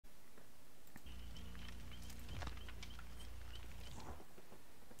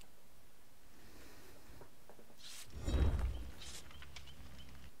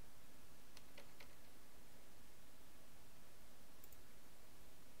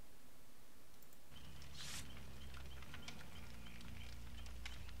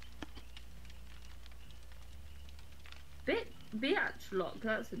Bitch lock,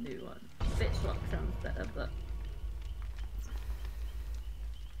 that's a new one. Bitch lock sounds better, but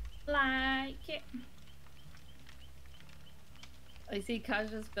like it. I see Cash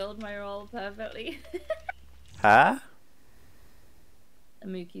has filled my role perfectly. Huh?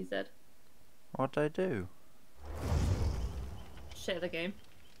 Amuki said. What'd I do? Share the game.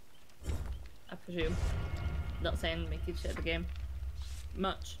 I presume. Not saying Mickey share the game.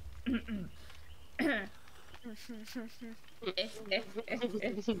 Much.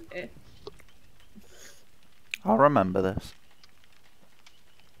 I'll remember this.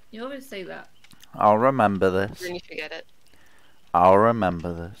 You always say that. I'll remember this. Then you forget it. I'll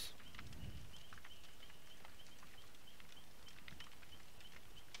remember this.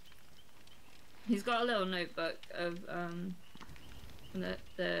 He's got a little notebook of on the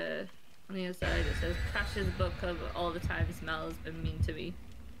on the other side it says Cash's book of all the times Mel's been mean to me.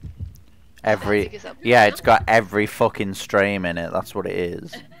 Yeah, it's got every fucking stream in it. That's what it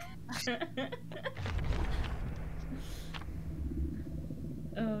is.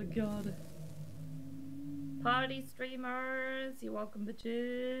 Oh god. Party streamers, you're welcome,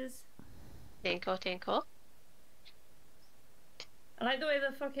 bitches. Tinkle. I like the way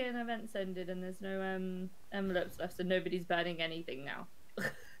the fucking event's ended and there's no envelopes left, so nobody's burning anything now.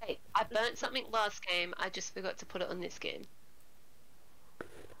 Hey, I burnt something last game. I just forgot to put it on this game.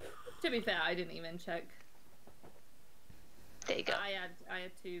 To be fair, I didn't even check. There you go. I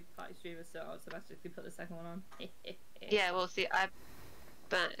had 2 party streamers, so I automatically put the second one on. Yeah, well, see, I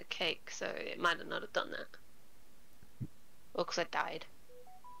burnt a cake, so it might have not have done that. Well, because I died.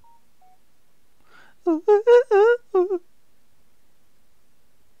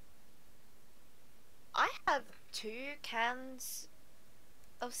 I have 2 cans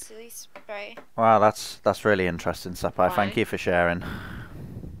of silly spray. Wow, that's really interesting, Sapai. Thank you for sharing.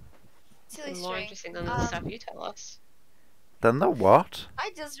 Silly More string. interesting than the stuff you tell us. Then the what?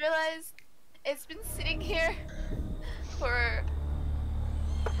 I just realized it's been sitting here for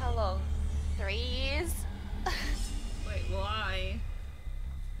how long? 3 years? Wait, why?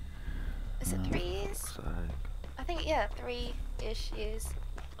 Is it 3 years? I think, yeah, 3-ish years.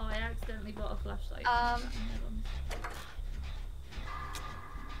 Oh, I accidentally bought a flashlight.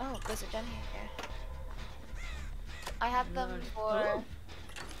 Oh, there's a gem here. I have them for... Oh.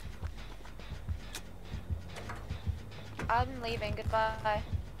 I'm leaving, goodbye.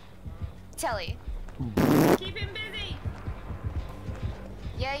 Telly. Keep him busy!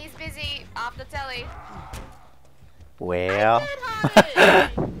 Yeah, he's busy. After Telly. Well.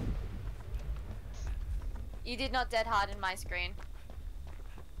 You did not dead hard in my screen.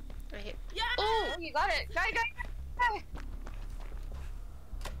 Right here. Yeah! Oh, you got it. Go.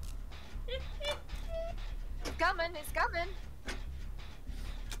 It's coming.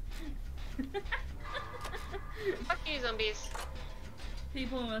 Fuck you, zombies.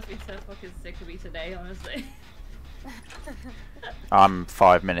 People must be so fucking sick of me today, honestly. I'm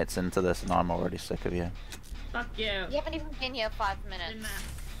 5 minutes into this and I'm already sick of you. Fuck you. You haven't even been here 5 minutes.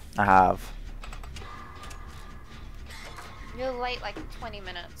 I have. You're late like 20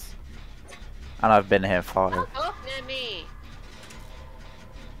 minutes. And I've been here 5. Fuck off near me.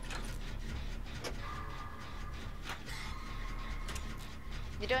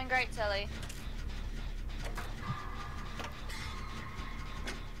 You're doing great, Telly.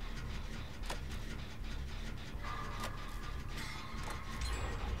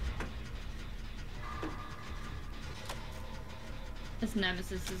 This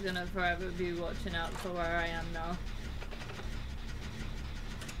nemesis is gonna forever be watching out for where I am now.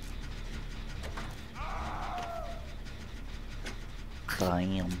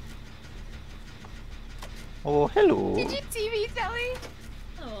 Damn. Oh, hello. Did you TV, Telly?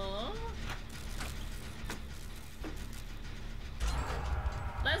 Aww.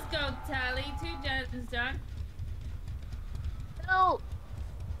 Let's go, Tally. 2 gens done. No.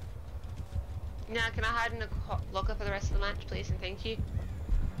 Now, can I hide in a locker for the rest of the match, please, and thank you?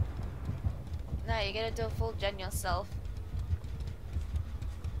 No, you gotta do a full gen yourself.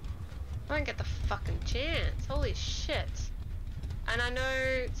 I don't get the fucking chance. Holy shit. And I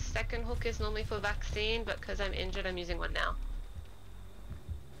know second hook is normally for vaccine, but because I'm injured, I'm using one now.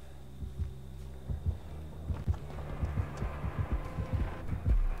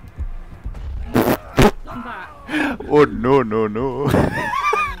 Come back. Oh, no.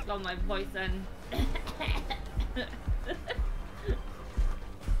 Got my voice in.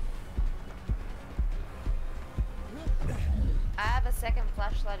 I have a second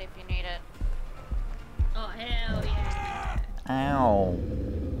flashlight if you need it. Oh, hell yeah. Ow.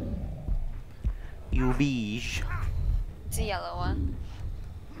 You beige. It's a yellow one.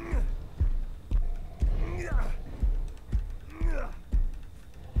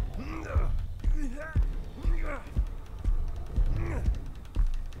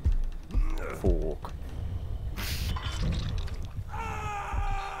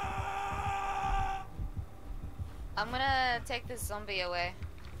 I'm gonna take this zombie away.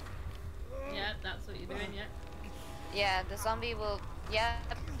 Yeah, that's what you're doing, yeah. Yeah, the zombie will... Yeah,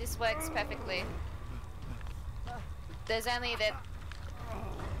 this works perfectly. There's only that...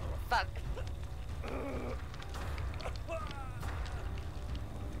 Fuck.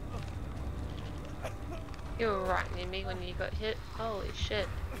 You were right near me when you got hit. Holy shit.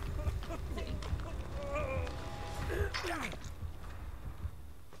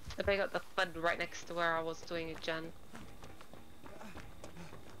 If I got the FUD right next to where I was doing a gen.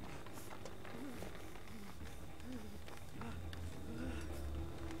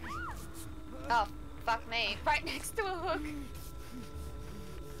 Oh, fuck me. Right next to a hook.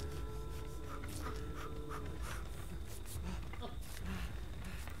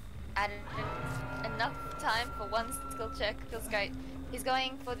 Added enough time for one skill check. Feels great. He's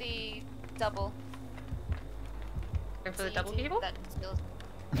going for the double. Going for the So double you do people? that skills.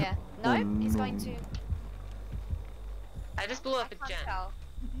 Yeah. No, he's going to... I just blew up a can't gen. tell.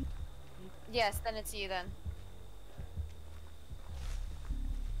 Yes, then it's you then.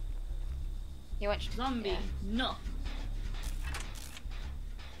 He went... Zombie, yeah. no.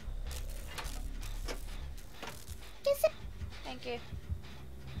 Thank you.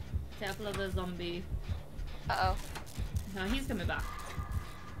 Careful of the zombie. Uh-oh. No, he's coming back.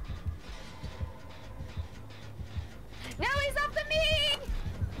 Now he's after me!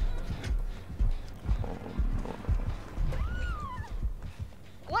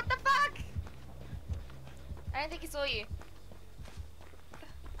 What the fuck? I don't think he saw you.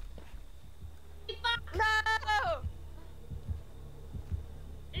 No!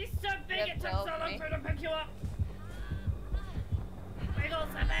 He's so big, Yep, it took well, so long me. for him to pick you up. Wiggle,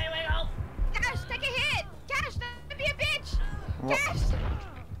 Sunday, wiggle! Cash, take a hit! Cash, don't be a bitch! What? Cash!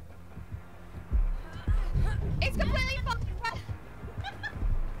 It's completely fucking fine.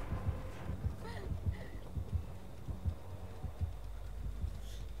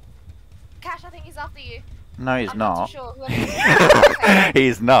 Cash, I think he's after you. No, he's I'm not. not too sure. Whoever-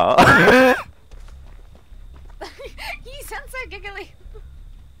 He's not. He sounds so giggly.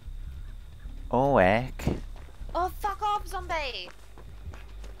 Oh, heck. Oh, fuck off, zombie!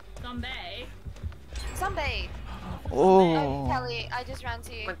 Zombie? Zombie! Oh. Oh, Kelly, I just ran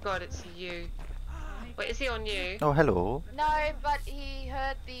to Oh you. my god, it's you. Wait, is he on you? Oh, hello. No, but he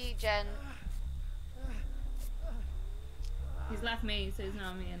heard the gen. He's left me, so he's not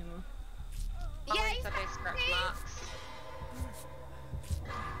on me anymore. Oh, Yeah, it's he's a big scratch me. marks.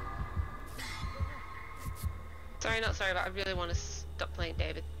 Sorry, not sorry, but I really want to stop playing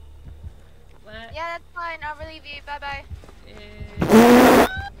David. Where Yeah, that's fine. I'll relieve you. Bye bye. is...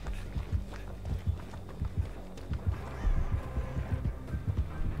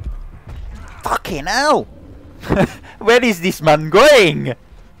 Fucking hell! Where is this man going?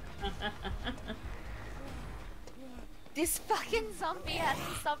 This fucking zombie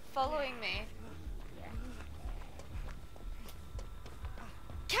hasn't stopped following me.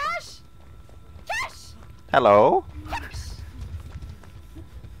 Cash! Cash! Hello? Cash!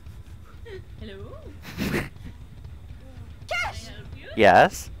 Hello? Cash! Can I help you?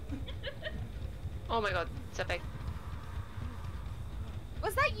 Yes? Oh my god, it's epic.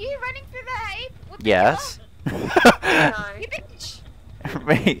 Was that you running through the hay? With the Yes? No. killer? You bitch!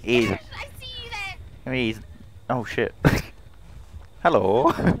 he's, Cash, I see you there! he's... Oh, shit. Hello?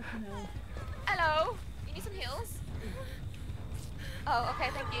 Hello? You need some heals? Oh, okay,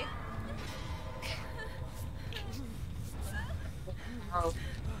 thank you. Oh.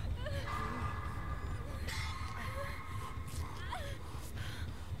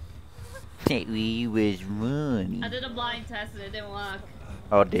 We was running. I did a blind test and it didn't work.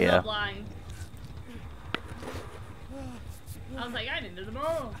 Oh, I'm dear. not blind. I was like, I'm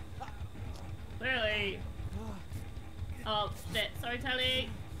invisible. Clearly. Oh, shit. Sorry, Telly.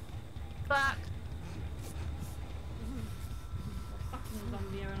 Fuck. Fucking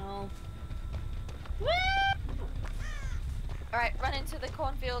zombie and all. Woo! Alright, run into the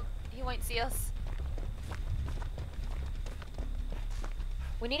cornfield. He won't see us.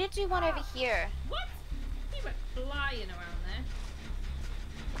 We need to do one over here. What? He went flying around there.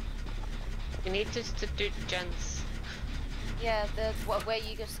 You need to do gens. Yeah, the where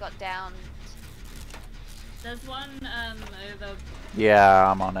you just got down. There's one over Yeah,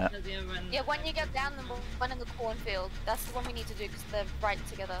 I'm on it. the other end. Yeah, when you get down, the one in the cornfield. That's the one we need to do because they're right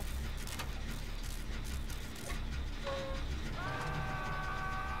together.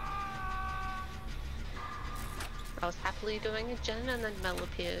 I was happily doing a gen and then Mel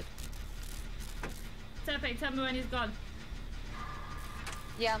appeared. Tepe, tell me when he's gone.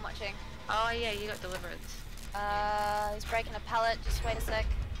 Yeah, I'm watching. Oh yeah, you got deliverance. He's breaking a pallet. Just wait a sec.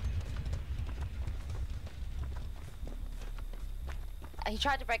 He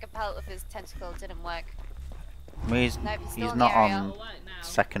tried to break a pallet with his tentacle, it didn't work. Well, Nope, he's still he's in the not area. on Go away now.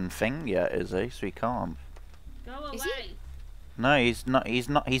 second thing yet, is he? So he can't. Go away. Is he? No, he's not. He's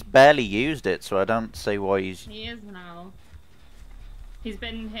not. He's barely used it, so I don't see why he's. He is now. He's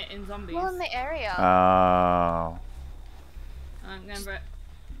been hitting zombies. Still in the area. Oh. I'm going for it.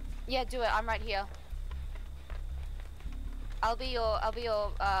 Yeah, do it. I'm right here. I'll be your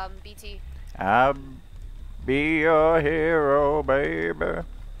BT. I'll be your hero, baby.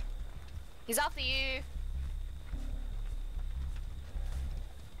 He's after you.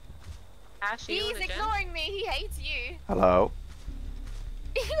 Ashley, you He's wanna jump? ignoring me. He hates you. Hello.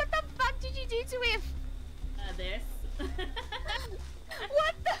 What the fuck did you do to him? This.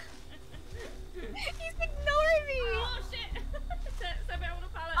 What the? He's ignoring me. Oh shit! Somebody on a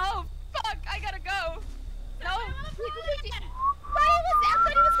pallet. Oh fuck! I gotta go. No. Somebody on a pallet. I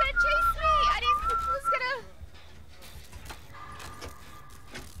thought he was gonna chase me. I didn't think he was gonna.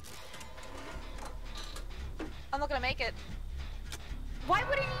 I'm not gonna make it. Why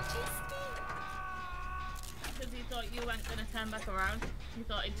wouldn't he chase me? Because he thought you weren't gonna turn back around. He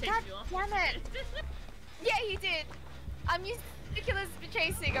thought he'd chase God you off. damn it. Yeah, he did. I'm used to killers for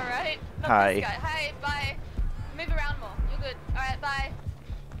chasing, alright? Not Hi. this guy. Hi, bye. Move around more. You're good. Alright, bye.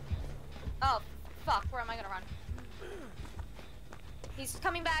 Oh, fuck. Where am I gonna run? He's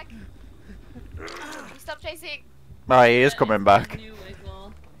coming back. Stop chasing. Oh, he is coming back. New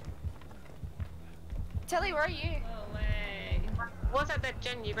wiggle. Telly, where are you? Go away. Was that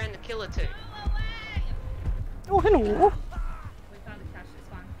Jen you ran the killer to? Go away. Oh, hello. We found a cache. It's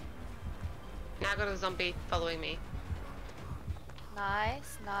fine. Now I got a zombie following me.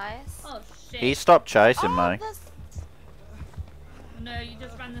 Nice, nice. Oh shit. He stopped chasing me. this... No, you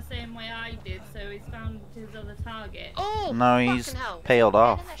just ran the same way I did, so he's found his other target. Oh, No, fucking he's hell. peeled in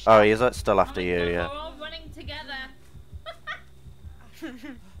off. the Oh, shop. he's still Oh after my you, God, yeah. We're all running together.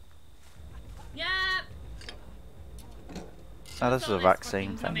 Yeah. Oh, this is a Zombies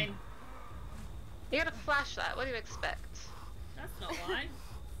vaccine fucking thing. coming. You got a flashlight, what do you expect? That's not why.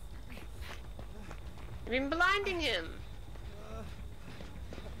 You've been blinding him.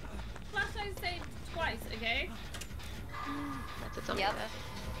 Flashlight saved twice, okay? That's a zombie Yep. there.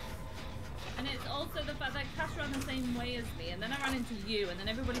 And it's also the fact that Cash ran the same way as me, and then I ran into you, and then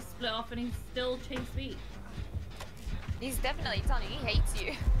everybody split off, and he still chased me. He's definitely telling you, he hates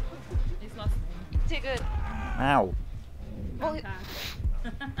you. He's lost me. Too good. Ow. Well, Okay.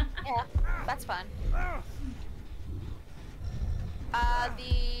 yeah, that's fine.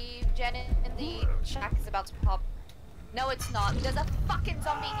 The gen in the shack is about to pop. No, it's not. There's a fucking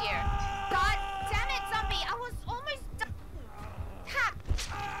zombie here. God damn it, zombie! I was almost done.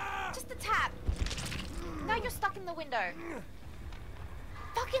 Tap! Just a tap. Now you're stuck in the window.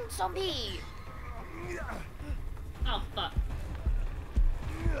 Fucking zombie! Oh, fuck.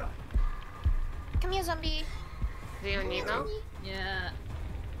 Come here, zombie. Is he on you now? Yeah.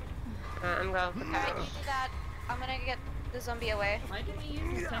 I'm going for Alright, you cover. do that. I'm gonna get the zombie away. Why didn't he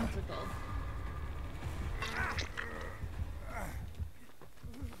use his tentacle?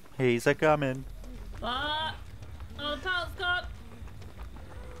 He's a coming. What? Oh, the pallet's gone.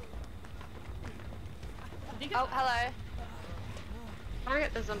 Did he get Oh, that? hello. Trying to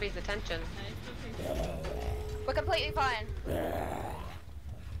get the zombie's attention. No, he's still chasing. We're completely fine.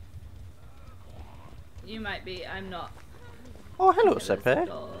 You might be, I'm not. Oh, hello, Killers Sepe.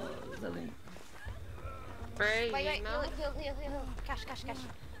 doors, I think. Wait, Wait, email? heal. Cash.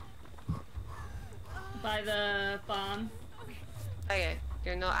 By the barn. Okay,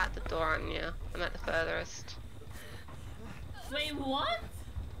 you're not at the door, aren't you? I'm at the furthest. Wait, what?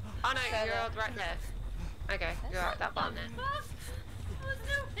 Oh no, Further. you're right there. Okay, you're at that barn then. Fuck? I was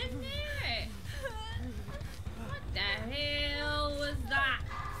nowhere near it. What the hell was that?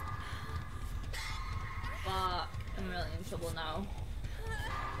 Fuck, I'm really in trouble now.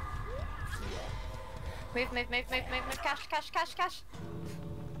 Move. Cash.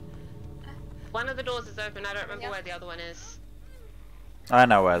 One of the doors is open, I don't remember Yep. where the other one is. I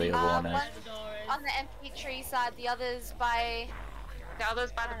know where the other one one is. The door is. on the empty tree side, the others by... The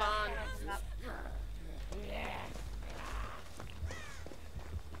other's by the barn.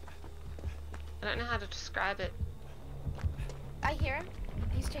 I don't know how to describe it. I hear him.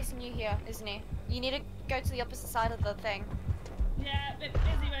 He's chasing you here, isn't he? You need to go to the opposite side of the thing. Yeah, a bit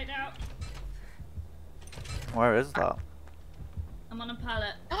busy right now. Where is that? I'm on a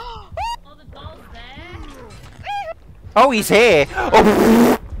pallet. Oh, the door's there. Oh, he's here!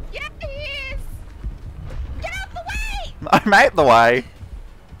 Oh, Yeah, he is! Get out the way! I'm out the way.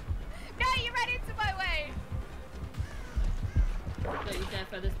 No, you ran into my way! Don't you dare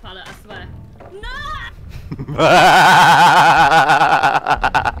throw this pallet, I swear. No!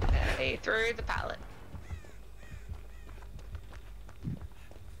 Okay, through the pallet.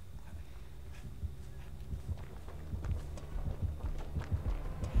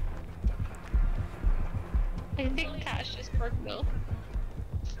 I think Cash just broke me.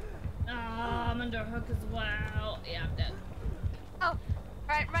 Ah, I'm under a hook as well. Yeah, I'm dead. Oh,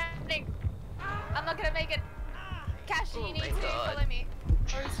 right, running. I'm not gonna make it. Cash, Oh you need my to God. follow me.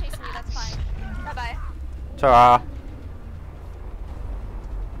 Or he's chasing you, that's fine. Bye bye. Ta-ra.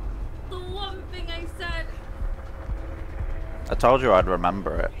 The one thing I said. I told you I'd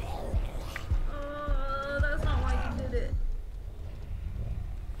remember it. That's not why you did it.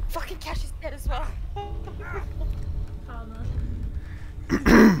 Fucking Cash is dead as well. Karma.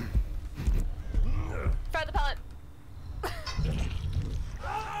 Throw the pallet.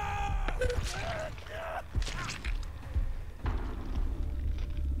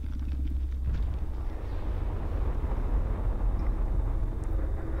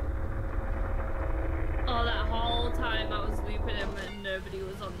 Oh, that whole time I was looping him and nobody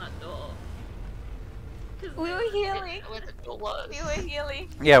was on that door. We were healing. Where the door was. We were healing.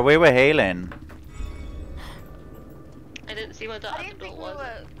 Yeah, we were healing. I didn't see where the I other didn't door think we was.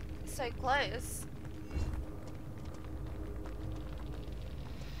 were so close.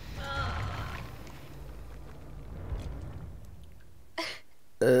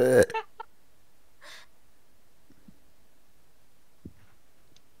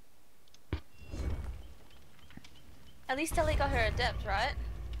 At least Ellie got her adept, right?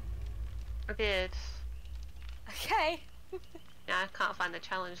 I did. Okay. Yeah, I can't find the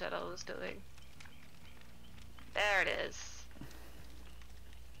challenge that I was doing. There it is.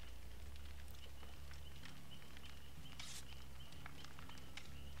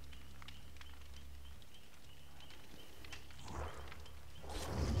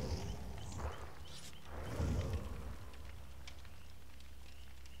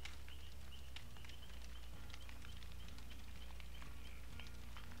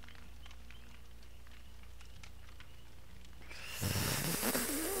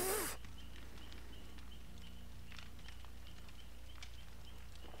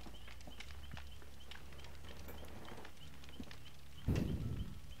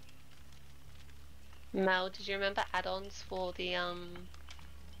 Mel, did you remember add-ons for the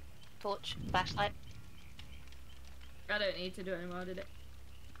torch flashlight? I don't need to do any more, did it?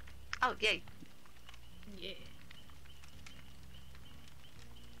 Oh yay! Yeah.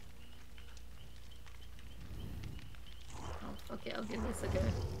 Oh, fuck it, I'll give this a go.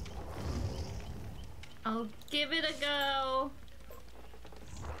 I'll give it a go!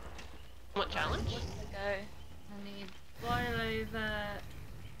 What challenge? Go. I need boil over,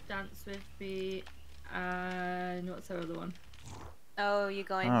 dance with me, and what's the other one? Oh, you're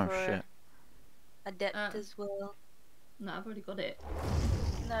going Oh for shit. adept as well. No, I've already got it.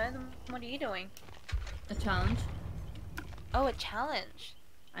 No, then what are you doing? A challenge. Oh, a challenge.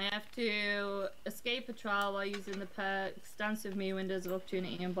 I have to escape a trial while using the perks, dance with me, windows of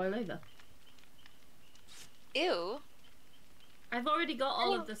opportunity, and boil over. Ew. I've already got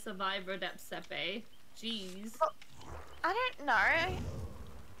all of the survivor adept Sepe. Jeez. Well, I don't know. I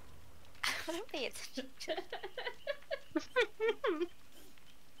don't pay attention.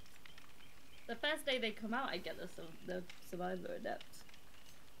 The first day they come out, I get the survivor adept.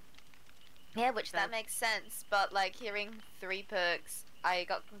 Yeah, which that makes sense, but like hearing 3 perks, I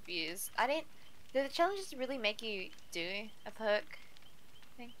got confused. Do the challenges really make you do a perk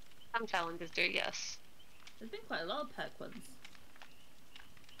thing? Some challenges do, yes. There's been quite a lot of perk ones.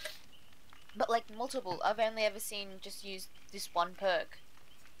 But like multiple. I've only ever seen just use this one perk.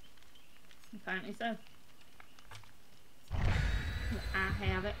 Apparently so. I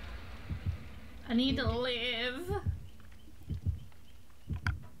have it. I need to live.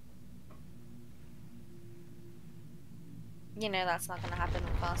 You know that's not gonna happen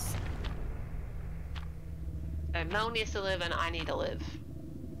with us. So Mel needs to live and I need to live.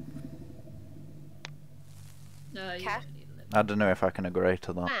 No, you Cash? don't need to live. I don't know if I can agree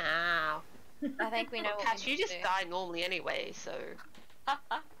to that. Wow. I think we know what Cash, we you need just to do. die normally anyway, so...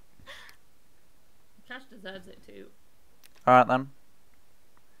 Cash deserves it too. Alright then.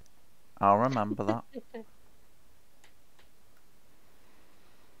 I'll remember that.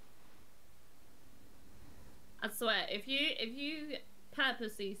 I swear, if you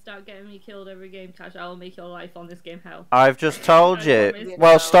purposely start getting me killed every game, Cash, I will make your life on this game hell. I've just told you.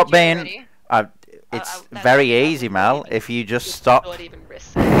 Well, stop being... It's that- very that easy, would Mel. even- If you just stop... Not even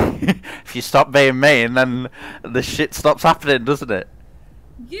risk it. If you stop being mean, then the shit stops happening, doesn't it?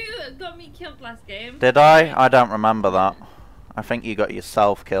 You got me killed last game. Did I? I don't remember that. I think you got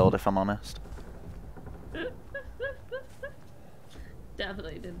yourself killed, if I'm honest.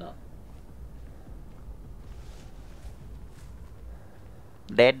 Definitely did not.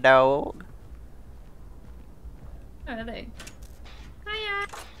 Dead dog. Where are they? Hiya!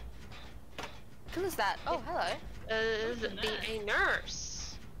 Who's that? Oh, hello. Be a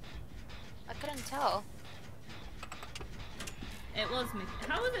nurse. I couldn't tell. It was me.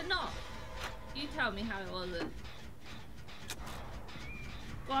 How was it not? You tell me how it wasn't.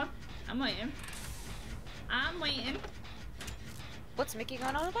 Go on. I'm waiting. I'm waiting. What's Mickey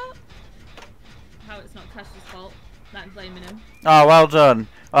going on about? How it's not Cash's fault. That I'm blaming him. Oh, well done.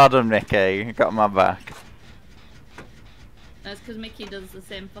 Well done, Mickey. You got my back. That's because Mickey does the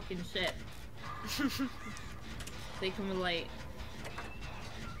same fucking shit. They can relate.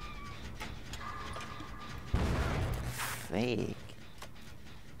 Fake.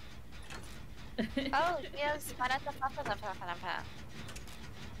 Oh, yes. I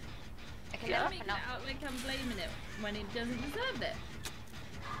can Don't never make it pronounce. out like I'm blaming it when it doesn't deserve it.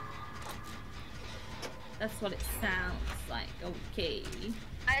 That's what it sounds like, okay.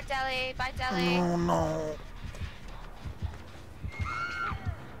 Bye, Deli. Bye, Deli. Oh no.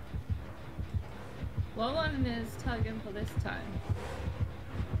 What one is targeting for this time?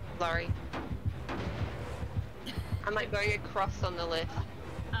 Laurie. I'm like going across on the list.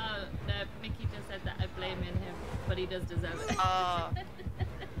 Oh, no, Mickey just said that I'm blaming him, but he does deserve it. Oh.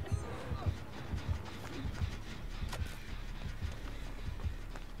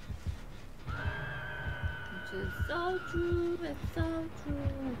 Which is so true, it's so true,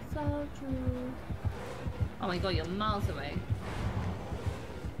 it's so true. Oh my god, you're miles away.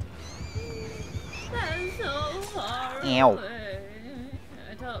 That's so far Ew. away.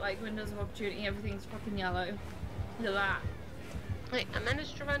 I don't like windows of opportunity, everything's fucking yellow. Look at that. Wait, I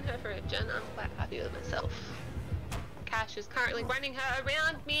managed to run her for a gen. I'm quite happy with myself. Cash is currently running her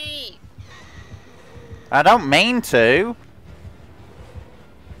around me. I don't mean to.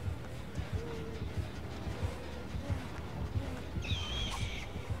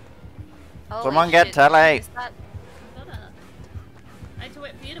 Holy Someone get shit, Telly. is that- I had to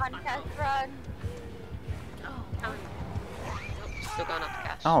wait for you to Run, find Cash, out. run. Nope, still going up to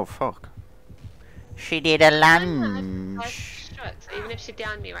Cash. Oh, fuck. She did a I've lunge. struck, so even if she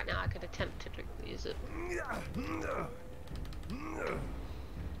downed me right now, I could attempt to use it.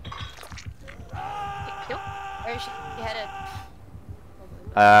 Kill? Where is she headed?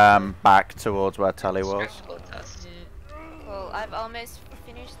 Back towards where Telly was. Stretch towards us. Cool. I've almost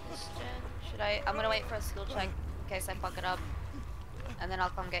finished this gen. Should I? I'm gonna wait for a skill check in case I fuck it up, and then I'll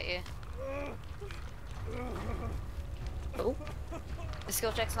come get you. Oh. The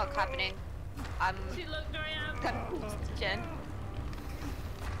skill check's not happening. I'm She looked around. confused, Jen.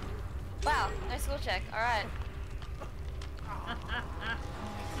 Wow, no skill check. All right.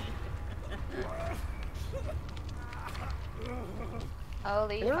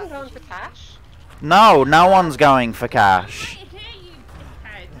 Holy Anyone fuck. going for Cash? No, no one's going for Cash. I hear you,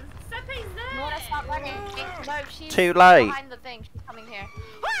 dickhead. Seppe's there. You wanna stop running? No, she's Too late. behind the thing. She's coming here.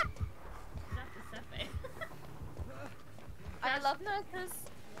 That's the Seppe. I love nurses.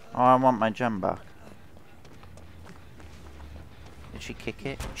 Oh, I want my gem back. Did she kick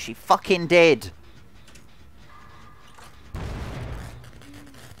it? She fucking did!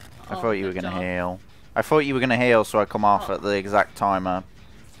 I thought you were good gonna job. heal. I thought you were gonna heal, so I come off at the exact timer.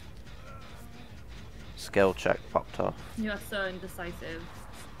 Skill check popped off. You are so indecisive.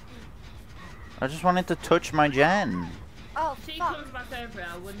 I just wanted to touch my gen. Oh If she fuck. comes back over it,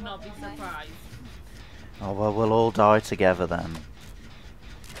 I would not be surprised. Oh well, we'll all die together then.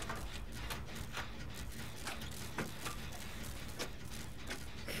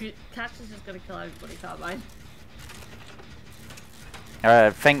 Catch is just gonna kill everybody, can't mind.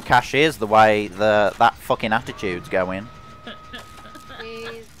 I think Cash is the way that fucking attitude's going.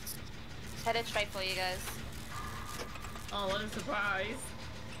 She's headed straight for you guys. Oh, what a surprise.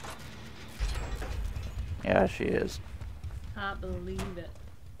 Yeah, she is. Can't believe it.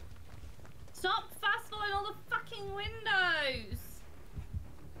 Stop fast forwarding all the fucking windows!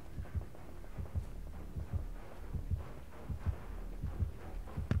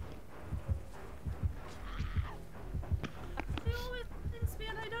 They always miss me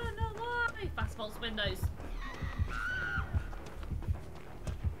and I don't know why. Fast false windows.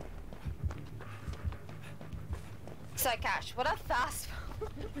 So Cash, what a fast.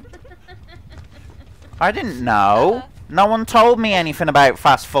 I didn't know. No one told me anything about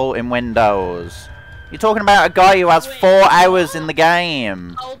fast faulting windows. You're talking about a guy who has 4 hours in the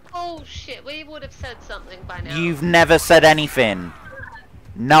game. Oh bullshit! We would have said something by now. You've never said anything.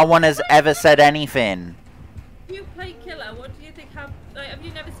 No one has ever said anything. You play killer. What do you think? Have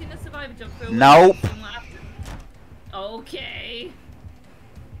you never seen a survivor jump through? a Nope. window? Okay.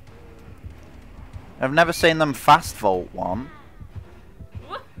 I've never seen them fast vault one.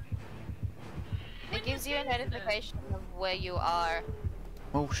 What? It gives you a notification of where you are.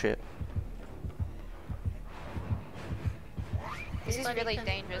 Oh shit. This is really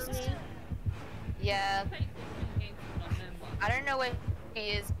dangerous. Yeah. I don't know where he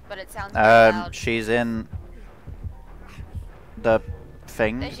is, but it sounds really loud. She's in the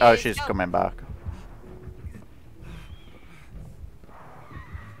thing. There she Oh, is. she's Go. coming back.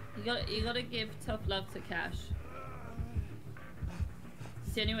 You gotta give tough love to Cash.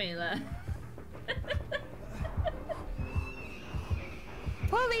 It's the only way there.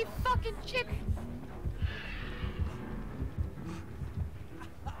 Holy fucking shit!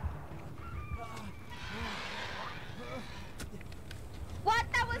 What?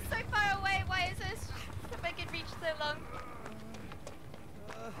 That was so far away. Why is this? If I could reach so long.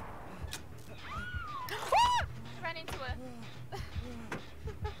 Ran into her.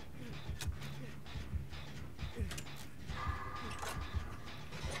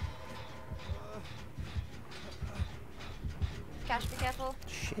 Cash, be careful.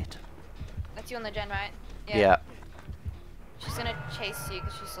 Shit. That's you on the gen, right? Yeah. She's gonna chase you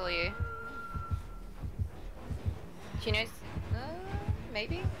because she saw you. She knows.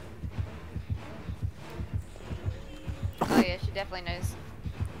 Maybe? Oh yeah, she definitely knows.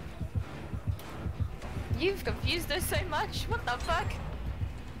 You've confused her so much. What the fuck?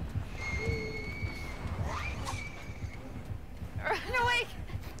 Run away!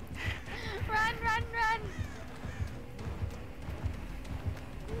 Run, run, run!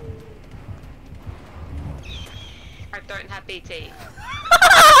 I don't have BT.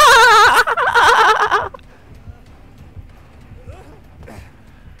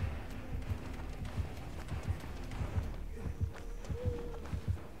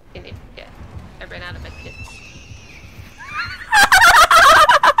 Yeah, I ran out of my kit.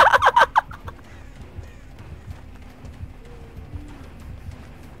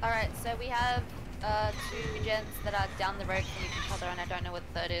 Alright, so we have two gents that are down the road from each other and I don't know what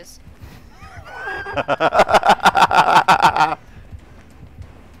the third is.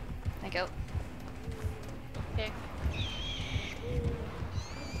 Thank you. Okay.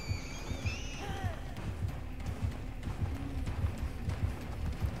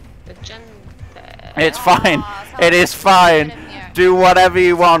 The gen there. It's fine. so It is fine. get in here. Do whatever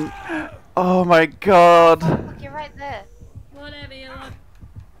you want. Oh my god. Look, you're right there. Whatever you want.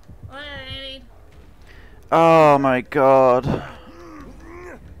 Whatever you need. Oh my god.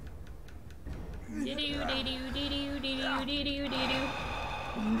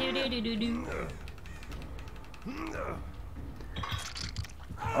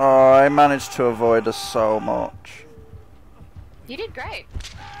 Oh, I managed to avoid us so much. You did great.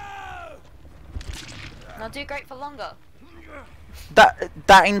 And I'll do great for longer.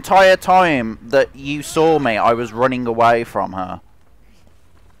 That entire time that you saw me, I was running away from her.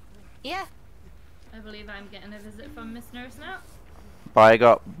 Yeah. I believe I'm getting a visit from Miss Nurse now. But I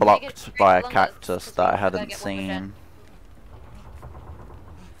got get blocked by a longer, cactus because that I we gotta hadn't get one more gen. seen.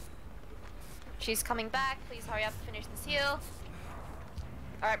 She's coming back. Please hurry up, finish this heal.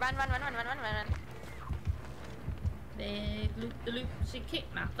 Alright, run, run, run, run, run, run, run, run. Big loop the loop, she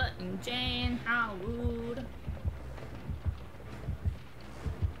kicked my fucking Jane. How rude.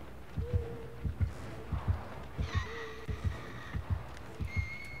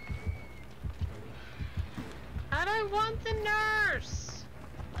 I don't want the nurse!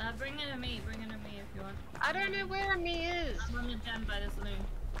 Bring her to me if you want. I don't know where me is. I'm on the gen by the saloon.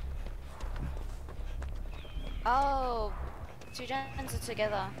 Oh, two gens are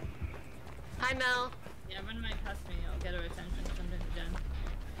together. Hi Mel. Yeah, run right past me, I'll get her attention if I'm doing the gen.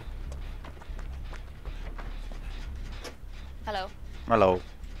 Hello. Hello.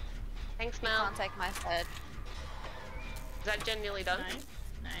 Thanks You Mel. can't take my third. Is that gen nearly done? Nice,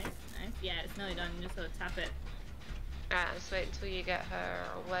 nice, nice. Yeah, it's nearly done, you just gotta tap it. Alright, just wait until you get her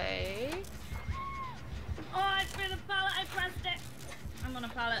away. Oh, I threw the pallet, I pressed it! I'm on a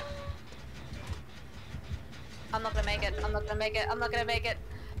pallet. I'm not gonna make it. I'm not gonna make it. I'm not gonna make it.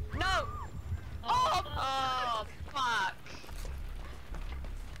 No! Oh, Oh, fuck.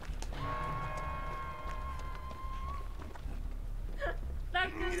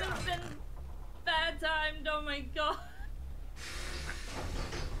 that could have been bad timed, oh my god.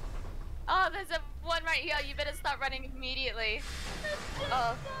 Oh, there's a one right here. You better start running immediately.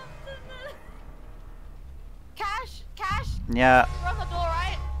 Oh. Cash! Cash! Yeah, You're on the door,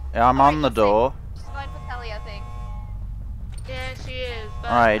 right? I'm on the door. She's going for Telly, I think. Yeah, she is. But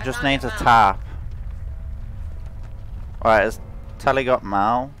Alright, I just can't needs a get Mel. tap. Alright, has Telly got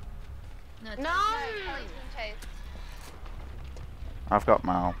Mal? No, No! Telly's being chased. I've got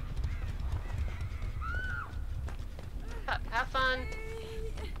Mal. Have fun.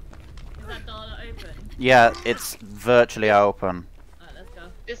 Is that door open? Yeah, it's virtually open. Alright, let's go.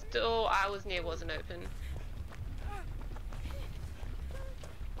 This door I was near wasn't open.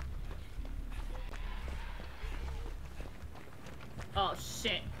 Oh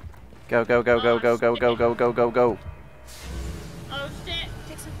shit. Go, go, go, go, go, go, go, go, go, go, go. Oh shit. It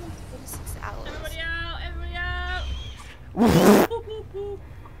takes me 46 hours. Everybody out! Everybody out!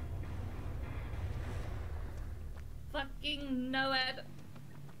 Fucking Noed.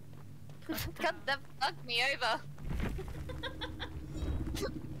 God, that fucked me over.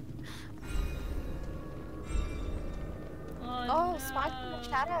 Oh, Oh, no. Spike in the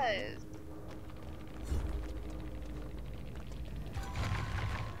shadows.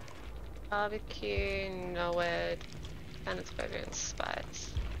 Barbecue, nowhere, and it's burger and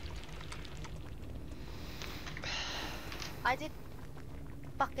spice. I did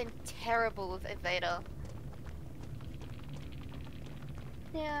fucking terrible with Evader.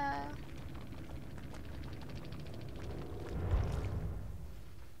 Yeah.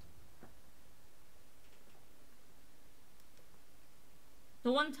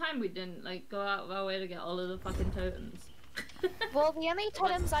 The one time we didn't like go out of our way to get all of the fucking totems. Well, the only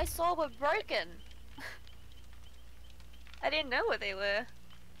totems I saw were broken. I didn't know what they were.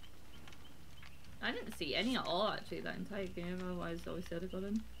 I didn't see any at all actually that entire game, otherwise I always said I got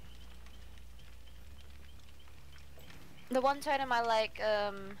in. The one totem I like,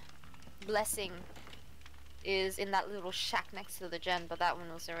 Blessing, is in that little shack next to the gen, but that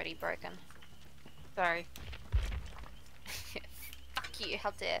one was already broken. Sorry. Fuck you,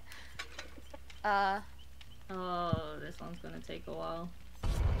 how dare. Oh, this one's gonna take a while.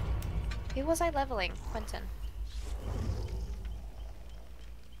 Who was I leveling? Quentin.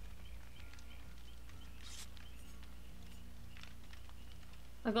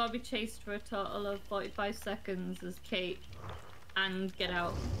 I gotta be chased for a total of 45 seconds as Kate and get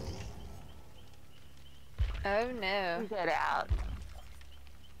out. Oh no. Get out.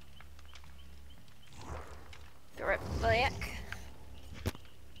 Grip black.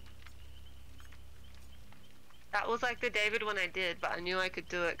 That was like the David one I did, but I knew I could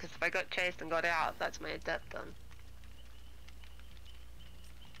do it because if I got chased and got out, that's my adept done.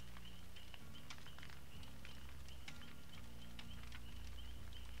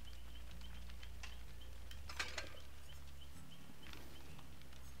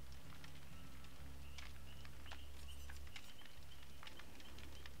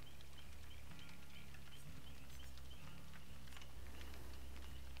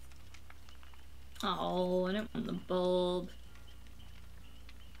 Oh, I don't want the bulb.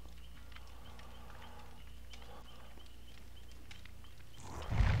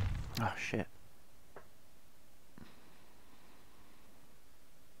 Oh shit.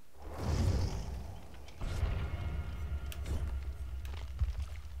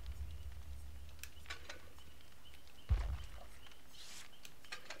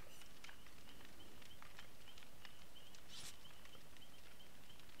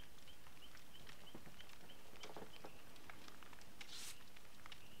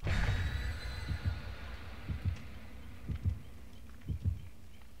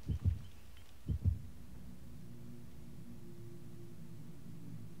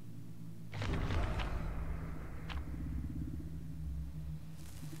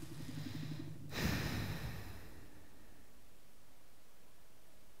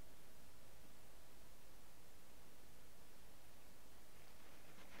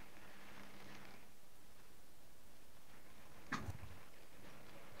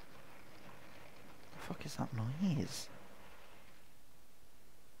 The fuck is that noise?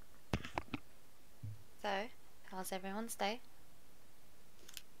 So, how's everyone's day?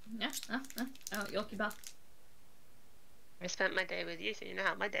 Yeah, oh, Yorkie bath. I spent my day with you, so you know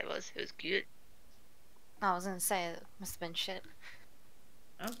how my day was. It was good. I was gonna say, it must have been shit.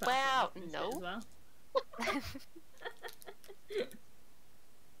 I was Wow, about to say no. as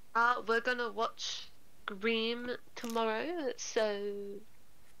well. We're gonna watch Scream tomorrow, so...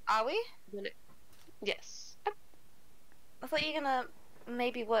 Are we? Yes. I thought you were gonna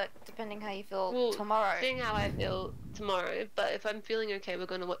maybe work, depending how you feel Well, tomorrow. seeing how I feel tomorrow, but if I'm feeling okay, we're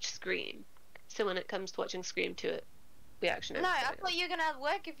gonna watch Scream. So when it comes to watching Scream 2, we actually No, I thought you were gonna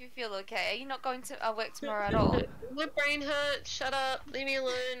work if you feel okay. Are you not going to work tomorrow at all? My brain hurts. Shut up. Leave me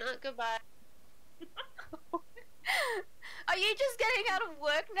alone. Goodbye. Are you just getting out of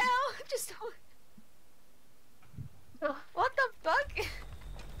work now? Just what the fuck?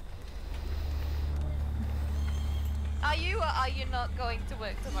 Are you or are you not going to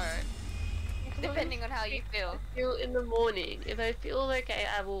work tomorrow? Depending on how you feel. I feel in the morning. If I feel okay,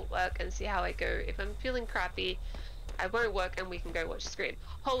 I will work and see how I go. If I'm feeling crappy, I won't work and we can go watch Scream.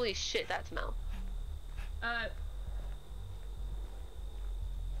 Holy shit, that's Mel.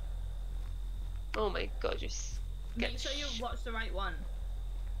 Oh my god, you Make sure you watch the right one.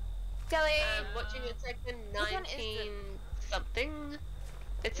 Kelly! Watching it's like the Which one is 19 something.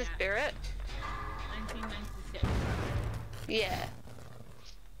 It's a Yeah. spirit. 1996. Yeah.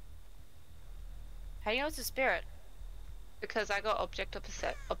 How do you know it's a spirit? Because I got object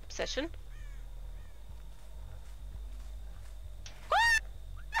obsession.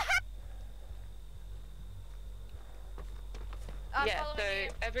 Yeah, following so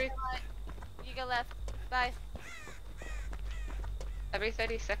you. You go left. Bye. every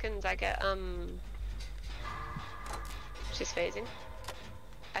 30 seconds I get, she's phasing.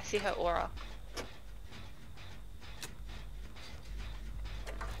 I see her aura.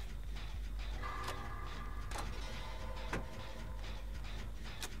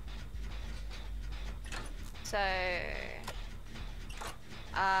 So,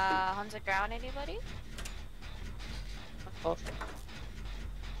 Hunter ground anybody? Oh.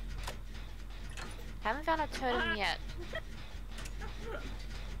 Haven't found a totem yet,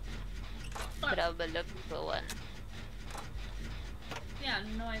 but I'll be looking for one. Yeah,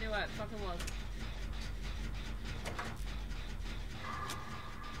 no idea what the fuck it was.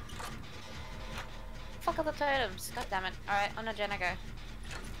 Fuck all the totems. God damn it. Alright, on a Jen I go.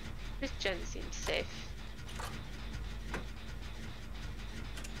 This gen seems safe.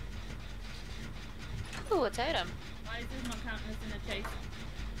 Ooh, a totem. Why is this not counting as in a chase?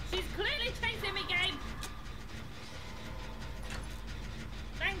 She's clearly chasing me, game!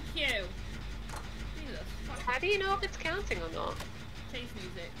 Thank you! Jesus fucking How do you know if it's counting or not? chase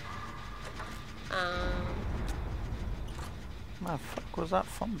music. Where the fuck was that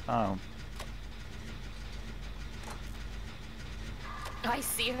from? Oh. I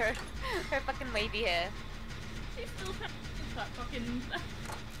see her. Her fucking wavy hair. She's still trying to use that fucking...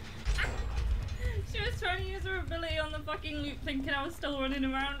 She was trying to use her ability on the fucking loop thinking I was still running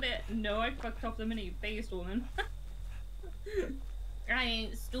around it. No, I fucked off the mini-faced woman. I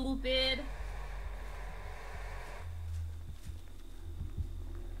ain't stupid.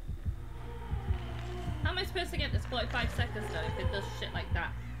 How am I supposed to get this 45 seconds though if it does shit like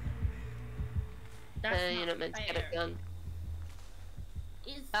that? That's You're not meant to get it fair. done.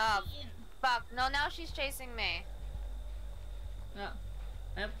 It's Fuck. No, now she's chasing me. Oh.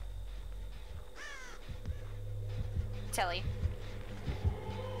 Yep. Telly.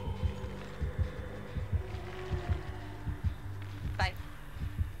 Bye.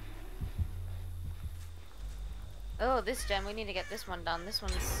 Oh, this gem. We need to get this one done. This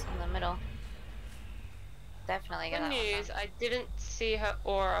one's in the middle. Definitely get Good that one news, done. I didn't see her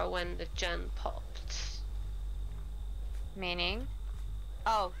aura when the gen popped. Meaning?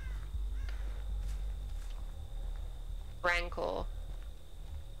 Oh. Rancor.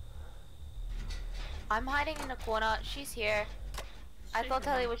 I'm hiding in the corner. She's here. I thought Chasing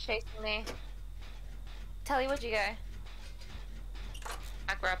Telly me. was chasing me. Telly, where'd you go?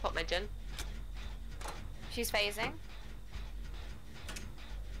 Back where I popped my gen. She's phasing.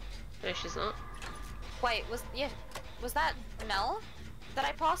 No, she's not. Wait, was that Mel that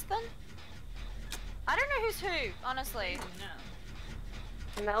I passed then? I don't know who's who, honestly.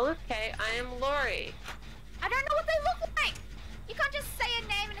 No. Mel, okay, I am Lori. I don't know what they look like! You can't just say a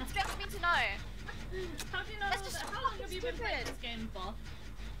name and expect me to know. How do you know That's that? just How long have you been playing stupid. this game for?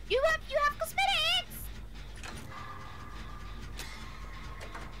 You have cosmetics!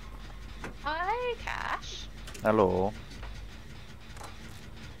 Hi, Cash. Hello.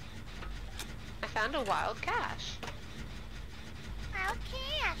 I found a wild cache. Wild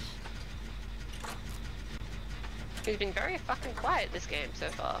cash. He's been very fucking quiet this game so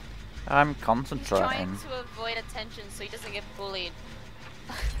far. I'm He's concentrating. trying to avoid attention so he doesn't get bullied.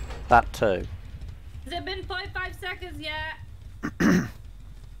 That too. Has it been 45 seconds yet? Do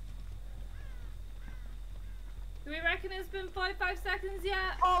we reckon it's been 45 seconds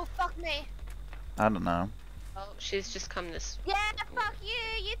yet? Oh, fuck me. I don't know. Oh, she's just come this. Yeah, fuck you.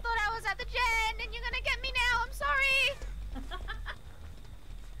 You thought I was at the gen and you're gonna get me now. I'm sorry.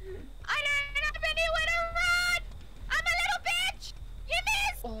 I don't have anywhere to run. I'm a little bitch. You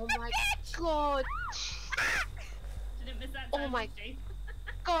missed. Oh a my bitch. god. Didn't miss that Oh time, my- did she?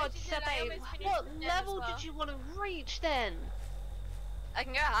 God, She did, I Sebe, almost finished what the gen as level well. did you want to reach then? I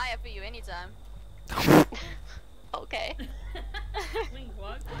can go higher for you anytime. Okay. Wink,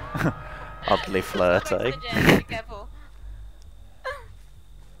 what? Oddly Go flirty. to the gen, be careful.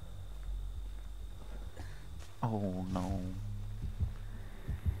 Oh no.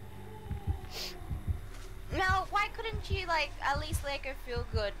 Mel, why couldn't you like at least make her feel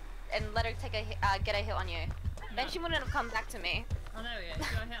good and let her take a get a hit on you? Then she wouldn't have come back to me. Oh, there we go.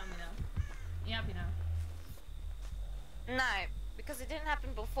 You got a hit on me now. You happy now? No, because it didn't happen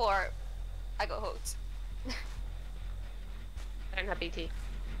before I got hooked. I don't have BT.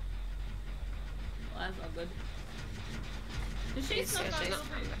 Well, that's not good. Did she She's stop that seriously little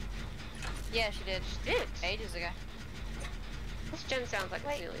not- move? Yeah, she did. She did. Ages ago. This gen sounds like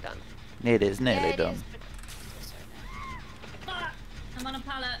it's nearly done. It is nearly Yeah, it done. is, but- Ah, I'm on a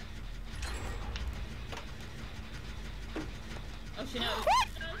pallet. Oh, she knows.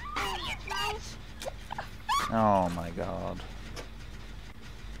 Oh my god.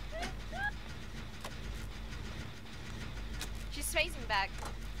 She's facing back.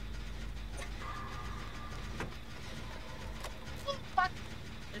 Fuck.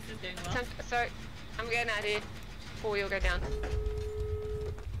 This is going well. So, I'm getting out of here. Before we all go down.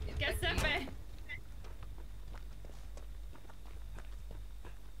 Get Sepe.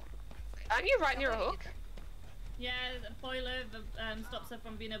 Aren't you right near a hook? Yeah, the boiler stops her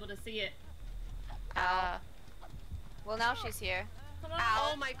from being able to see it. Well, now she's here. Come on.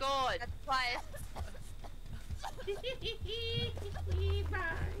 Oh my god. That's why.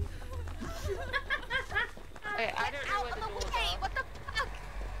 Okay, I don't know where the doors Hey, are. what the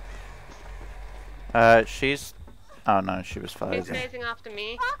fuck? She's... Oh no, she was Who's frozen. chasing after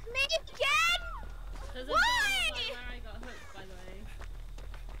me? Fuck me again! There's a Why? door by where I got hooked, by the way.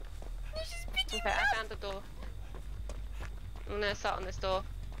 She's picking Okay, me I up. found the door. I'm gonna start on this door.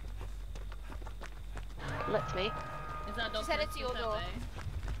 It lets me. Is that door She said close it's your door. Sepe?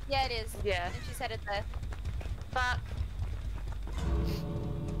 Yeah, it is. Yeah. And she said it there. Fuck.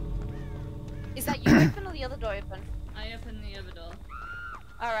 Is that you open or the other door open? I opened the other door.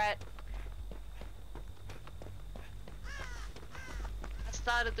 Alright. I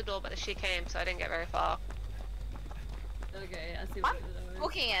started the door, but she came, so I didn't get very far. Okay, I see what I'm it was.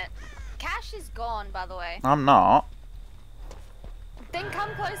 booking it. Cash is gone, by the way. I'm not. Then come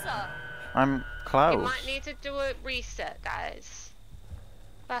closer. I'm close. You might need to do a reset, guys.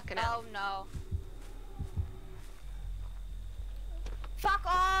 Fucking hell. Oh no. Fuck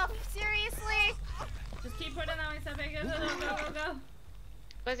off! Seriously? Just keep running now, Sepe. Go, go, go, go, go, go.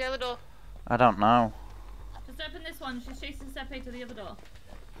 Where's the other door? I don't know. Just open this one. She's chasing Sepe to the other door.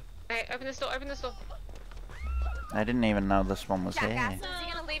 Hey, open this door, open this door. I didn't even know this one was here. Jackasses,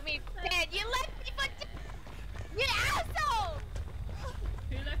 you're gonna leave me dead. You left me for dead. You asshole!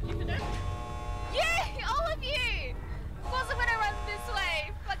 Who left you for dead? You! All of you! Wasn't gonna run this way.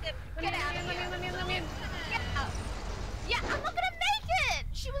 Fucking get out of here. Get out. Yeah, I'm not gonna make it!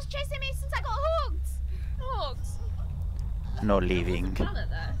 She was chasing me since I got hooked. Hooked. No leaving. Pallet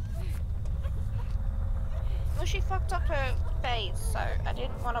there. Well, she fucked up her face, so I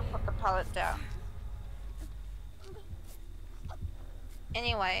didn't want to put the pallet down.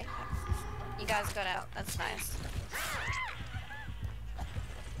 Anyway, you guys got out. That's nice.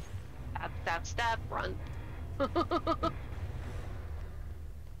 Stab, stab, stab, run.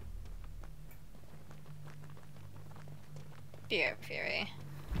 Fear, Fury.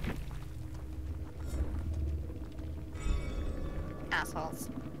 Assholes.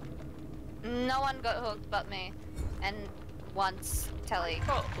 No one got hooked but me. And once, Telly.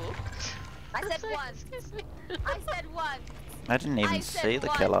 Got hooked. I said once. Excuse me. I said once. I didn't even I said see the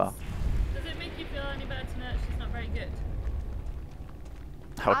once. killer. Does it make you feel any better to know that she's not very good?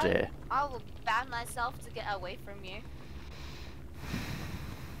 How dare. I will ban myself to get away from you.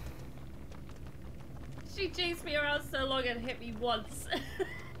 She chased me around so long and hit me once.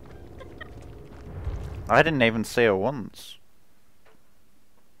 I didn't even see her once.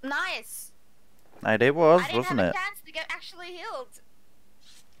 Nice. It was, I didn't wasn't have it? a chance to get actually healed.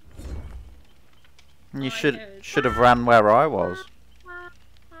 You Oh, should have ran where I was. What?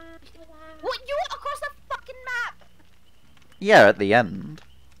 You were across the fucking map. Yeah, at the end.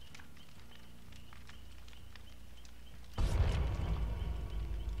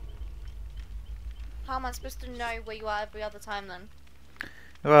 How am I supposed to know where you are every other time then?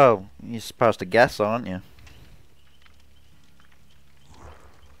 Well, you're supposed to guess, aren't you?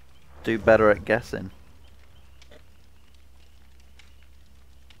 Do better at guessing.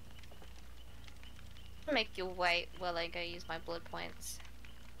 Make you wait while I go use my blood points.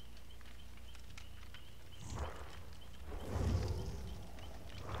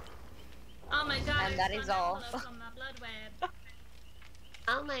 Oh my god. And that is all. From my blood web.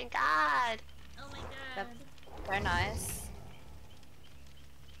 Oh my god. Oh my god. Yep. Very nice.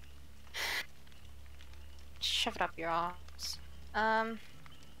 Shove it up your arms. That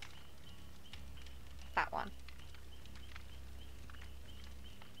one.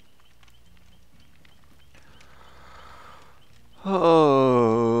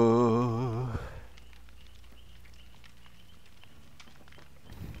 Oh.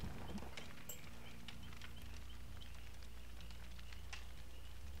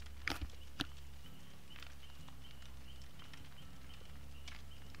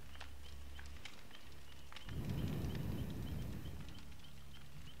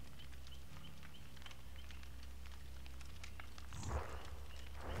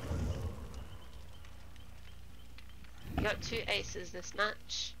 got 2 aces this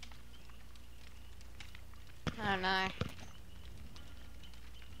match. I don't know.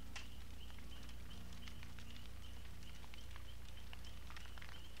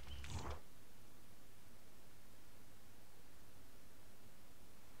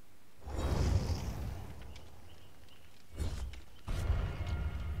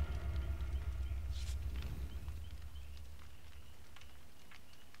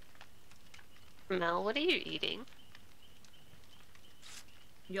 Mel, what are you eating?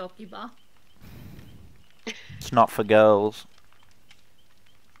 Yoki bar. It's not for girls.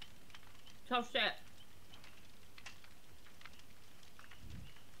 Tough shit.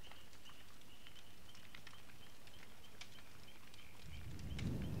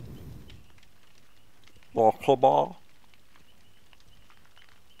 Walkable.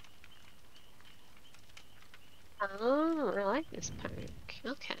 Oh, I like this perk.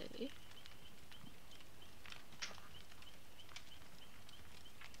 Okay.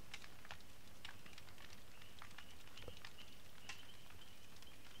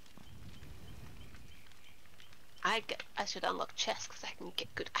 I should unlock chests because I can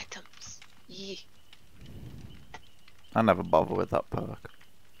get good items. Yeah. I never bother with that perk.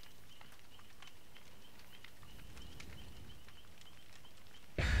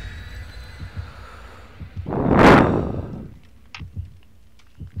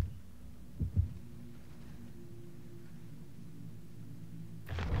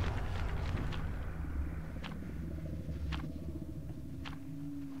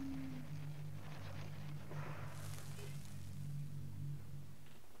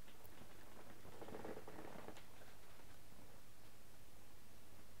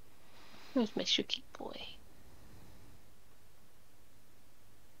 Where's my Shuki boy?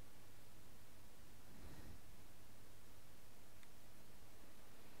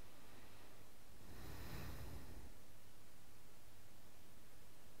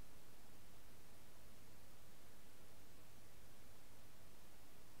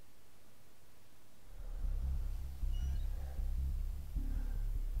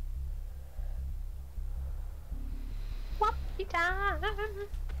 Whoopie time!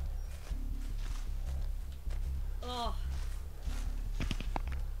 Oh,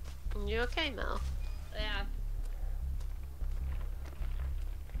 You okay, Mel? yeah.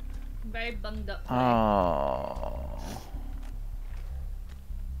 I'm very bunged up today. Oh.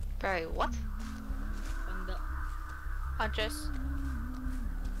 Very what? Bunged up. Huntress.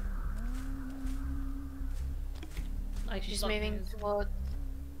 Like She's fuck moving news. towards.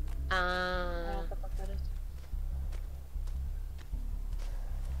 I don't know what the fuck that is.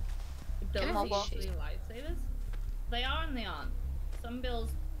 Don't Holy actually shit. lifesavers. They are and they aren't. Some bills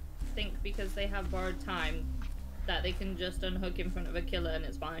think because they have borrowed time that they can just unhook in front of a killer and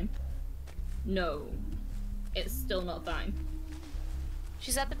it's fine. No. It's still not fine.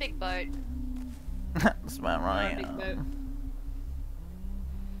 She's at the big boat. That's about right. Big boat.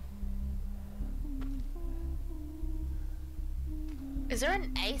 Is there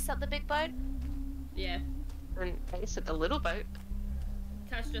an ace at the big boat? Yeah. And Ace at the little boat.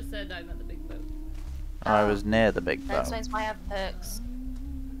 Cash just said I'm at the big boat. I was near the big That boat. explains why I have perks.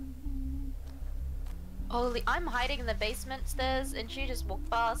 Holy, I'm hiding in the basement stairs and she just walked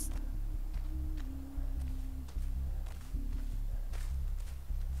past.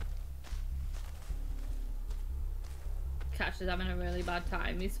 Cash is having a really bad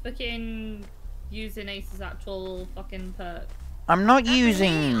time. He's fucking using Ace's actual fucking perk. I'm not That's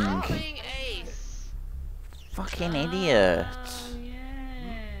using. me, I'm playing Ace. Fucking idiot. Oh,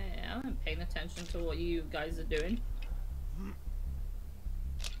 yeah. I wasn't paying attention to what you guys are doing.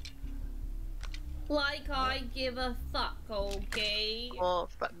 Like I give a fuck, okay? Oh,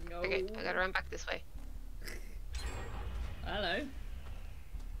 fuck. No. Okay, I gotta run back this way. Hello.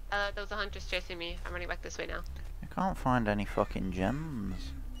 There was a huntress chasing me. I'm running back this way now. I can't find any fucking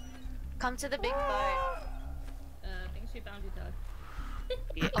gems. Come to the big boat. I think she found you, Doug.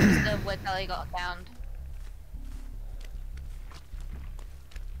 Yeah. Opposite of where Kelly got found.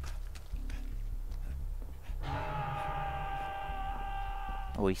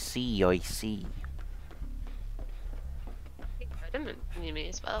 I see, I see. Adamant near me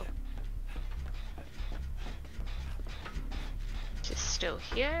as well. She's still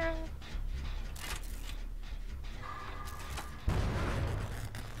here.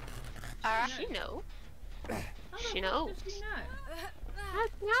 Alright. Does she know? How the She fuck knows. does she know? How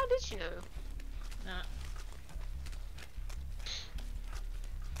did she know? Nah.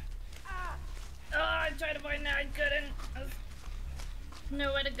 Oh, I tried to find that, I couldn't. There's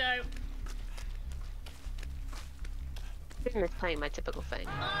nowhere to go. I'm just playing my typical thing.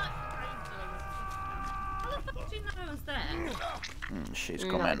 How the fuck do you know I was there? She's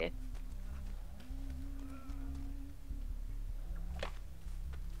No coming. idea.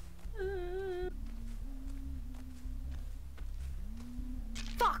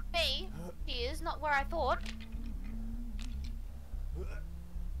 Fuck me! He is not where I thought.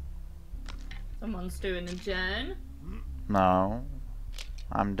 Someone's doing a gen. No.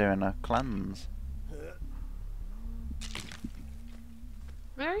 I'm doing a cleanse.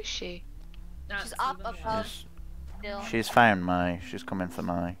 Where is she? That's She's up even above. worse. Still. She's found me. She's coming for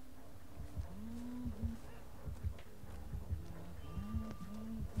me.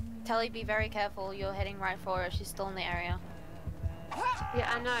 Telly, be very careful. You're heading right for her. She's still in the area.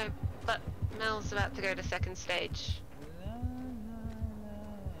 Yeah, I know, but Mel's about to go to second stage.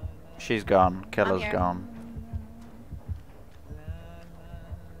 She's gone. Killer's here. gone.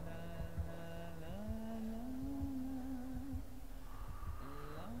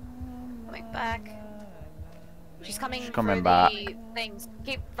 Coming back. She's coming. She's coming through back. the things.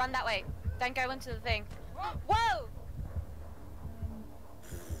 Run that way. Don't go into the thing. Whoa!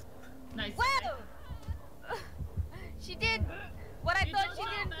 Nice. Whoa! She did what I You thought did she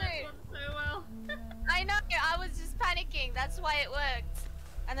didn't that do. one so well. I know. I was just panicking. That's why it worked.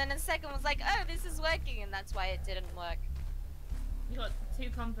 And then the second was like, oh, this is working, and that's why it didn't work. You got too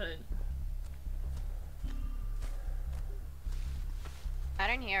confident. I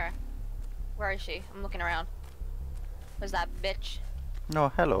don't hear her. Where is she? I'm looking around. Where's that bitch? No,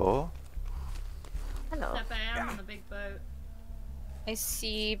 hello. Hello. Step I am on the big boat. I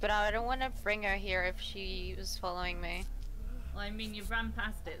see, but I don't want to bring her here if she was following me. Well, I mean, you've ran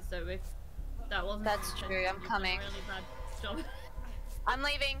past it, so if that wasn't That's your true, intention, I'm you've done a coming. really bad job. I'm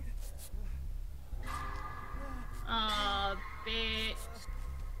leaving. Aw, bitch.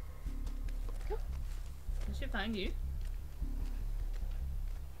 I should find you.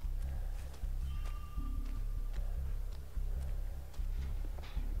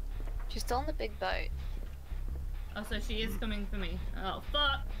 She's still on the big boat. Oh, so she is coming for me. Oh,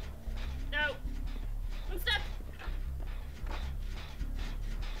 fuck! No! I'm stuck!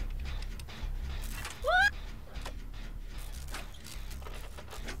 What?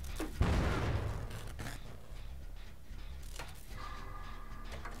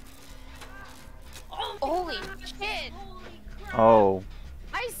 Oh my Holy God. shit! Holy crap! Oh.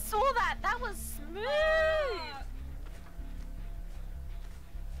 I saw that! That was smooth!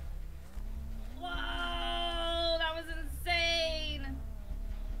 Whoa! That was insane!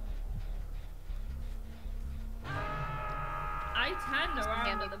 I turned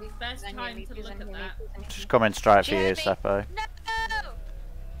around at the best time to look at that. She's coming straight She for you, heard me. Seppo. No!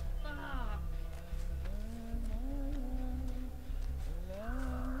 Fuck.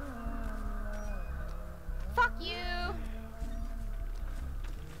 Fuck you!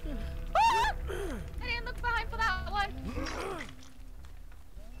 Ah! I didn't look behind for that one.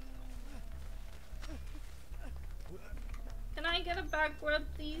 Can I get a back rub,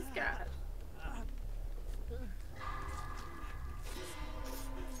 please, guys?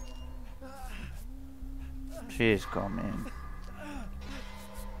 She's coming.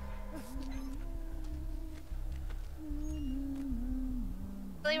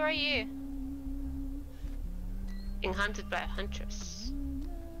 Billy, where are you? Being hunted by a huntress.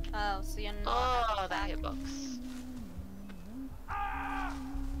 Oh, so you're not. Oh, that hitbox.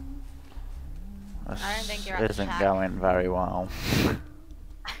 This I don't think you're at isn't attack. going very well.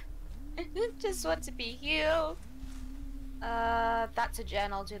 Just want to be healed. That's a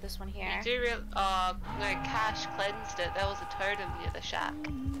gen. I'll do this one here. You do real. Oh, no, Cash cleansed it. There was a totem near the shack.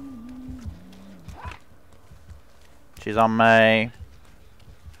 She's on me.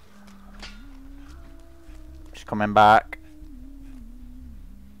 She's coming back.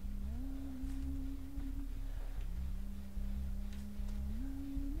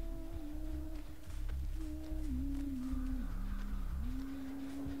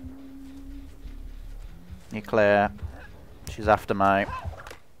 You clear. She's after me.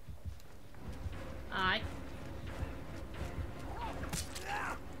 Aye.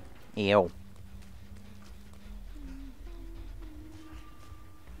 Ew.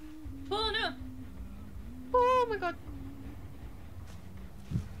 Oh no! Oh my god.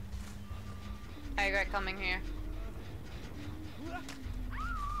 I regret coming here.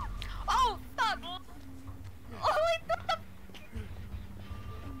 Oh, fuck! Oh, I thought.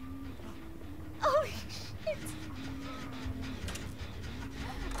 Oh, shit!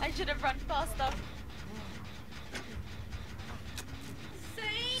 I should have run faster.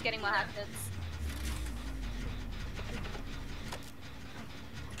 Just getting my habits.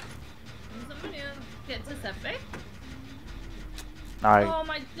 Can somebody get to Sepe? No. Oh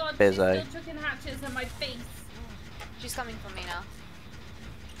my god, Busy. she's still chucking hatchets at my face. She's coming for me now.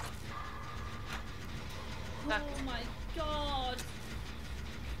 Oh my god.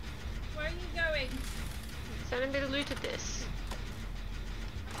 Where are you going? Somebody looted this.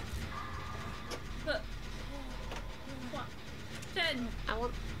 But... What? Jen!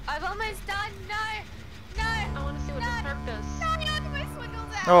 I've almost done. No. I want to see what this perk does. No, my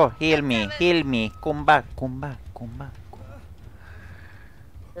swindle's out. Oh, heal God me, damn it. heal me. Come back, come back, come back.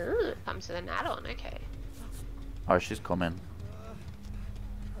 Ooh, it comes with an add-on, okay. Oh, she's coming.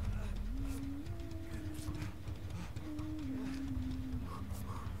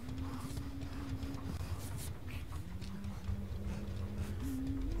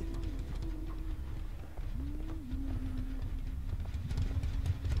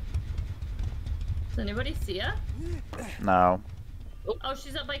 Does anybody see her? No. Oh,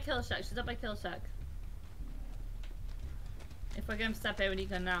 she's up by Kill Shack. She's up by Kill Shack. If we're going to step over, you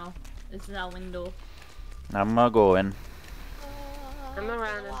can now. This is our window. I'm not going. I'm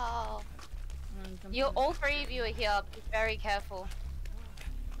around it. Wow. You, all three of you are here. Be very careful.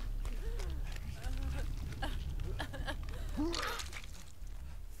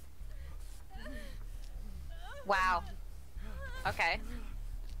 Wow. Okay.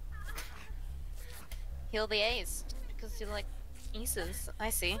 Heal the A's. Because you're like aces. I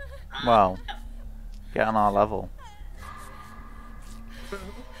see. Well, get on our level.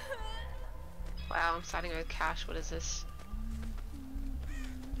 Wow, I'm starting with cash. What is this?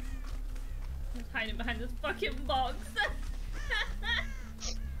 I'm hiding behind this fucking box.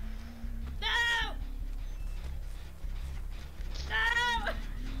 No! No!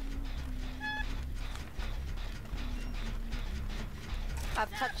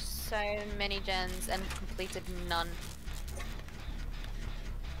 I've touched so many gens and completed none.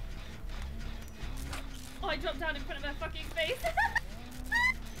 Oh, I dropped down in front of her fucking face.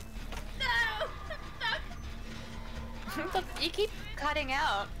 No! No! You keep cutting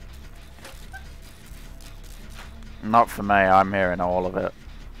out. Not for me, I'm hearing all of it.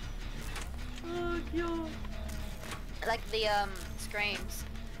 Oh god. Like the screams.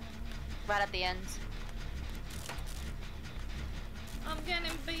 Right at the end. I'm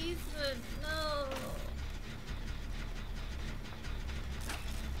getting beasted. No.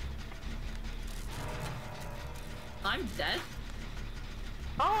 I'm dead?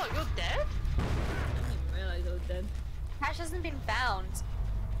 Oh, you're dead? I didn't even realize I was dead. Cash hasn't been found.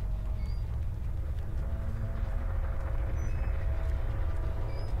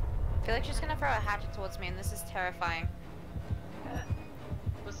 I feel like she's gonna throw a hatchet towards me and this is terrifying.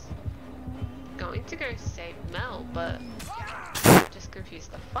 Was going to go save Mel, but just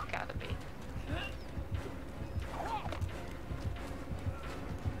confused the fuck out of me.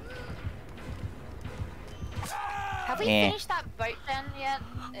 Have we Yeah. finished that boat then yet?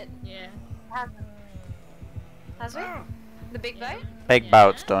 It Yeah. hasn't. Has we? The big boat? Big Yeah.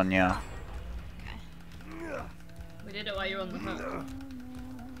 boat's done, yeah. We did it while you were on the hook.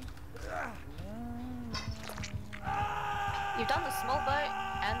 You've done the small boat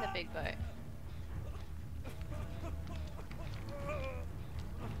and the big boat.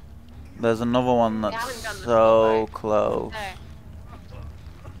 There's another one haven't that's done the so small close. No.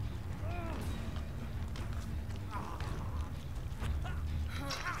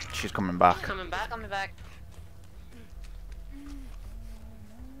 She's coming back. Coming back. Coming back.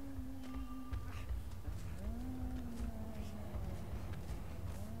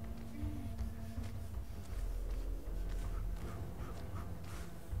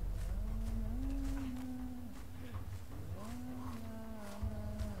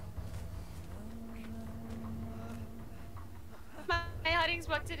 My hiding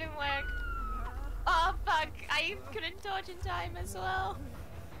spot didn't work. Oh fuck, I couldn't dodge in time as well.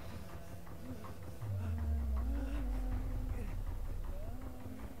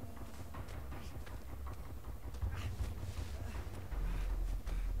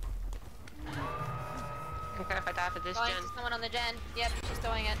 Okay, if I die for this Going gen. to someone on the gen. Yep, she's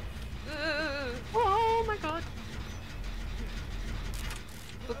doing it. Ooh. Oh my god.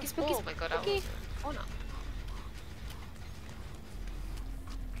 Spooky, spooky, Oh my god, I spooky. was. Oh no.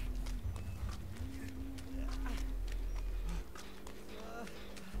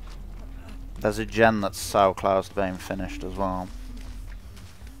 There's a gen that's so close to being finished as well.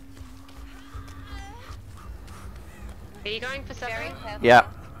 Are you going for Very seven? careful. Yeah.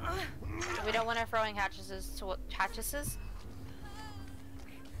 We don't want her throwing hatches to hatches.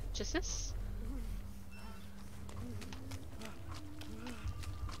 Just this?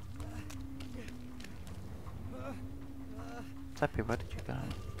 Teppy, where did you go?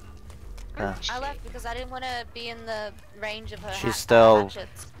 I left because I didn't want to be in the range of her She's still...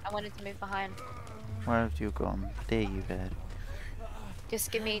 hatchets. I wanted to move behind. Where have you gone? There you go.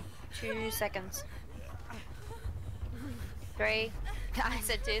 Just give me 2 seconds. 3. I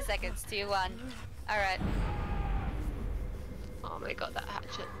said 2 seconds. 2, 1. Alright. Oh my god, that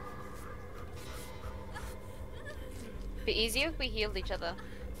hatchet. Be easier if we healed each other.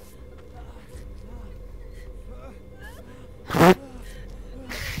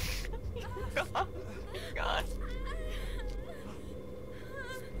 God.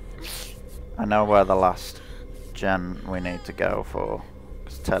 I know where the last gen we need to go for.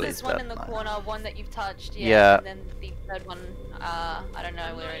 Telly's This one dead in the now. corner, one that you've touched, Yeah. and then the third one, I don't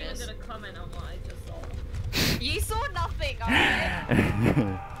know where it is. I'm gonna comment on what I just saw. You saw nothing,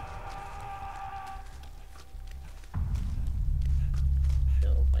 alright?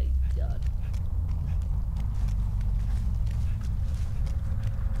 Oh my god.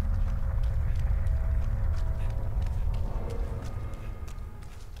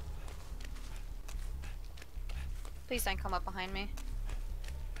 Please don't come up behind me.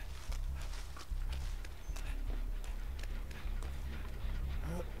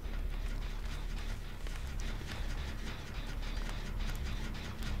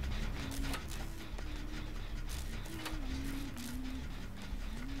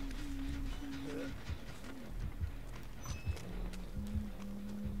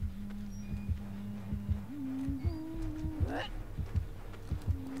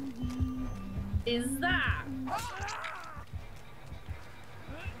 Is that?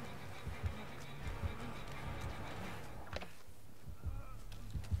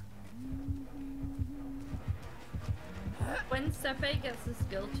 When Sepe gets a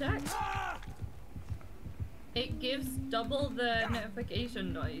skill check, it gives double the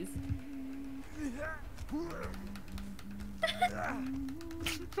notification noise.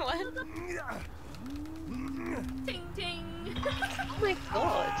 What? Ting ting! Oh my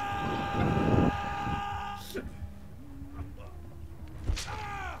god.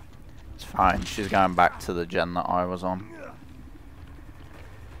 It's fine, she's going back to the gen that I was on.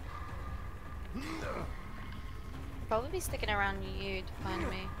 Probably be sticking around you to find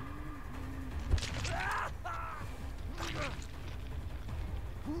me.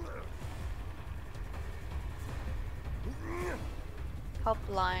 Help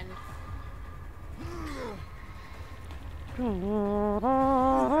blind.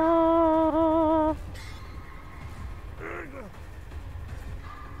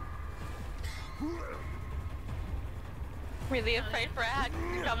 Really afraid for a hack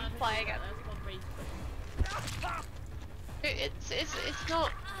to come play again. It's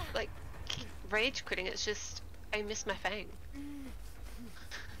not like rage quitting, it's just I miss my fang.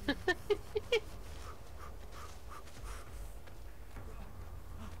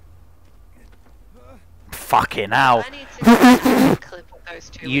 Fucking hell. I need to get a clip of those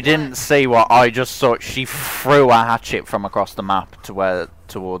two. You didn't see what I just saw. She threw a hatchet from across the map to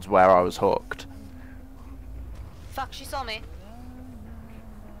towards where I was hooked. Fuck, she saw me.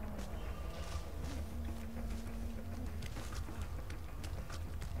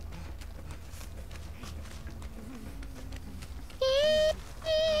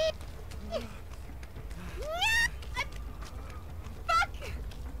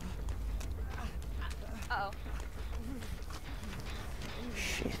 Uh-oh.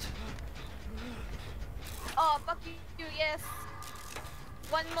 Shit. Oh, fuck you, yes.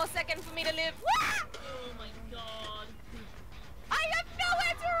 1 more second for me to live. Oh my god. I have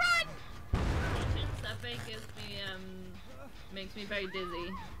nowhere to run! Watching Sepe gives me, makes me very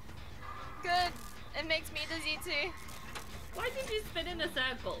dizzy. Good. It makes me dizzy too. Why did you spin in a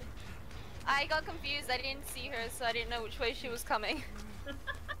circle? I got confused. I didn't see her, so I didn't know which way she was coming.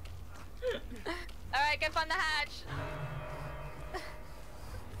 Alright, go find the hatch.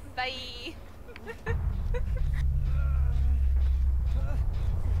 Bye.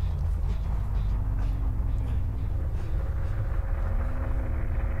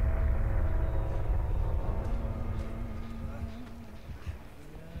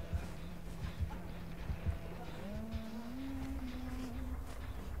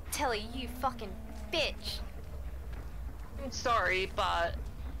 Telly, you fucking bitch. I'm sorry, but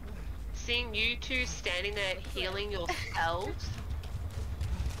seeing you two standing there healing yourselves.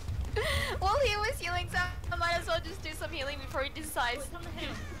 Well, he was healing, so I might as well just do some healing before he decides. Oh, it's on the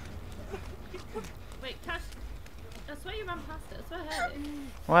hill. Wait, Cash. I swear you ran past it. I swear I heard it.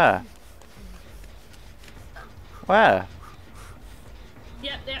 Where? Where?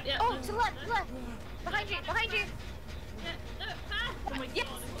 Yeah. Oh, to the left, behind you, behind you. Yeah, ah! Oh my Yes,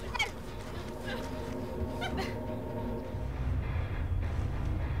 god. yes.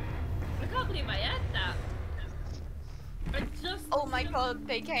 believe I had that. I just. Oh my god,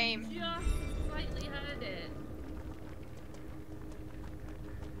 they came. Just slightly heard it.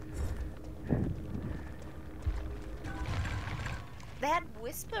 They had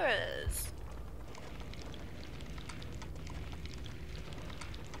whisperers.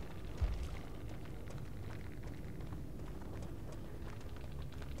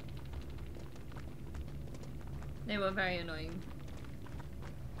 They were very annoying.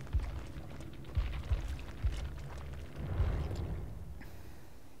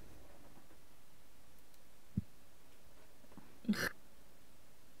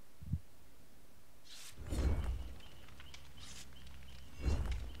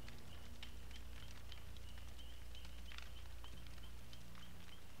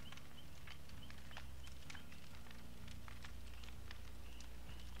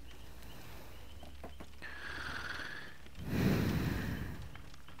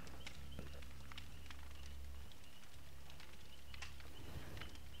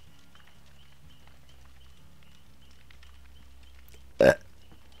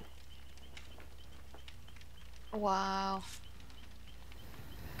 Wow.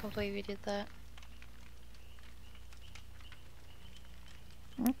 Can't believe you did that.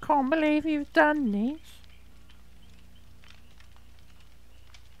 I can't believe you've done this.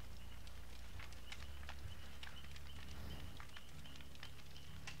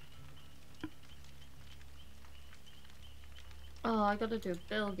 Oh, I gotta do a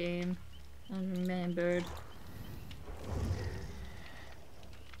Bill game. I remembered.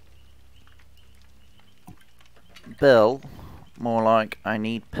 Bill, more like I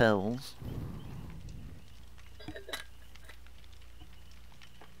need pills.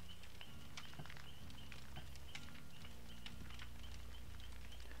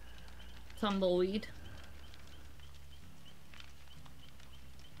 Tumbleweed.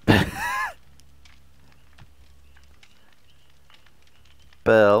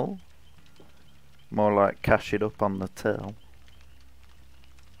 Bill, more like cash it up on the till.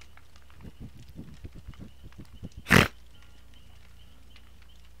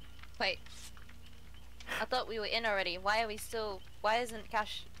 Wait. I thought we were in already. Why are we still... Why isn't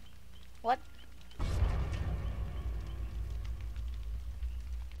Cash... What?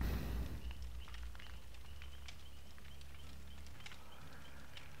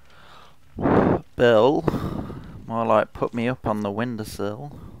 Bill, more like put me up on the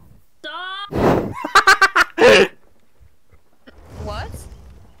windowsill. Stop! What?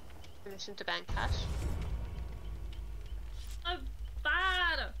 Permission to bank cash. I'm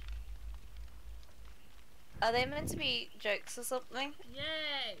bad! Are they meant to be jokes or something?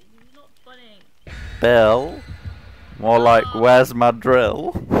 Yay! It's not funny. Bill, more like where's my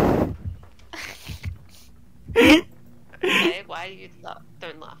drill? Okay, why do you laugh?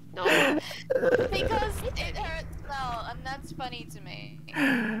 Don't laugh. No. Because it hurts now, and that's funny to me.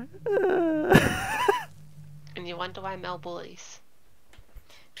 And you wonder why Mel bullies.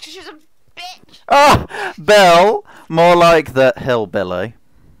 She's a bitch! Oh, Bill, more like the hillbilly.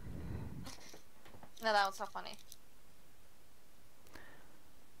 No, that was not funny.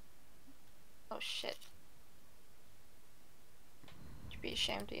 Oh shit. You should be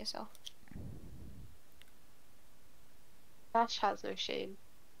ashamed of yourself. Cash has no shame.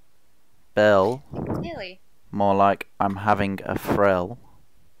 Bill, Clearly. more like I'm having a frill.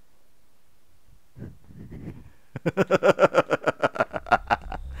 What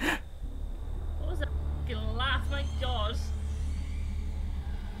was that fucking laugh? My god.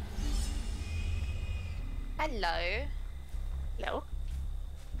 Hello. Hello?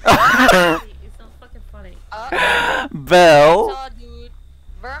 It's not fucking funny. Bill, Saw dude.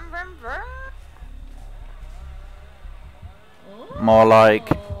 Vroom vroom vroom. Oh. more like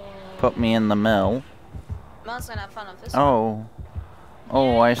put me in the mill. Miles gonna have fun of this one. Oh,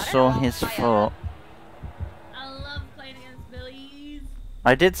 oh, I I saw don't know, his I, foot. I love playing against Billies.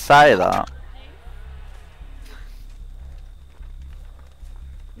 I did say that.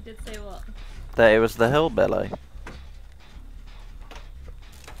 You did say what? That it was the hillbilly.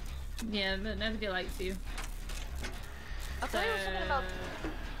 Yeah, but nobody likes you. I thought it was something about...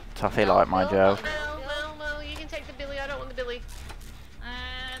 Toughy like my Bill, joke. Well, you can take the Billy. I don't want the Billy.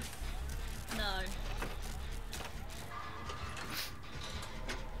 No.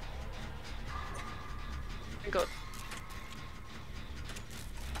 Good.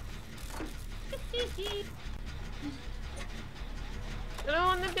 I don't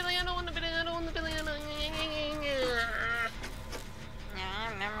want the Billy. I don't want the Billy. I don't want the Billy. I don't...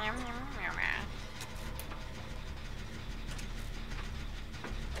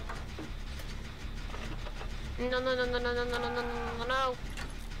 No, no, no, no, no, no, no, no, no, no, no.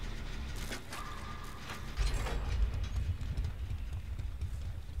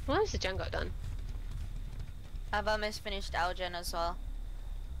 Why is the gen got done? I've almost finished our gen as well.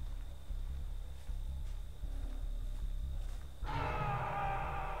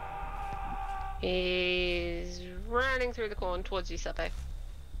 He's running through the corn towards you, Sepe.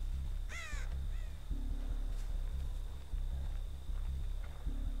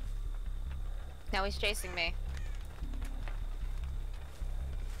 Now he's chasing me.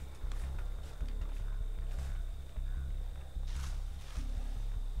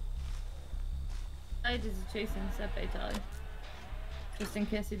 I is chasing Sepe Tally. Just in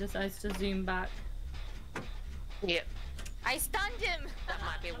case he decides to zoom back. Yep. I stunned him! That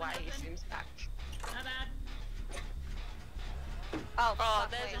might be why he zooms back. Not bad. Oh, Oh,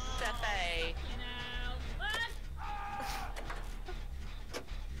 fuck, there's wait. a Sepe. You know. What?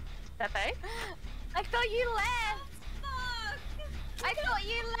 Sepe? I thought you left! Fuck! I thought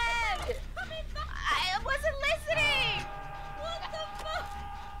you left! I wasn't listening! What the fuck?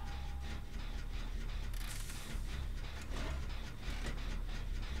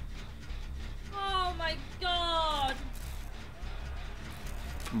 Oh my god!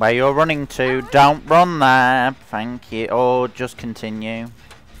 Where you're running to, don't run there. Thank you. Or just continue.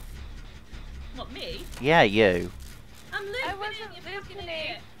 What, me? Yeah, you. I'm looping I wasn't you fucking listening.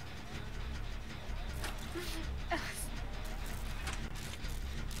 idiot.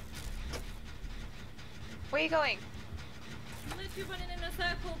 Where are you going? I'm literally running in a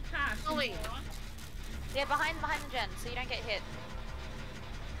circle cash. you Ollie. moron. Yeah, behind the gen, so you don't get hit.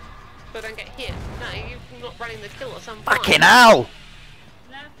 But don't get hit. No, you're not running the kill or something. Fucking hell!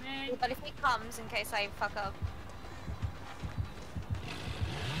 Left me. But if he comes, in case I fuck up.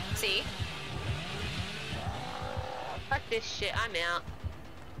 See? Fuck this shit, I'm out.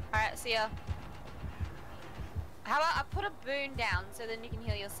 Alright, see ya. How about I put a boon down so then you can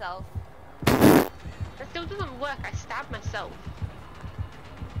heal yourself? That still doesn't work, I stabbed myself.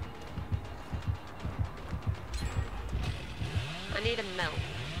 I need a melt.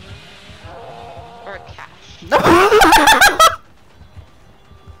 Or a cash.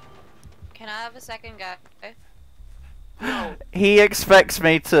 Can I have a second go? No. He expects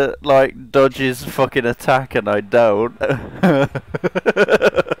me to, like, dodge his fucking attack and I don't.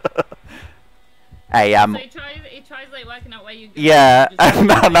 Hey, So he tries like working out where you go. yeah, You just-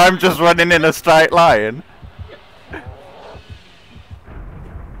 and I'm just running in a straight line.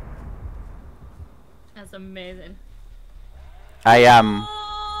 That's amazing. I am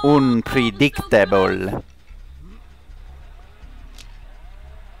Oh, unpredictable.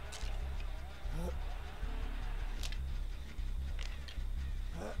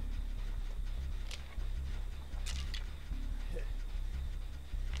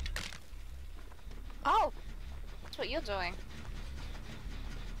 Oh! That's what you're doing.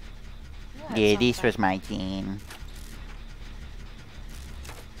 Yeah, this was my team.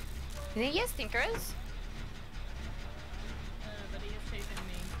 You think he has stinkers? But he is chasing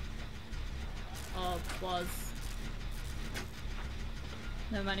me. Oh, was.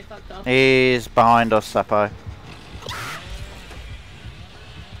 No money fucked off. He's behind us, Seppo.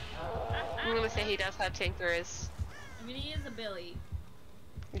 I'm gonna say he does have tinkerers. I mean, he is a Billy.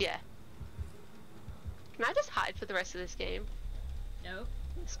 Yeah. Can I just hide for the rest of this game? No.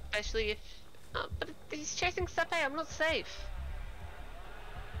 Especially if... Oh, but he's chasing Sepe, I'm not safe.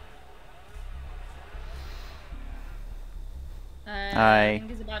 I Aye.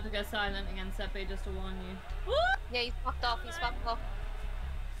 think he's about to go silent against Sepe just to warn you. Yeah, he's fucked off, he's fucked off.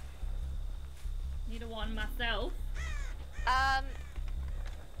 Need to warn myself.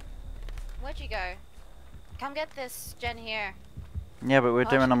 Where'd you go? Come get this gen here. Yeah, but we're Oh,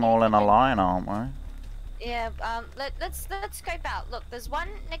 doing should them we all in a open- line, aren't we? Yeah, let's scope out. Look, there's one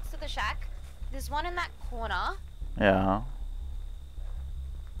next to the shack. There's one in that corner. Yeah.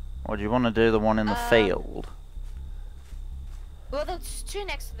 Or do you want to do the one in the field? Well, there's two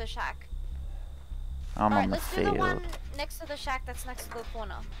next to the shack. I'm Alright, on the let's do the one field. next to the shack that's next to the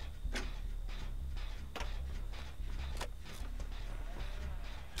corner.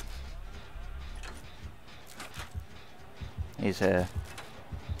 He's here.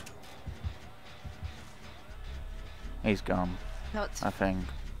 He's gone, No, it's I think.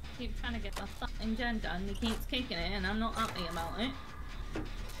 Keep trying to get my fucking gen done. He keeps kicking it and I'm not happy about it.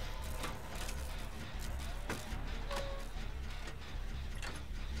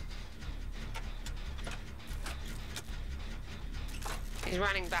 He's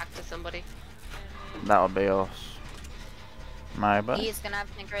running back to somebody. That'll be us. Maybe. He is gonna have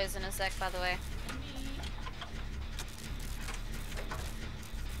thinkers in a sec, by the way.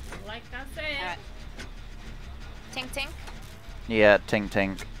 Like I said. Alright. Tink tink. Yeah, tink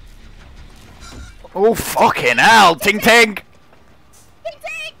tink. Oh fucking hell, tink tink! Tink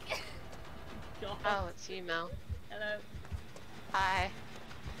tink! to you, Mel. Hello. Hi.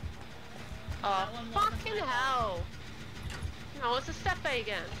 Oh, That one wasn't fucking my hell! No, it's a step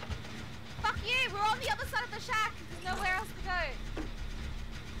again. Fuck you! We're on the other side of the shack. There's nowhere else to go.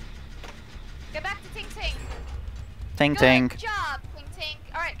 Go back to Tink Tink. Ting Good ting. job, Tink Tink.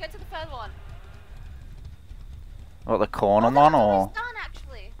 Alright, go to the third one. What, the corner Oh, that one one's or? almost done,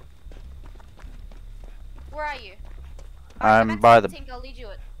 actually. Where are you? I'm go back by to the Tink, I'll lead you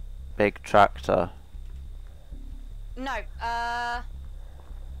it. big tractor. No, yeah.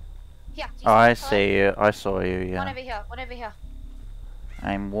 do you Oh, I hello? see you. I saw you, One yeah. over here, one over here.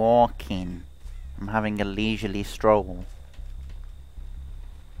 I'm walking. I'm having a leisurely stroll.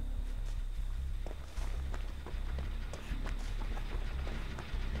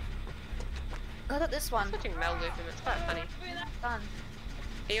 Look at this one. I'm switching Mel with him, it's quite funny. Done.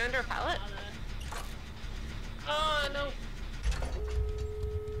 Are you under a pallet? Oh no!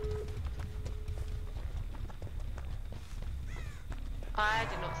 I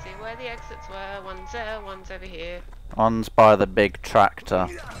did not see where the exits were. One's there, one's over here. One's by the big tractor.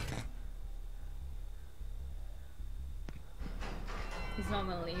 He's not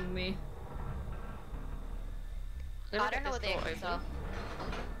gonna leave me. Let me I get don't know this what the door exits open. are.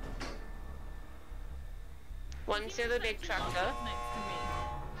 One's near the big tractor. Next to me.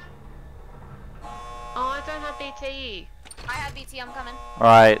 Oh, I don't have BT. I have BT, I'm coming.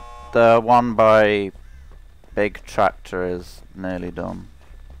 Right, the one by big tractor is nearly done.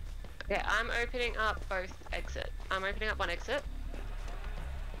 Okay, I'm opening up both exit. I'm opening up one exit.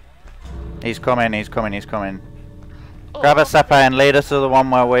 He's coming, he's coming, he's coming. Oh, Grab a Sepa and lead us to the one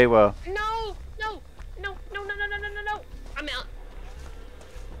where we were. No! No! No! No! No! No! No! No! No! No! I'm out.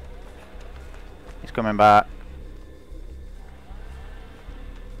 He's coming back.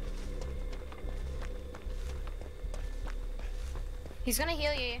 He's gonna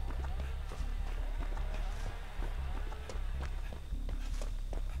heal you.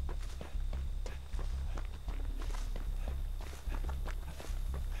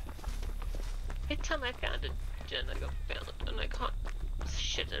 Every time I found a gen, I got found, and I can't.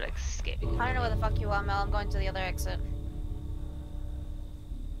 Shit, it escaping. I don't know where the fuck you are, Mel. I'm going to the other exit.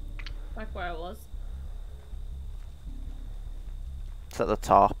 Back where I was. It's at the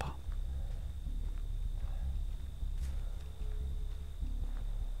top.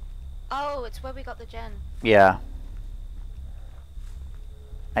 Oh, it's where we got the gen. Yeah.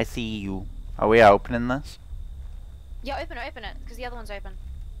 I see you. Are we opening this? Yeah, open it, because the other one's open.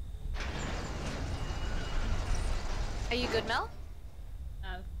 Are you good, Mel?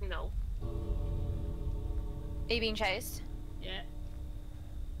 No. Are you being chased? Yeah.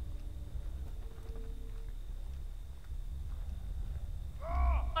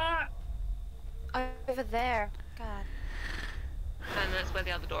 Ah! Over there. God. And that's where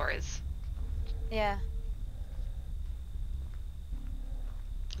the other door is. Yeah.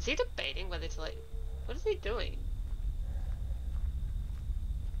 Is he debating whether to like... What is he doing?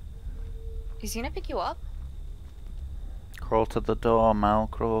 Is he gonna pick you up? Crawl to the door, Mel.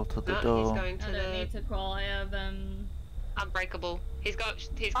 Crawl to the No, door. he's going to I don't the... need to crawl. I have Unbreakable. He's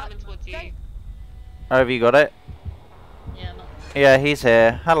coming towards you. don't- Oh, have you got it? yeah. Not... Yeah, he's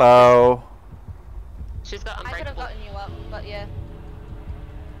here. Hello. She's got I could have unbreakable. gotten you up, but yeah.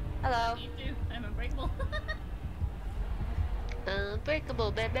 Hello. Me too. I'm unbreakable.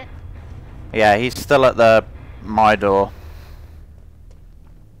 Unbreakable, baby. Yeah, he's still at the my door.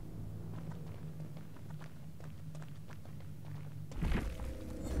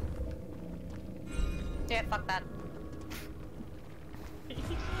 Yeah, fuck that.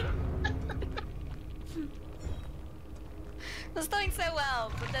 It was doing so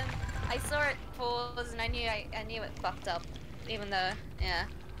well, but then I saw it pause and I knew it fucked up. Even though, yeah,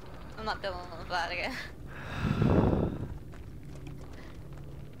 I'm not dealing with that again.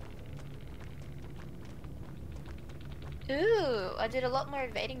 Ooh, I did a lot more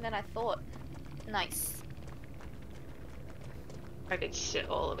evading than I thought. Nice. I did shit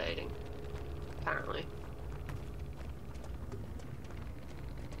all evading. Apparently.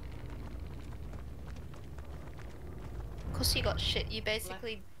 Of course you got shit. You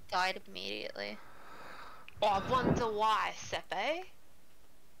basically died immediately. Oh, I wonder why, Sepe.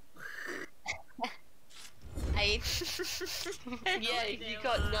 I. Yeah, you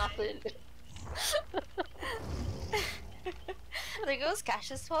got nothing. I think it was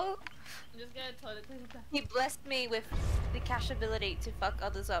Cash's fault. I'm just gonna toilet clean that. He blessed me with the Cash ability to fuck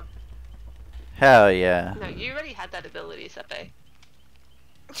others up. Hell yeah. No, you already had that ability, Sepe.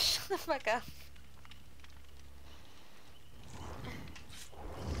 Shut the fuck up.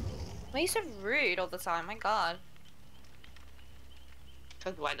 Why are you so rude all the time? My god.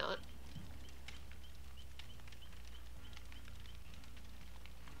 Cause why not?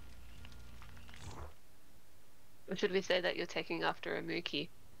 Or should we say that you're taking after a Mookie?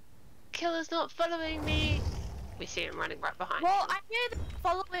 Killer's not following me! We see him running right behind Well, you. I knew they were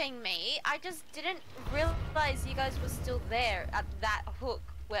following me. I just didn't realize you guys were still there at that hook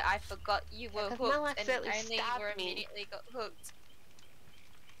where I forgot you were 'cause Mel hooked and accidentally only you stabbed were me. immediately got hooked.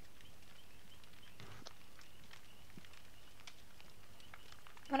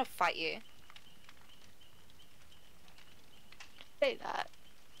 I'm gonna fight you. Say that.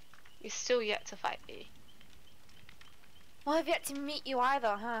 You're still yet to fight me. Well, I've yet to meet you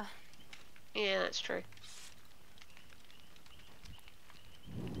either, huh? Yeah, that's true.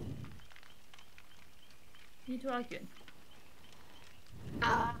 You two arguing?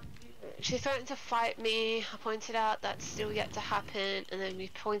 She threatened to fight me. I pointed out that's still yet to happen, and then we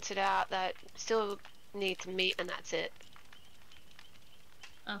pointed out that still need to meet, and that's it.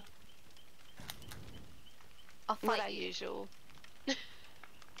 Oh. I'll Not fight our you. usual.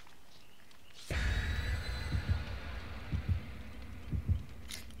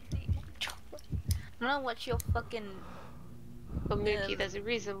 I'm gonna watch your fucking... But Mookie, there's a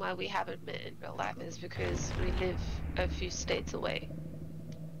reason why we haven't met in real life, is because we live a few states away.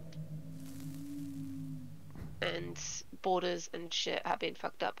 And borders and shit have been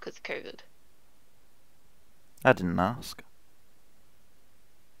fucked up because of COVID. I didn't ask.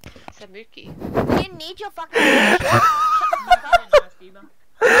 Said Mookie. We didn't need your fucking shut the fuck up.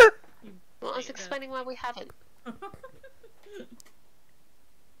 Well, I was explaining why we haven't.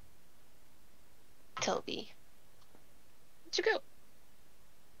 Toby. Where'd you go?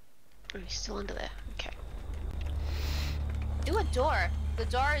 Oh, you're still under there. Okay. Do a door. The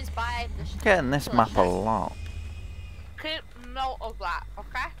door is by the... Getting this map a lot. Keep note of that,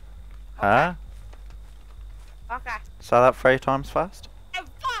 okay? Huh? Okay. Say that 3 times fast? I'm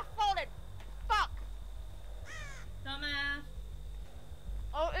fast-folded! Fuck! Dumbass!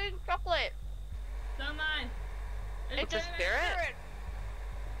 Oh, eating chocolate! Dumbass! It's a spirit?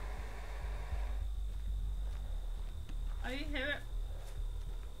 Oh, you hear it?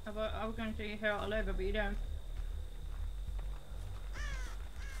 I was going to say you hear it all over, but you don't.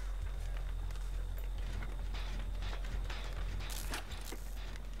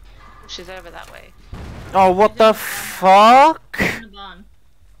 She's over that way. Oh, what the fuck? In the barn.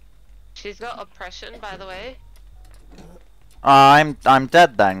 She's got oppression, by the way. I'm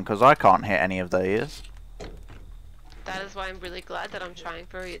dead then, because I can't hit any of these. That is why I'm really glad that I'm trying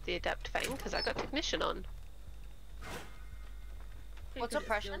for the Adept Fang, because I got Technician on. What's Take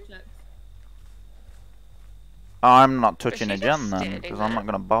oppression? skill checks. I'm not touching she's a just gen then, standing because I'm there. not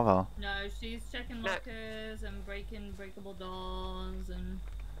going to bother. No, she's checking No. lockers and breaking breakable doors and...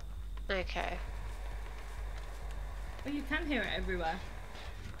 Okay. Oh, you can hear it everywhere.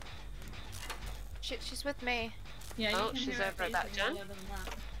 Shit, she's with me. Yeah, you Oh, can she's hear it over at that basically all gen. over the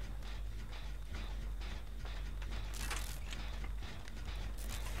map.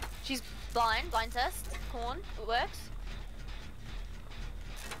 She's blind test. Corn, it works.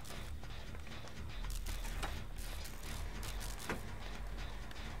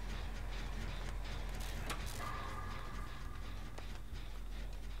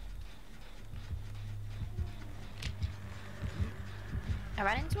 I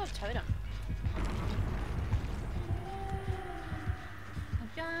ran into a totem.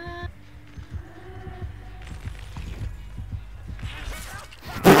 Okay.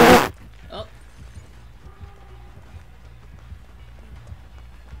 Oh.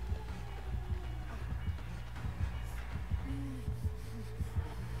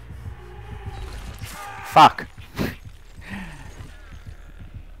 Fuck.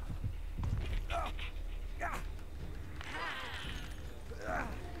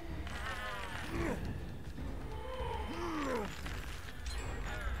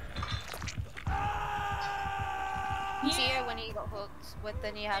 Easier when you got hooked with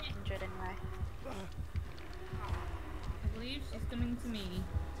than you have injured anyway. I believe she's coming to me.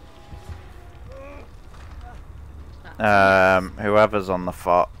 Whoever's on the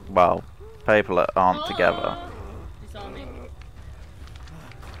well, people that aren't together. She saw me.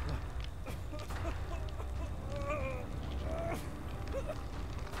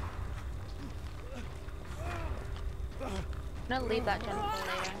 I'm gonna leave that gen for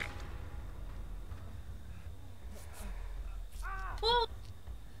later. Oh!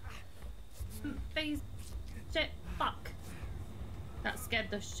 Phase. Shit. Fuck. That scared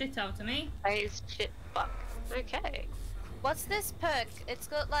the shit out of me. Phase shit fuck. Okay. What's this perk? It's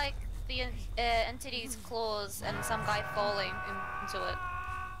got like the entity's claws and some guy falling into it.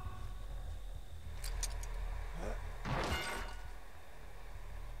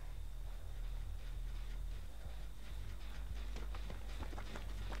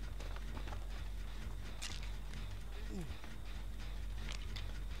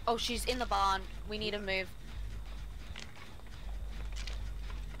 Oh, she's in the barn. We need to move.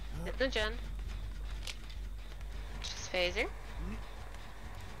 Hit the gen. She's phasing.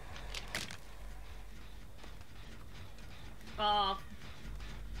 Oh,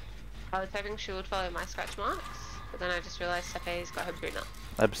 I was hoping she would follow my scratch marks, but then I just realised Sefe's got her boot up.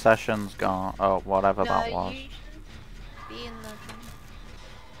 Obsession's gone. Oh, whatever that No, was. you should be in the.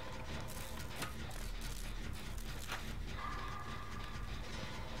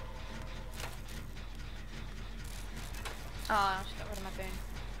 Oh, she got rid of my boon.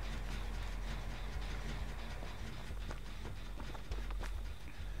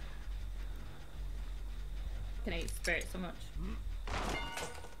 can I eat spirit so much?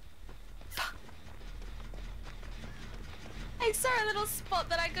 I saw a little spot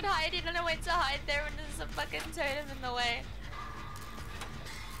that I could hide in and I went to hide there and there's a fucking totem in the way.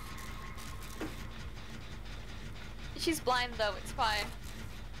 She's blind though, it's fine.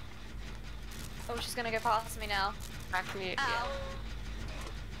 Oh, she's gonna go past me now. Back mute, Ow. yeah.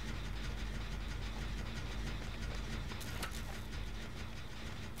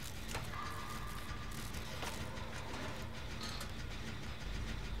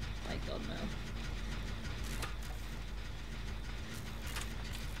 My god, no.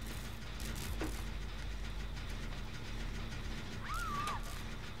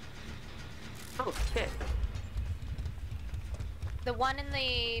 Oh shit. The one in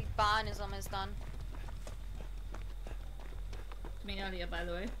the barn is almost done. Me earlier, by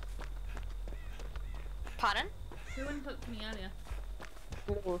the way. Pardon? Who unhooked me earlier?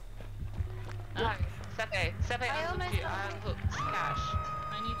 No, Ah, Sefe. Sefe I unhooked almost you. got I it. unhooked Cash.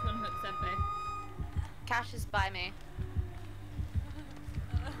 I need to unhook Sepe. Cash is by me.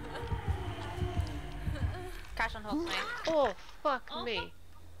 Cash unhooked me. Oh, fuck Oh, me.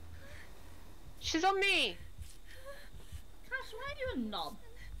 She's on me! Cash, why are you a knob?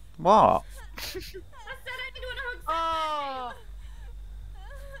 What? I said I need to unhook Sepe! Oh!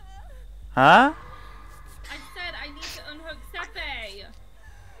 Huh? I said I need to unhook Sepe!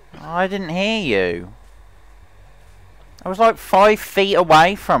 I didn't hear you. I was like 5 feet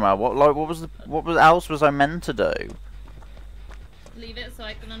away from her. What else was I meant to do? Leave it so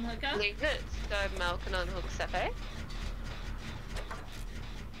I can unhook her? Leave it so Mel can unhook Sefe.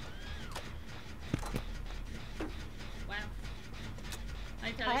 Wow.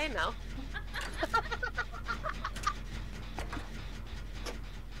 I tell Oh, you. hey Mel.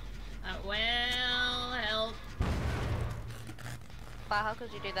 That will help. Wow, how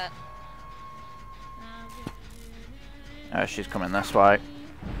could you do that? Oh, she's coming this way.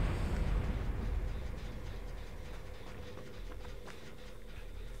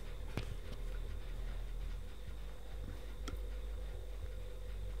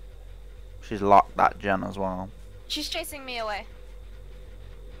 She's locked that gen as well. She's chasing me away.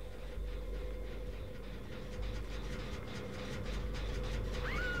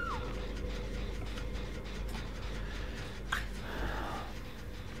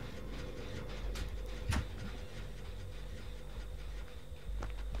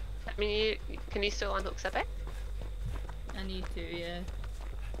 I mean, can you still unhook Sefe? I need to, yeah.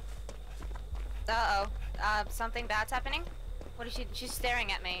 Uh-oh. Something bad's happening? What is she? She's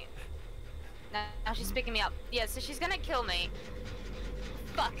staring at me. Now she's picking me up. Yeah, so she's gonna kill me.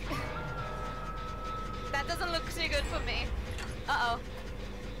 Fuck. That doesn't look too good for me. Uh-oh.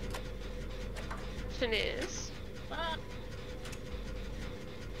 Question is, Ah,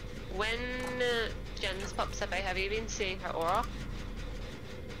 when Jen's popped Sefe, have you been seeing her aura?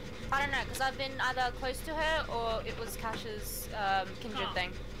 I don't know, because I've been either close to her or it was Cash's kindred Oh.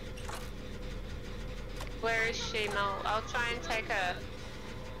 thing. Where is she, Mel? I'll try and take her.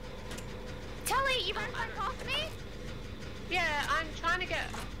 Telly, you ran right past me? Yeah, I'm trying to get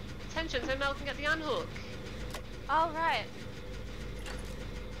attention so Mel can get the unhook. Oh, right.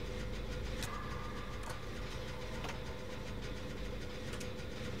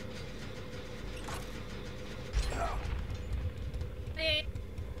 hey.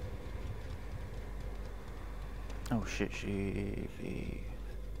 Oh shit, she...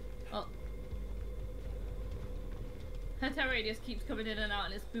 Oh. Her terror radius keeps coming in and out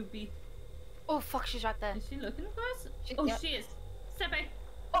and it's spoopy. Oh, fuck, she's right there. Is she looking for us? She- Oh, yep. she is. Sepe!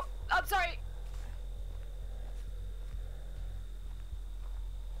 Oh, I'm sorry.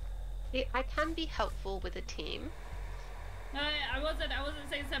 I can be helpful with a team. No, I wasn't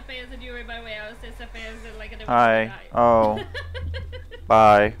saying Sepe as a Yuri by the way, I was saying Sepe as in like a different Hi. guy. Oh.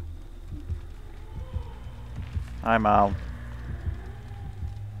 Bye. Hi, Mal.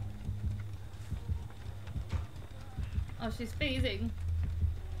 Oh, she's phasing.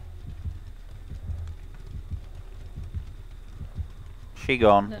 She I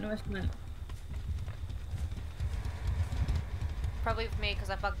gone. don't know where she went. Probably with me because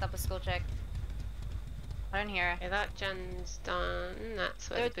I fucked up a skill check. I don't hear her. Okay, that gen's done. That's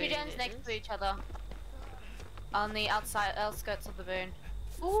where There were the two boon gens is. next to each other. On the outside outskirts of the boon.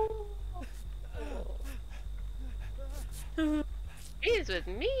 Ooh. He's with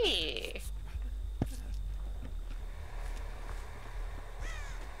me.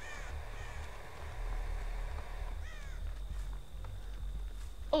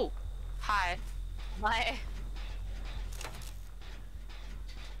 Oh, hi. My.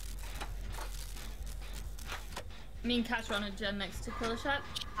 Me and Cash are on a gen next to Killer Shack.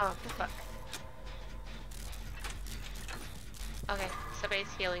 Oh, fuck. Okay, Sabe's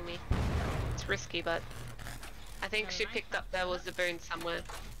healing me. It's risky, but I think she picked up there was a boon somewhere.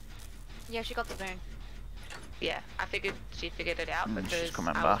 Yeah, she got the boon. Yeah, I figured she figured it out She's because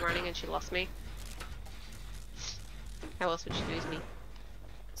coming I was back. running and she lost me. How else would she lose me?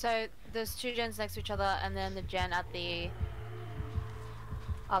 So there's two gens next to each other, and then the gen at the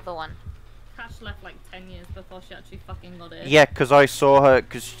other one. Cash left like 10 years before she actually fucking got it. Yeah, because I saw her,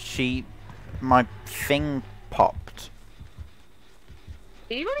 because my thing popped.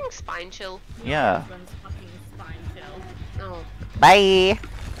 Are you running Spine Chill? Yeah. Runs fucking spine chill. Oh. Bye!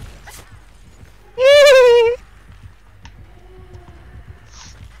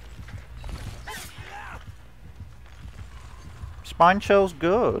 Spine chill's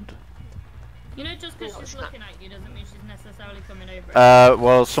good. You know, just because No, she's it's not. looking at you doesn't mean she's necessarily coming over.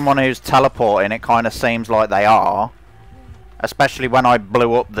 Well, someone who's teleporting, it kind of seems like they are. Especially when I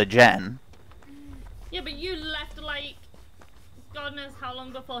blew up the gen. Yeah, but you left like God knows how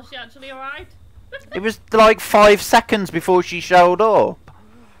long before she actually arrived. It was like 5 seconds before she showed up.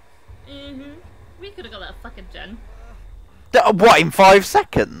 We could have got that fucking gen. What, in 5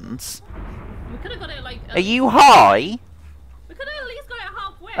 seconds? We could have got it like. Are you high? We could have at least got it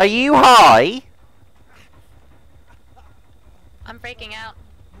halfway. Are you high? I'm breaking out.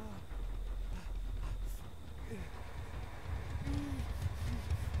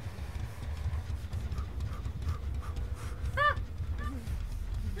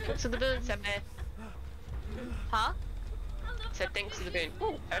 Thanks for the boon, Sabe. Huh? Said thanks for the boon.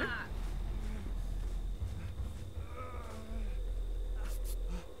 Ooh, pardon?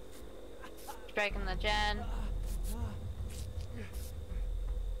 Breaking the gen.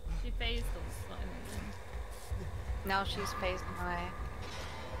 She phased us. Like, Now she's phasing away.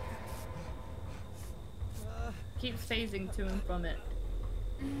 keeps phasing to and from it.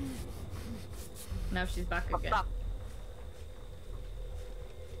 Now she's back Oh, again. fuck.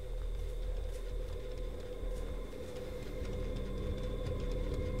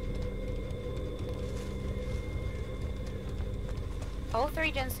 All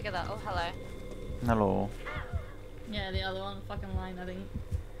three gens together. Oh, hello. Hello. Yeah, the other one, the fucking line, I think.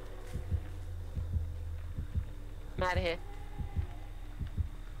 I'm out of here.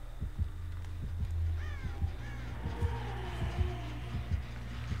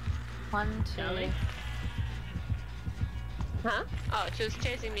 One, two. Charlie? Huh? Oh, she was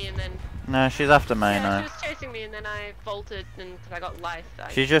chasing me and then... No, she's after me Yeah, she now. was chasing me and then I vaulted and because I got life.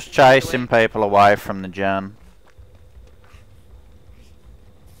 She's just chasing people away from the gen.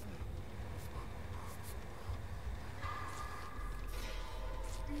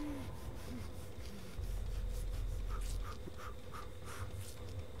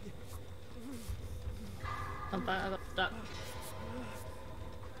 I'm back, I got stuck.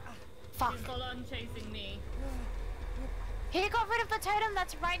 Fuck. She's full on chasing me. He got rid of the totem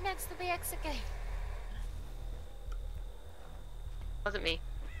that's right next to the exit gate. Wasn't me.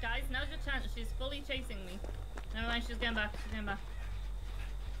 Guys, now's your chance. She's fully chasing me. Never mind, she's going back. She's going back.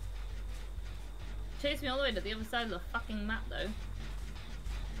 Chase me all the way to the other side of the fucking map, though.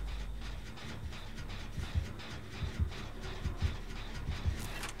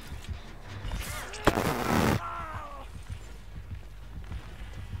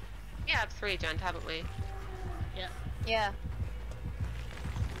 Yeah, I have 3 gent, haven't we? Yeah. Yeah.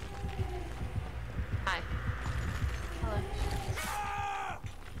 Hi. Hello.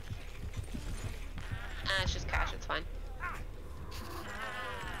 It's just cash, it's fine.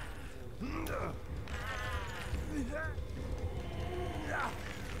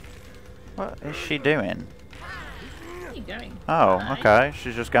 What is she doing? Where are you going? Oh, Hi. okay.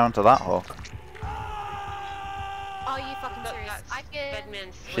 She's just going to that hook. Oh, you fucking Look, serious? that's I can.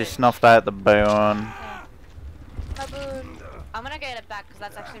 Bedman's She switch. snuffed out the boon. Yeah. Baboon. I'm gonna get it back because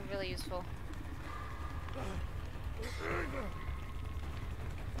that's actually really useful.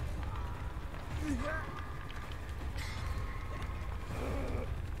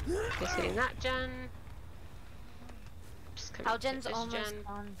 Just hitting that gen. Just coming. Algen's Is almost Jen...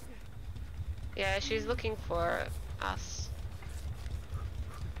 gone. Yeah, she's looking for us.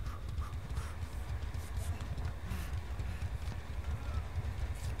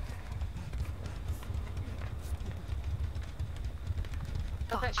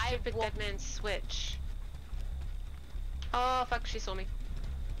 Oh, that stupid dead man switch. Oh fuck, she saw me.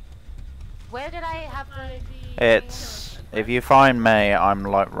 Where did I have the... It's if you find me, I'm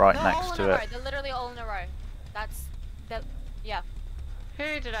like right They're all next in a to row. it. They're literally all in a row. That's... That... Yeah.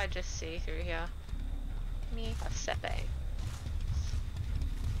 Who did I just see through here? Me. A Sepe.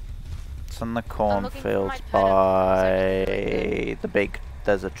 It's in the I'm looking for my cornfields totem. It's by the big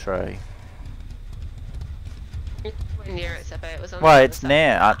desert tree. Near it, Sepe. It was on the Well, other it's side.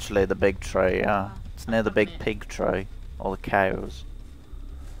 near actually the big tree. Yeah, Oh. it's near the big Yeah. pig tree. All the cows.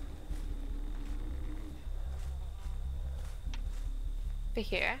 For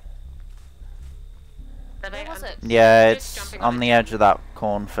here. Sepe, Where was I'm it? Yeah, just it's jumping on the it. edge of that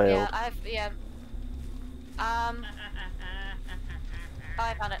cornfield. Yeah,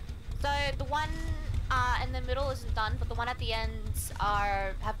 I found it. So the one in the middle isn't done, but the one at the ends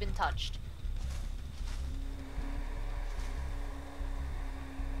have been touched.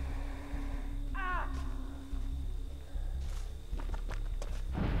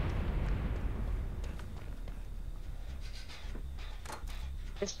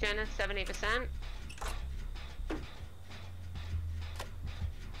 Is Jenna 70%?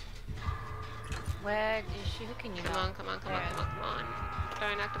 Where is she hooking you Come now? on, come on, come on, There. come on, come on.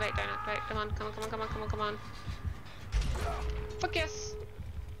 Don't activate, don't activate. Come on, come on, come on, come on, come on, come on. Fuck yes!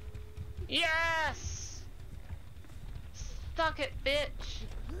 Yes! Suck it, bitch!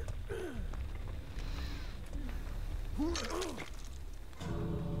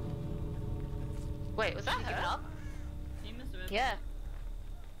 Wait, was that Give it her? up? You must have been. Yeah.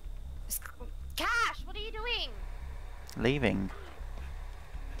 Cash, what are you doing? Leaving.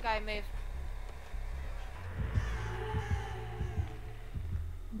 Go move.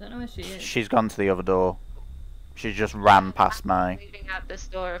 I don't know where she is. She's gone to the other door. She just ran past me. Leaving out this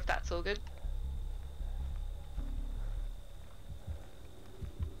door if that's all good.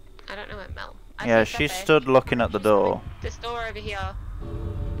 I don't know what Mel. I Yeah, see she Sepe. stood looking at the She's door. coming. This door over here.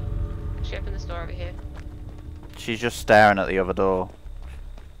 She opened this door over here. She's just staring at the other door.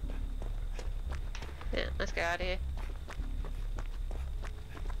 Yeah, let's get out of here.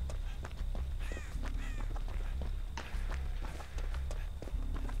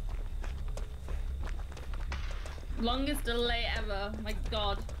 Longest delay ever. My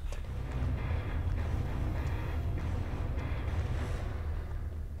god.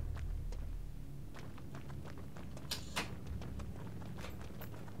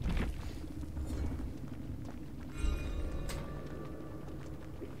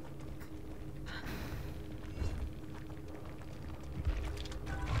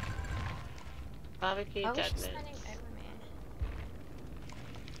 Barbecue Why was she judgment. standing over me?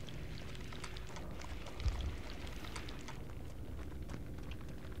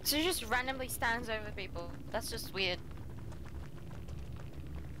 She just randomly stands over people. That's just weird.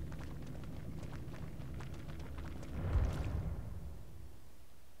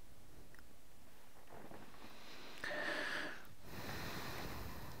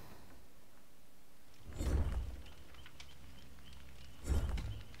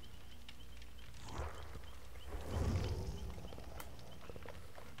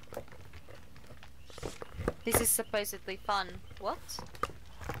 This is supposedly fun. What?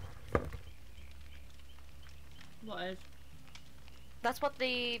 What is? That's what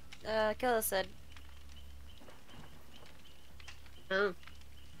the killer said. Oh.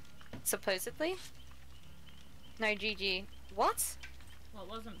 Supposedly? No, GG. What? What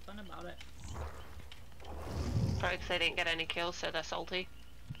wasn't fun about it? Probably 'cause they didn't get any kills, so they're salty.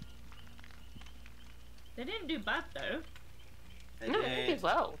 They didn't do bad though. No, they did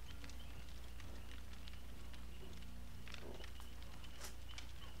well.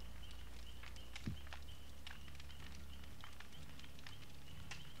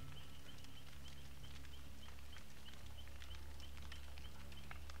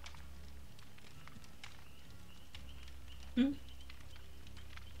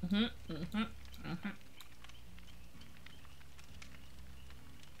 Mm-hmm.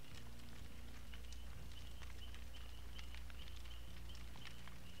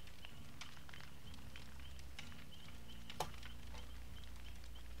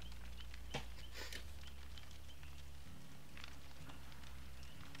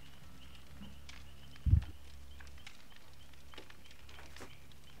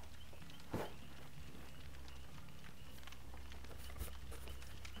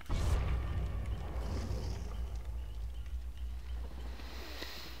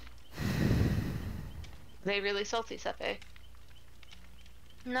 They really salty, Sepe.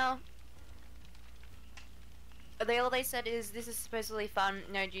 No. All they said is this is supposedly fun,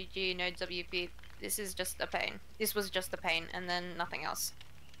 no GG, no WP. This is just a pain. This was just a pain, and then nothing else.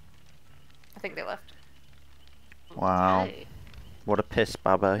 I think they left. Wow. Okay. What a piss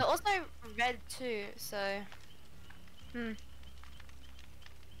babby. They're also red too, so...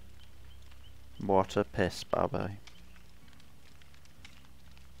 What a piss babby.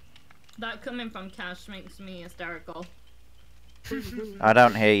 That coming from Cash makes me hysterical. I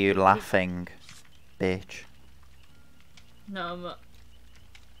don't hear you laughing, bitch. No, but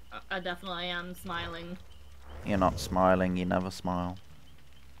I definitely am smiling. You're not smiling, you never smile.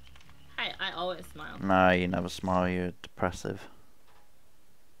 I always smile. No, you never smile, you're depressive.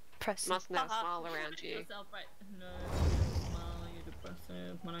 Press. Must never smile around you. Yourself right. No, you smile, you're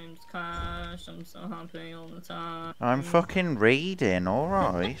depressive. My name's Cash. I'm so happy all the time. I'm fucking reading,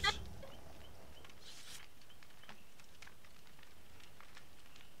 alright.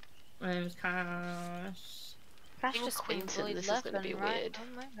 My name's Cash. Crash Bill just being Quinton, bullied this is left gonna and be right. weird.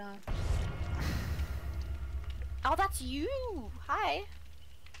 Oh my god. Oh, that's you! Hi!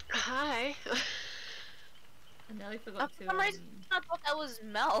 Hi. I nearly Oh, forgot for to. some reason, I thought that was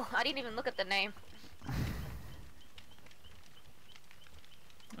Mel. I didn't even look at the name.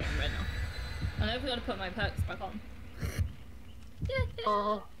 Right now. I nearly forgot to put my perks back on.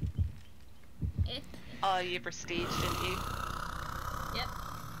 Oh. Oh, you prestige, didn't you? Yep.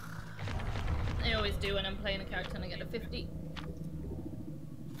 I always do when I'm playing a character and I get a 50.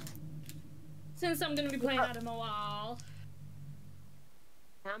 Since I'm gonna be playing Adam a while.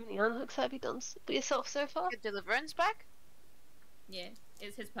 How many unhooks have you done for yourself so far? Get deliverance back? Yeah,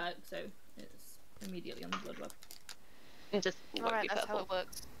 it's his perk, so it's immediately on the blood web. It just won't Alright, be that's how purple. it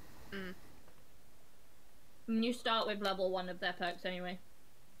works. And you start with level 1 of their perks anyway.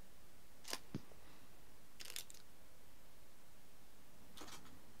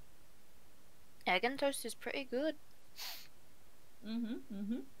 Egg and toast is pretty good. Mm-hmm.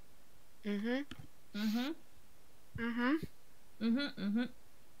 Mm-hmm. Mm-hmm.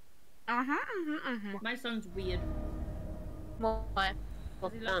 Mm-hmm. My son's weird. Why?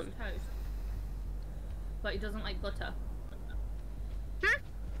 'Cause he loves toast. But he doesn't like butter.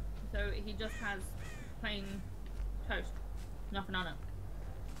 So he just has plain toast. Nothing on it.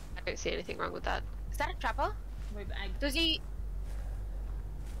 I don't see anything wrong with that. Is that a trapper? With egg. Does he...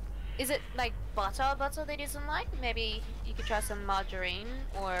 Is it like butter that he doesn't like? Maybe you could try some margarine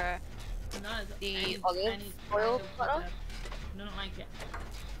or... No, The any olive kind oil of butter? I don't like it.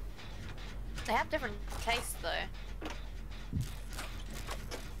 They have different tastes though.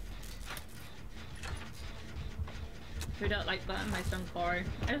 Who don't like butter? My son's Corey.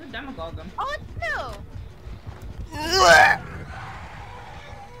 There's a Demogorgon. Oh no!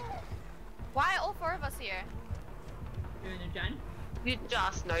 Why are all four of us here? Doing a Jen. You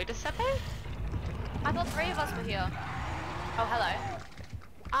just noticed something? I thought three of us were here. Oh, hello.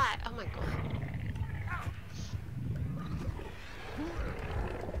 Oh my god.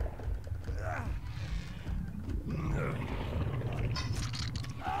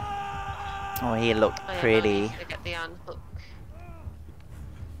 Oh, he looked Oh, yeah, pretty. no, I need to get the unhook.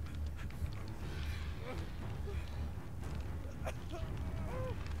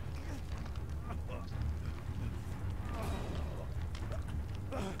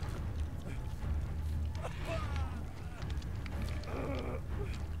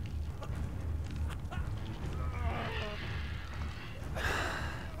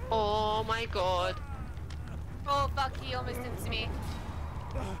 Oh my god. Oh fuck, he almost did to me.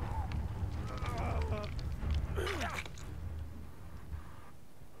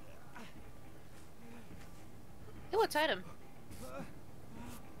 Ooh, a totem.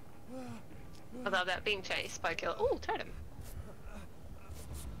 Without that being chased by a killer. Ooh, totem.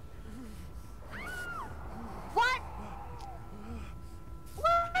 What?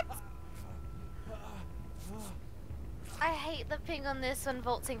 What? I hate the ping on this when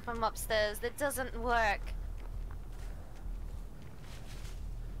vaulting from upstairs. That doesn't work.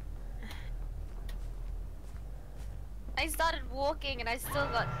 I started walking and I still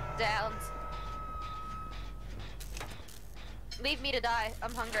got downed. Leave me to die.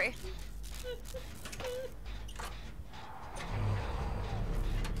 I'm hungry.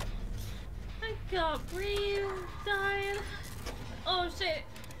 I can't breathe. Dying. Oh shit.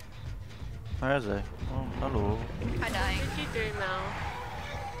 Where is he? Oh, hello. I'm dying. What did you do, Mel?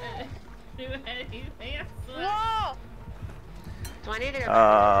 Do anything, I swear. Whoa! Do I need to go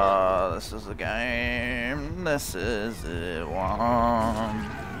back? This is a game. This is it one.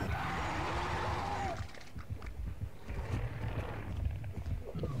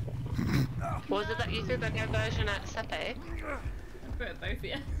 Was it that you threw the diversion at Sepe? I threw it both of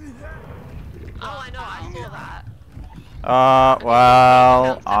you. Oh, I know, I saw that.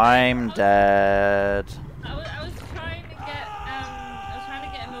 Well, I'm dead. I was trying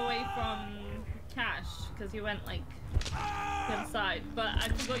to get him away from Cash because he went like inside, but I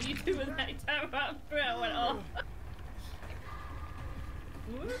forgot you two were that time up through it. I went off.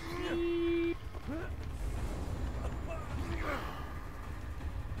 Whoopsie.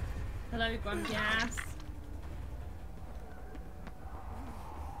 Hello, grumpy ass.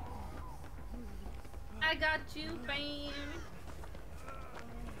 I got you, fam.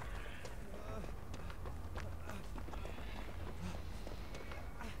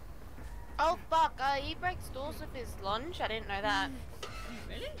 Oh fuck, he breaks doors with his lunge? I didn't know that.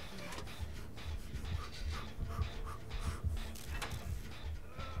 Really?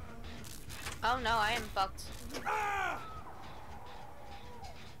 Oh no, I am fucked.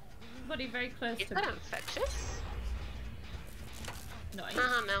 Somebody very close Is to that me. infectious? No, I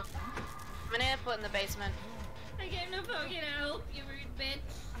Mel. I'm gonna put in the basement. I gave no fucking help, you rude bitch.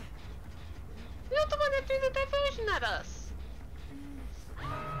 You're the one that threw the diversion at us.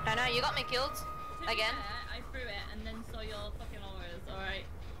 I know, you got me killed. Again. Yeah, I threw it and then saw your fucking auras, alright?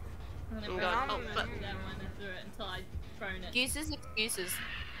 And then Oh I god, threw oh, it fuck. and threw it until I'd thrown it. Excuses.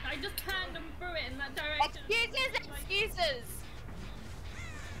 I just turned and threw it in that direction. Excuses!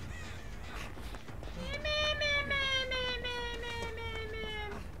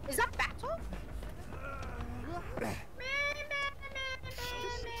 Is that battle?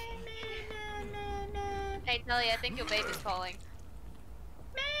 Hey Nelly, I think your baby's calling.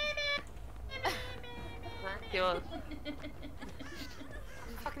 That's yours.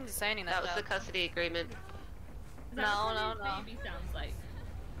 I'm fucking disowning that That was the dog. custody agreement. Is that No, what no, his no. baby sounds like?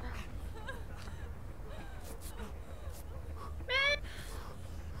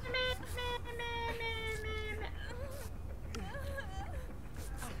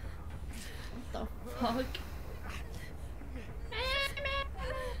 What the fuck?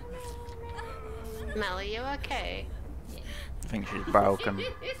 Mel, are you okay? I think she's broken.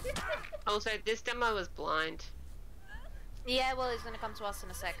 Also, this demo was blind. Yeah, well, he's gonna come to us in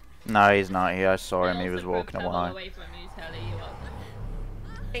a sec. No, he's not here. I saw him. I He also was broke walking Pebble away. away from you, Telly. You are.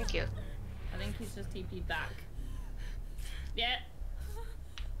 Thank you. I think he's just TP'd back. Yeah.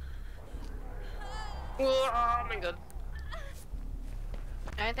 Oh my god.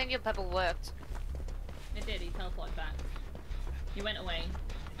 I don't think your pebble worked. It did. He teleported back. He went away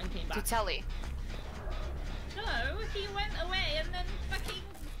and came To back. Telly. No, he went away and then fucking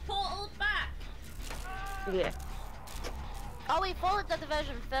portaled back. Yeah. Oh, we followed the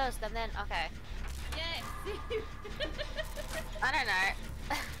diversion first and then, okay. Yes. I don't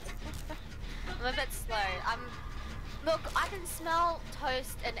know. I'm a bit slow. Look, I can smell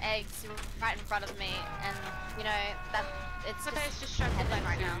toast and eggs right in front of me, and you know that it's But just there's distracted headline by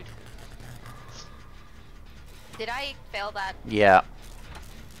right now. food. Did I fail that? Yeah.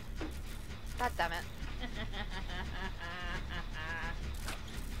 God damn it!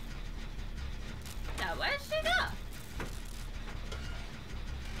 Now where's she go?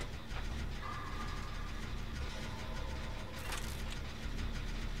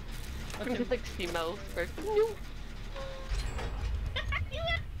 It's like females for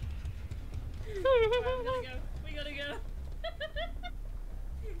We gotta go.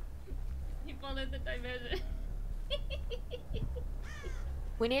 He followed the diversion.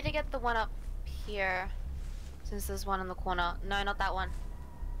 We need to get the one up here, since there's one in the corner. No, not that one.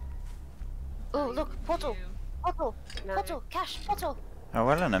 Oh, look, portal, portal, No. portal, cash, portal. Oh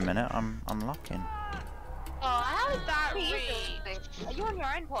well, in a minute. I'm locking. Oh, how is that What are you reach? doing? Are you on your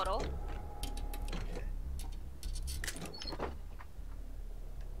own portal?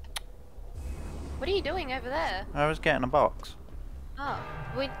 What are you doing over there? I was getting a box. Oh,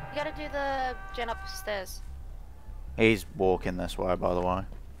 we gotta do the gen upstairs. He's walking this way, by the way.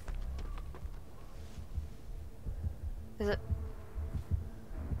 Is it?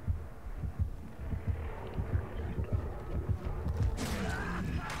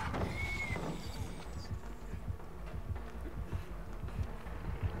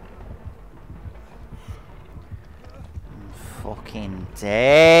 Fucking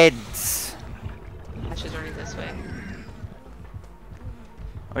dead. Ash is running this way.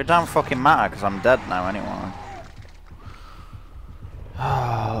 It don't fucking matter because I'm dead now anyway.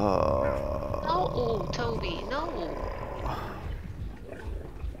 Oh, Toby, no.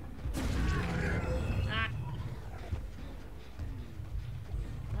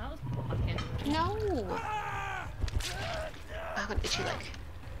 That was fucking. No. I got an itchy leg.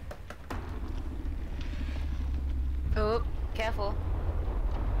 Oh, careful.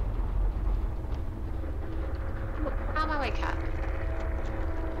 away, cat.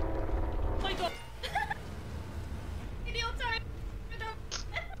 Oh my god. Idiot time.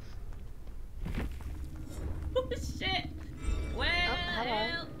 Oh shit. Well.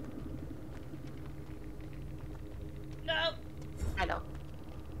 hello. No. Hello.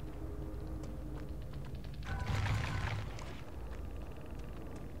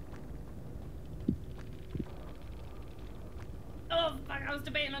 Oh fuck, I was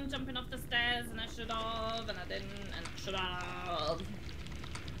debating on jumping off the stairs and I should have, and I didn't, and should have.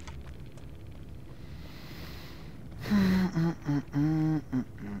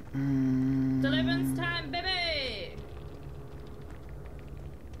 Deliverance time, baby!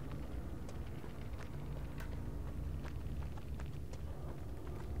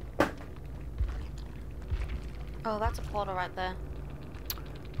 Oh, that's a portal right there.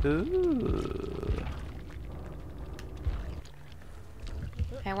 Ooh.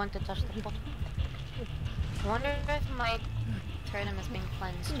 I want to touch the portal. I wonder if my totem has been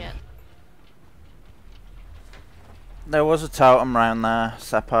cleansed yet. There was a totem round there,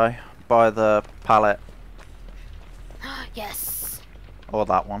 Seppo, by the pallet. Yes! Or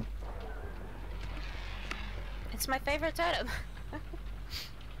that one. It's my favorite totem.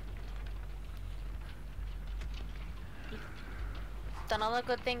 Done all the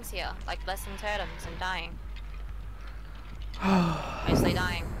good things here, like blessing totems and dying. Mostly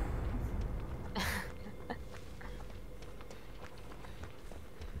dying.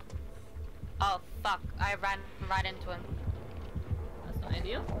 Oh fuck, I ran right into him. That's not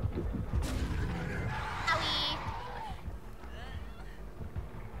ideal. Owie!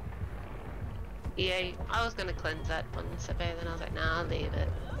 Yeah, I was gonna cleanse that one, Sebe, then I was like, nah, I'll leave it.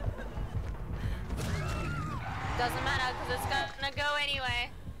 Doesn't matter, because it's gonna go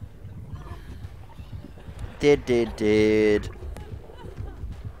anyway. Did. Do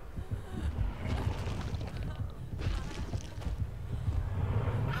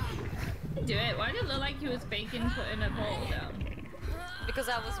it. Why did it look like he was faking putting a ball down? Because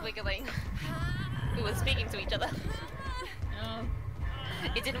I was wiggling. We were speaking to each other. Oh.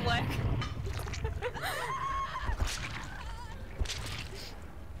 It didn't work.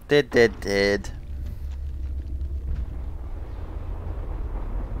 Did. Did.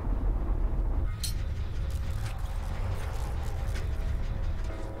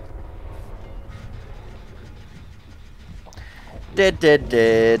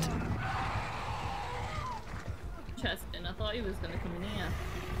 Interesting. I thought he was gonna come in here.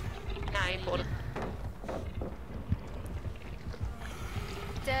 Nah, he bought it.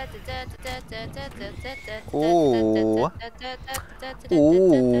 Ooh.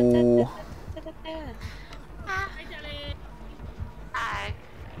 Ooh. Hi, Jelly. Hi.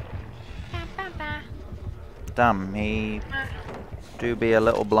 Damn, he do be a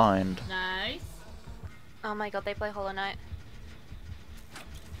little blind. Nice. Oh my god, they play Hollow Knight.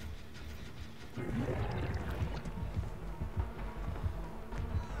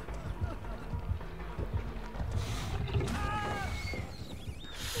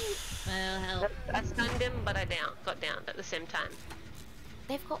 Well, help. I stunned him, but I got down at the same time.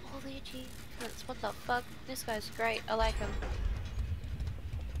 They've got all the achievements. What the fuck? This guy's great. I like him.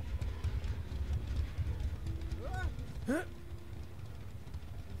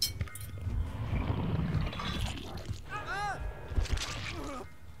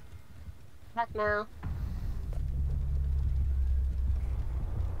 Back now.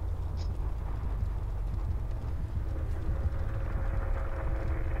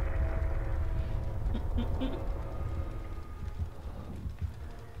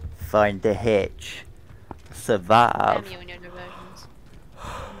 Find the hitch. Survive. Damn you and your diversions.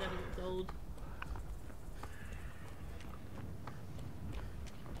 Never gets old.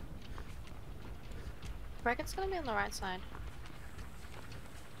 Reckon's gonna be on the right side.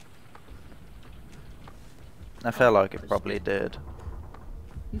 I feel like it probably did.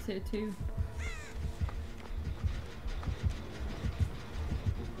 He's here too.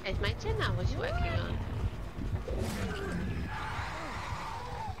 Is my gym I was working on?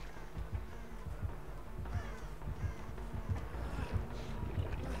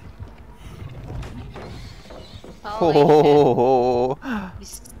 Holy shit. Oh. You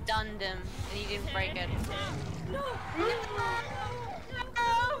stunned him and he didn't break it. No!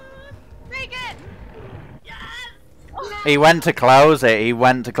 Break it! He went to close it. He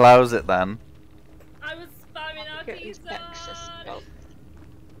went to close it then. I was spamming our Get his pizza. access spell.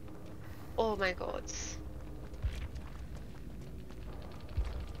 Oh my god.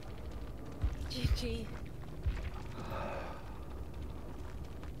 GG.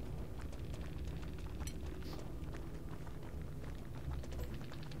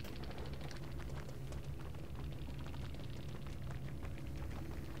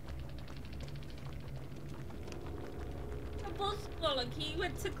 Well, look, he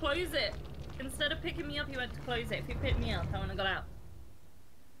went to close it. Instead of picking me up, he went to close it. If he picked me up, I wouldn't have got out.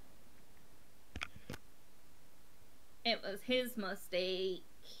 It was his mistake.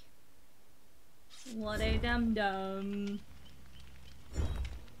 What a dum-dum.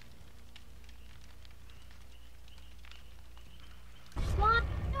 What?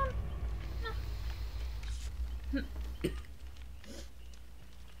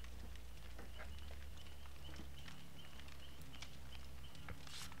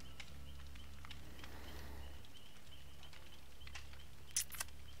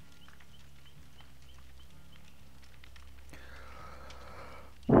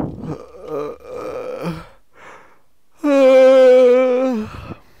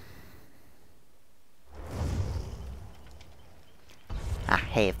 I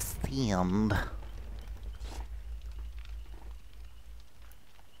have sinned.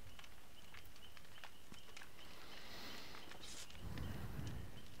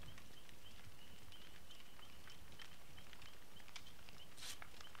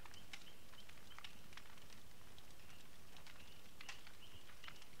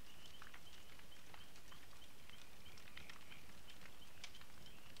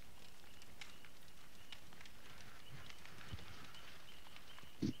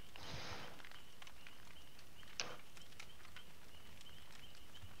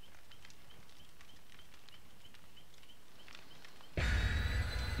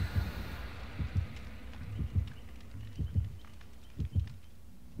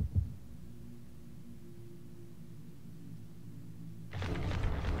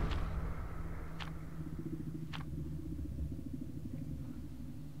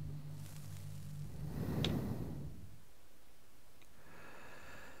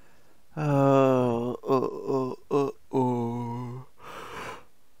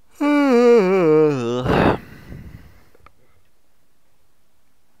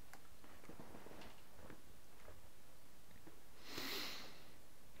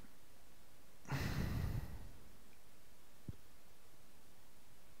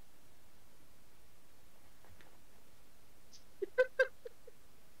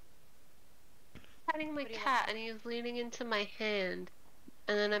 Patting my cat and he was leaning into my hand.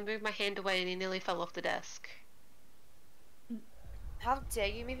 And then I moved my hand away and he nearly fell off the desk. How dare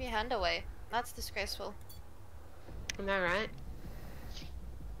you move your hand away? That's disgraceful. Am I right?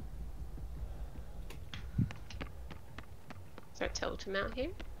 Is there a totem out here?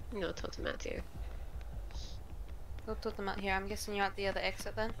 No totem out here. Go put them out here. I'm guessing you're at the other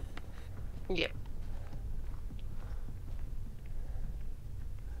exit then? Yep.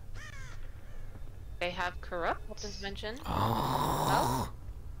 They have corrupt. Weapons mentioned. Oh.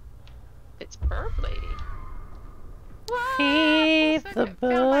 It's Burb Lady. What? Feed the Found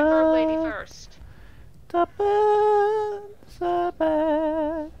my Burb Lady bird. first. The birds are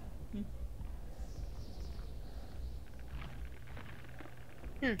back.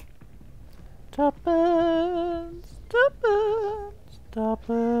 The birds, the birds, the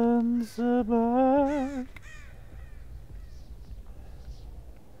birds are back.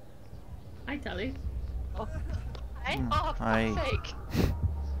 Hi, Tally. Oh, for Hi. fuck's sake.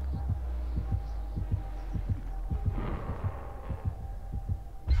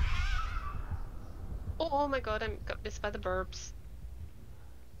 Oh my god, I got missed by the burbs.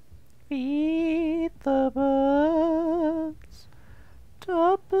 Feed the birds,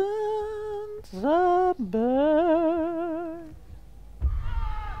 the birds are back.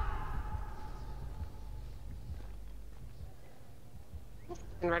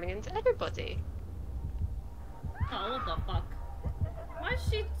 And running into everybody. Oh, what the fuck? Why did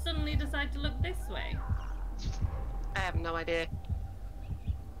she suddenly decide to look this way? I have no idea.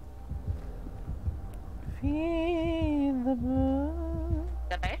 Feed the birds,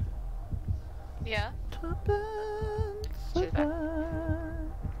 That way? Yeah. the birds are She's back.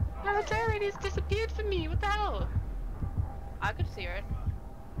 back. No, it's already disappeared from me. What the hell? I could see her.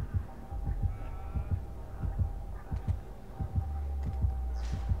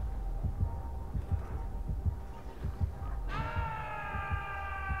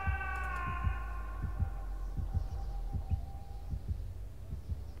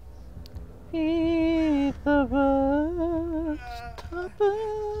 Feed the birds, the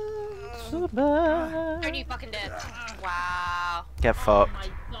birds are back. Are you fucking dead? Wow. Get Oh fucked. my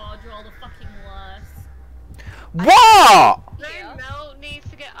god, you're all the fucking worst. What? No, Mel needs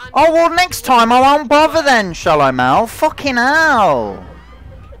to get under. Oh, well, next time I won't bother then, shall I, Mel? Fucking hell.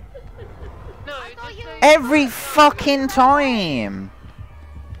 No, thought just you- so Every fucking time.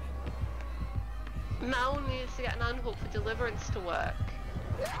 Mel needs to get an unhook for deliverance to work.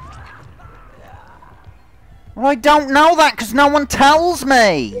 Well, I don't know that because no one tells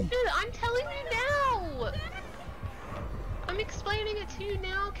me. Dude, I'm telling you now. I'm explaining it to you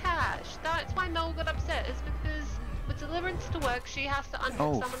now, Cash. That's why Mel got upset. Is because for Deliverance to work, she has to unhook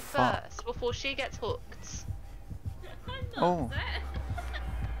Oh, someone fuck. first before she gets hooked. I'm not Oh. upset.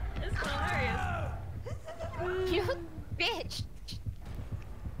 It's hilarious. You bitch.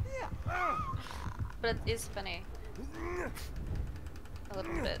 But it is funny. A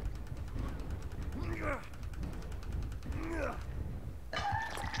little bit.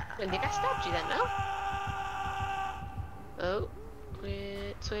 When did I stab you then, no? Oh,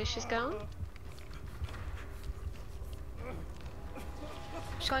 it's where she's going.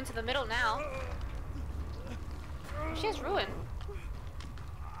 She's going to the middle now. She has ruin.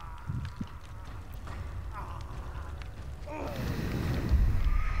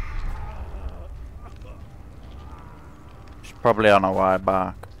 She's probably on her way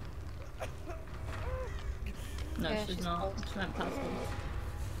back. No, Yeah, she's she's not. cold. She went past me.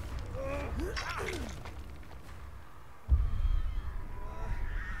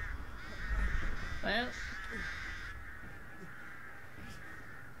 Well,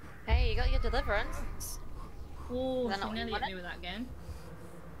 Hey, you got your deliverance. oh, Is that she not what you nearly hit wanted? me with that again.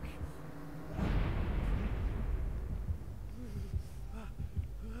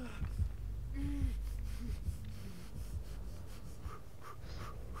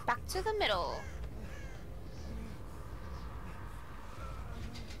 Back to the middle.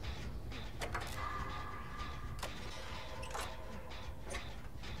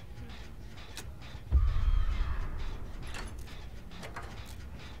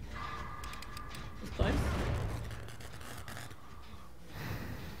 It's close.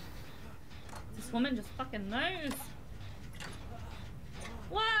 This woman just fucking knows.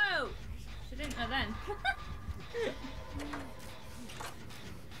 Whoa! She didn't know then.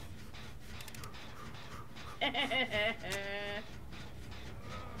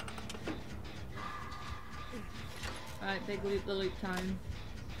 Alright, big loop the loop time.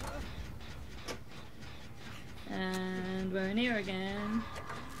 And we're in here again.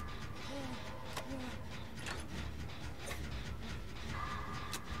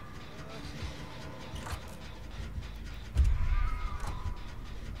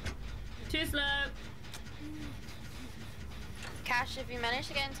 Too slow. Cash, if you manage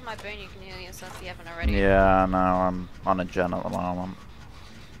to get into my boon, you can heal yourself if you haven't already. Yeah, no, I'm on a gen at the moment.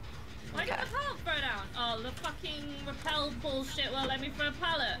 I got the pallet throw down. Oh, the fucking repel bullshit won't let me throw a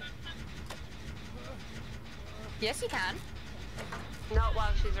pallet. Yes, you can. Not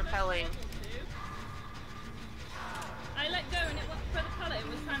while she's repelling. I let go and it went throw the pallet. It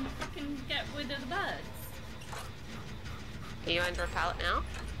was trying to fucking get rid of the birds. Are you under a pallet now?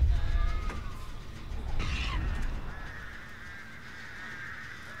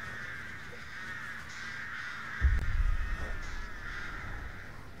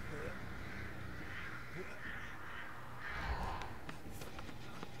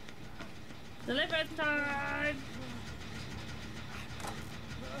 Deliver time!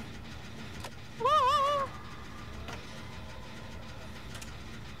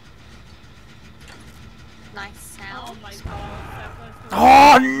 Nice sound. Oh my god.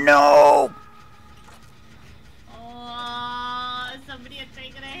 Oh no! Oh, somebody had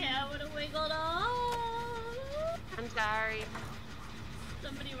taken a hit with a wiggle. Oh. I'm sorry.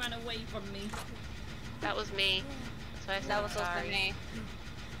 Somebody ran away from me. That was me. That's why I said That I'm was also sorry. me.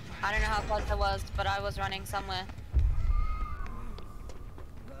 I don't know how close I was, but I was running somewhere.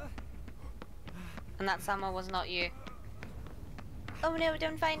 And that somewhere was not you. Oh no,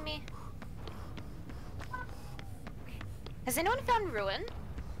 don't find me. Has anyone found Ruin?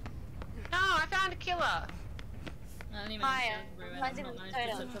 No, I found a killer. I don't even Hi, understand Ruin. reminds I've me not of managed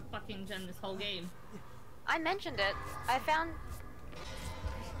to Totem. such a fucking gen this whole game. I mentioned it. I found...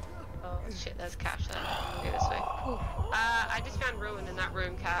 Oh shit, there's Cash there. Go this way. I just found Ruin in that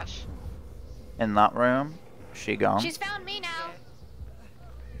room, Cash. In that room? She gone? She's found me now!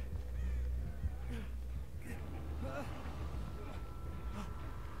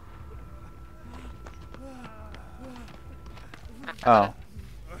 Oh.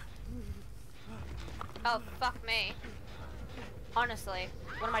 Oh, fuck me. Honestly,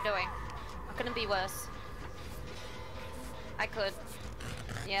 what am I doing? I couldn't be worse. I could.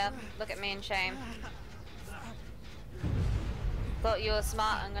 Yeah, look at me in shame. Thought you were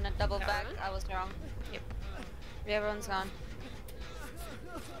smart, I'm gonna double back. I was wrong. Yep. Yeah, everyone's gone.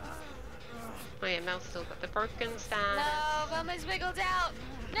 Oh yeah, Mel's still got the broken stand. No, Mama's wiggled out!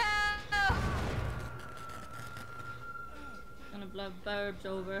 No! Gonna blow burbs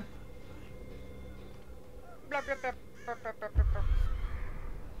over. Blah, blah, blah, blah, blah, blah, blah.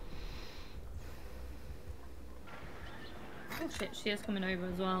 Shit, she is coming over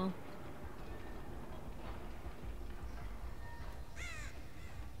as well.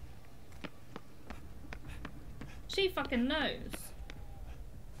 She fucking knows.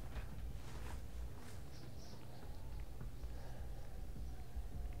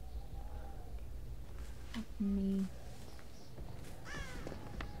 Fuck me.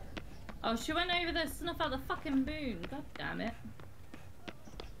 Oh, she went over there to snuff out the fucking boon. God damn it.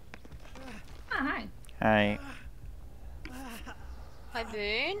 Ah, hi. Hey. Hi,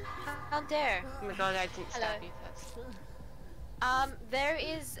 Boone. How dare? Oh my god, I didn't Hello. stab you first. There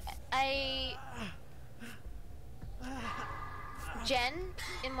is a gen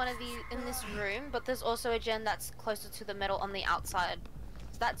in one of in this room, but there's also a gen that's closer to the metal on the outside.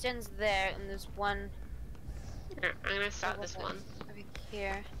 So that gen's there, and there's one Here, I'm gonna start this one. over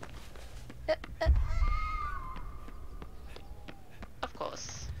here. Of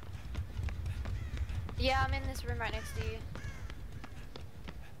course. Yeah, I'm in this room right next to you.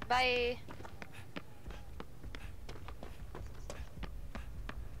 Bye.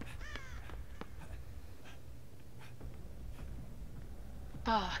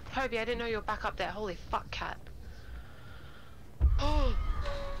 Oh, Toby, I didn't know you were back up there. Holy fuck, cat. Oh.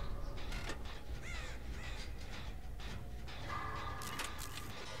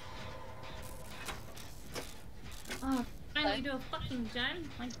 Oh, finally do a fucking gen?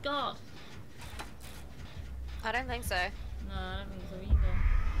 My god. I don't think so. No, I don't think so either.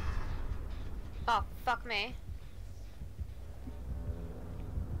 Oh, fuck me.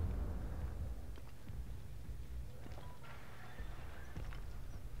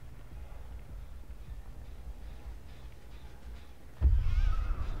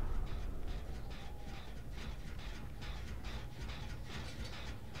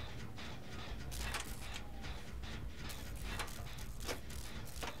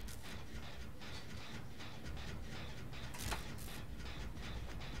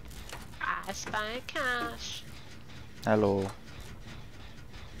 I spy cash. Hello.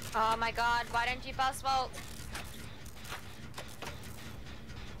 Oh my god, why don't you fast vault?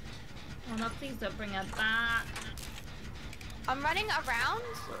 Oh no, please don't bring her back. I'm running around.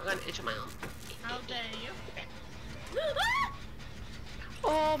 I got an itch on my arm. How dare you?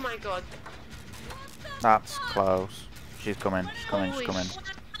 Oh my god. That's close. She's coming. She's coming. She's coming.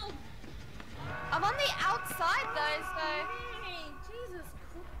 I'm on the outside though, so... Hey, Jesus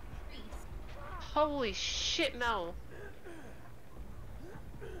Christ. Holy shit, Mel.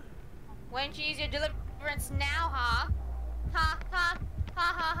 Why don't you use your deliverance now, huh? Ha ha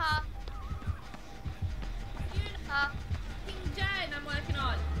ha ha ha. Ha. King Jen I'm working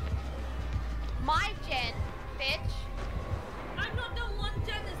on. My gen, bitch. I've not done one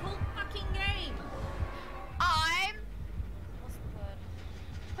gen this whole fucking game. I'm... What's the word?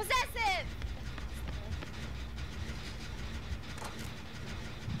 Possessive!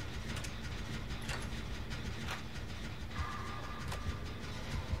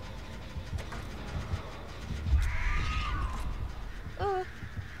 Ooh.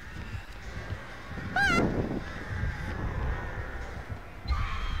 Ah!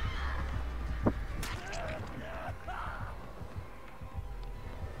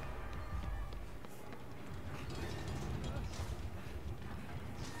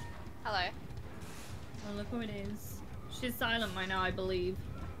 Hello. Oh, look who it is. She's silent right now, I believe.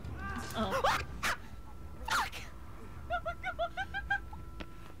 Oh. Fuck!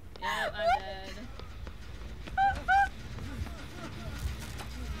 Yeah, I'm dead.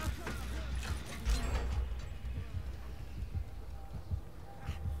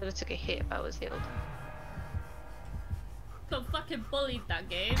 I would have took a hit if I was healed. Got fucking bullied that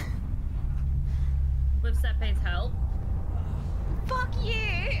game. With Seppe's help. Fuck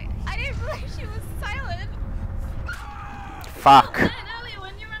you! I didn't realize she was silent. Fuck. Then earlier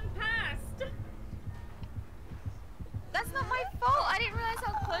when you ran past. That's not my fault. I didn't realize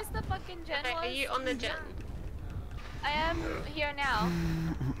how close the fucking gen Hey, was. are you on the gen? I am here now.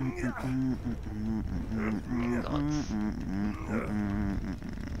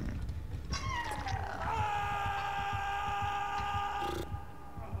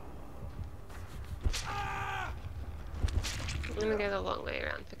 I'm gonna go the long way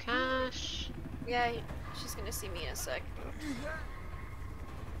around for cash. Yeah, she's gonna see me in a sec.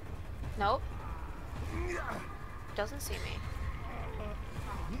 Nope. Doesn't see me.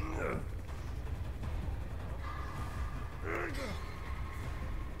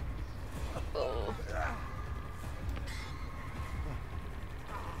 Oh.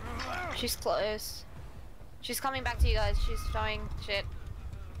 She's close. She's coming back to you guys. She's showing shit.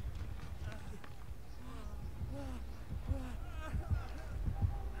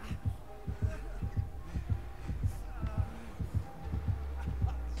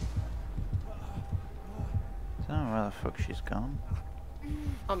 where the fuck she's gone.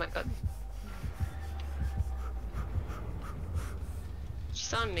 Oh my god.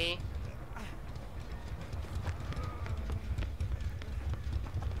 She's on me.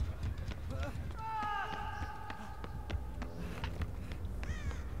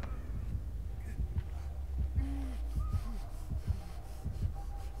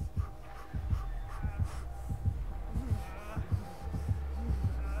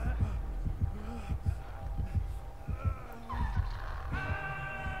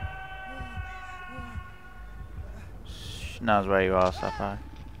 She knows where you are, Sapphire.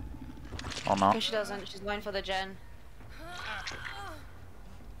 Or No, not. she doesn't. She's going for the gen.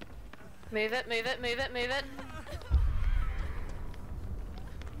 Move it, move it, move it, move it.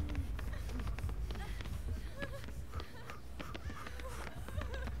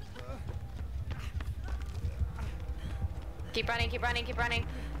 Keep running, keep running, keep running.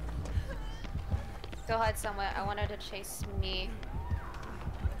 Go hide somewhere. I want her to chase me.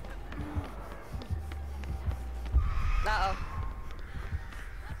 Uh-oh.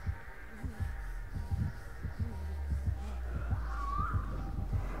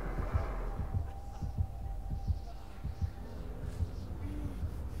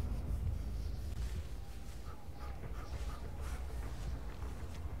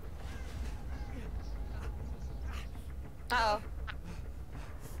 Uh-oh.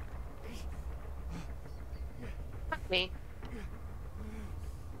 Me.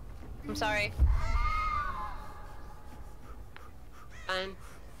 I'm sorry. Fine.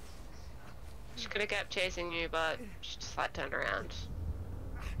 She could have kept chasing you, but she just like turned around.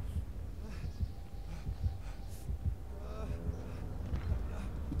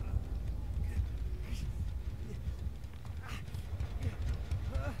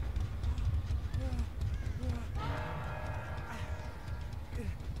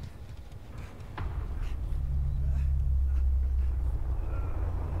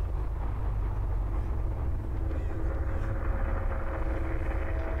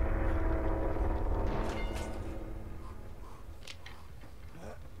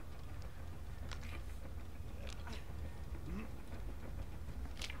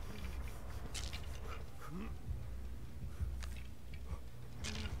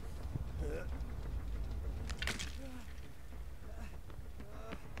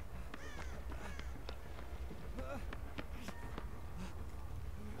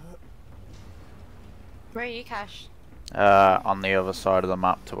 Where are you, Cash? On the other side of the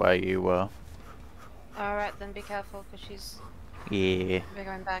map to where you were. Alright, then be careful, because she's... Yeah. We're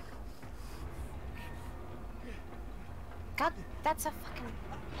going back. God, that's a fucking...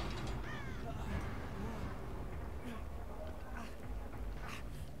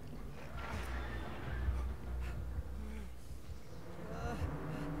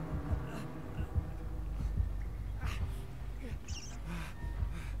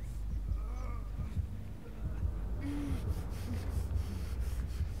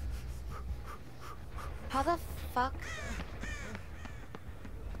 How the fuck?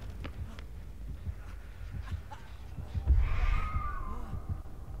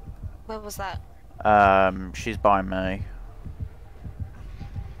 Where was that? She's by me. I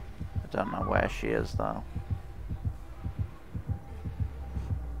don't know where she is though.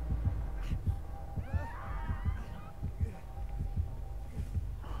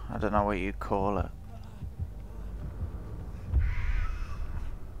 I don't know what you call it.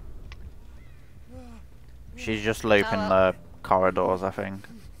 She's just looping the corridors, I think.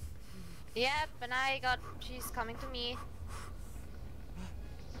 Yep, and she's coming to me.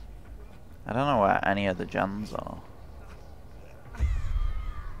 I don't know where any of the gens are.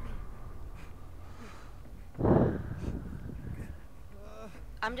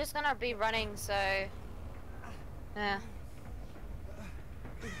 I'm just gonna be running, so... Yeah.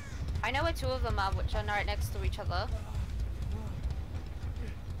 I know where two of them are, which are right next to each other.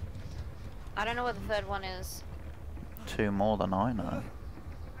 I don't know where the third one is. Two more than I know.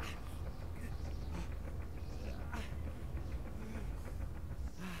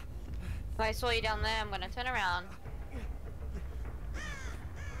 If I saw you down there, I'm gonna turn around.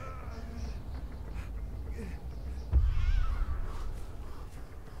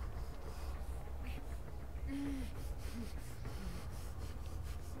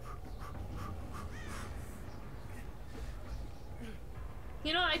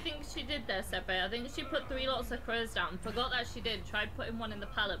 You know what I think she did there, Sepe? I think she put 3 lots of crows down. Forgot that she did. Tried putting one in the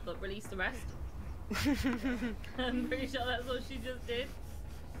pallet, but released the rest. I'm pretty sure that's what she just did.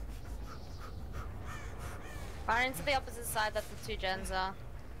 Fire into the opposite side that the two gens are.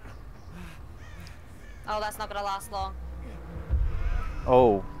 Oh, that's not gonna last long.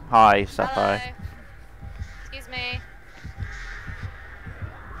 Oh, hi, Sapphire. Hello. Excuse me.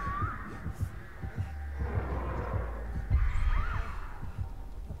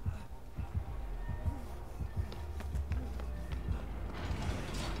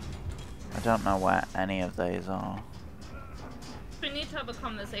 I don't know where any of these are. We need to have a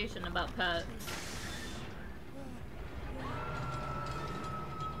conversation about perks.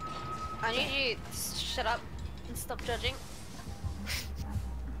 I need you to shut up and stop judging.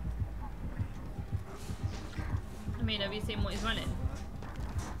 I mean, have you seen what he's running?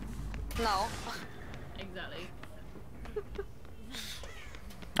 No. Exactly.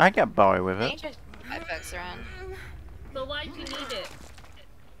 I get by with I it. need to my folks around. But why do you need it?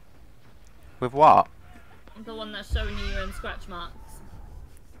 With what? The one that's showing you your own scratch marks.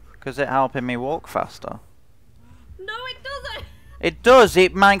 Because it helping me walk faster. No, it doesn't! It does.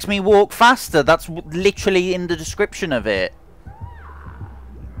 It makes me walk faster. That's literally in the description of it.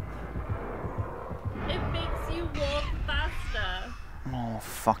 It makes you walk faster. Oh,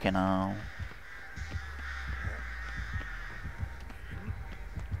 fucking hell.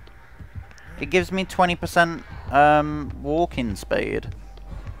 It gives me 20% walking speed.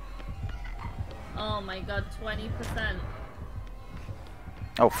 Oh my god, 20%.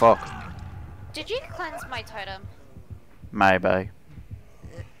 Oh, fuck. Did you cleanse my totem? Maybe.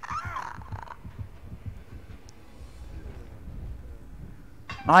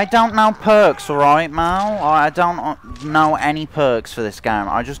 I don't know perks, alright, Mal? I don't know any perks for this game.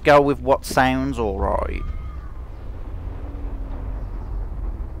 I just go with what sounds alright.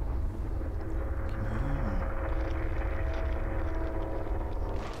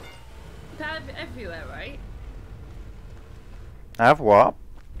 You have everywhere, right? Have what?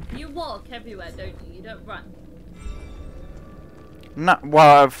 You walk everywhere, don't you? You don't run. No,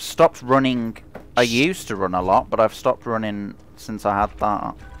 well, I've stopped running. I used to run a lot, but I've stopped running since I had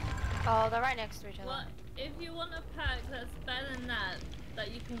that. Oh, they're right next to each other. What? If you want a pack that's better than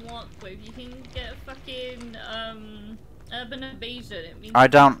that you can walk with, you can get fucking, urban evasion. It means I you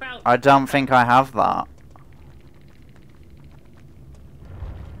can crouch. I don't think I have that.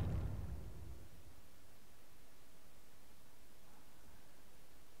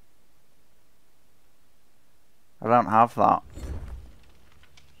 I don't have that.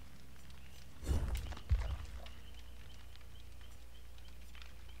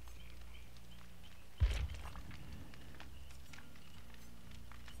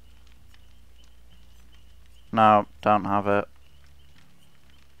 No, don't have it.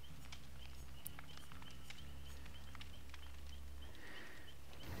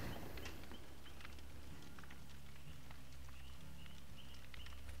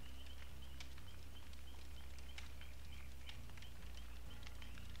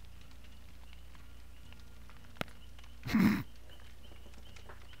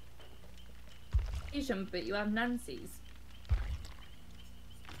 Asian, but you have Nancy's.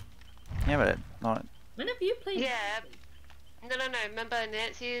 Yeah, but like, When have you played? Yeah. No. Remember,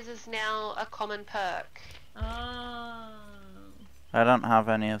 Nancy's is now a common perk. Oh. I don't have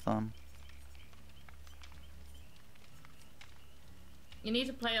any of them. You need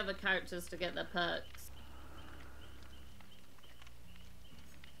to play other characters to get their perks.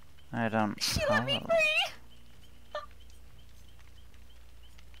 I don't She have let me them. free!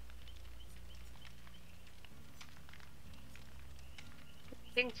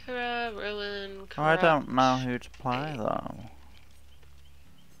 Tinkera, Ruin, Oh, I don't Corrupt. know who to play though.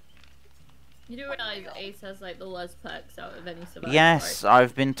 You do realize Ace has like the worst perks out of any survivor, Yes, right?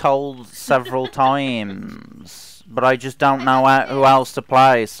 I've been told several times, but I just don't know who else to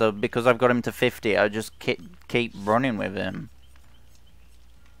play. So because I've got him to 50, I just keep running with him.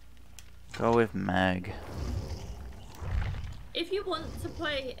 Go with Meg. If you want to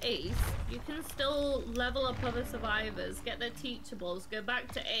play Ace, you can still level up other survivors, get their teachables, go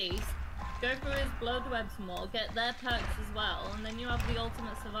back to Ace, go through his blood webs more, get their perks as well, and then you have the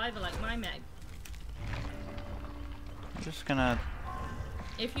ultimate survivor like my Meg. I'm just gonna.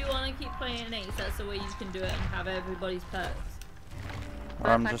 If you want to keep playing Ace, that's the way you can do it and have everybody's perks.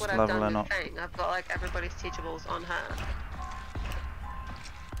 I'm That's just like what I've done leveling with up. Fang. I've got like everybody's teachables on her.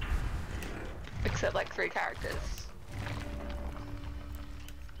 Except like 3 characters.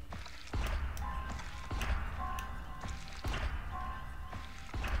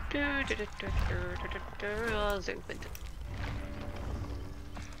 Zoom into.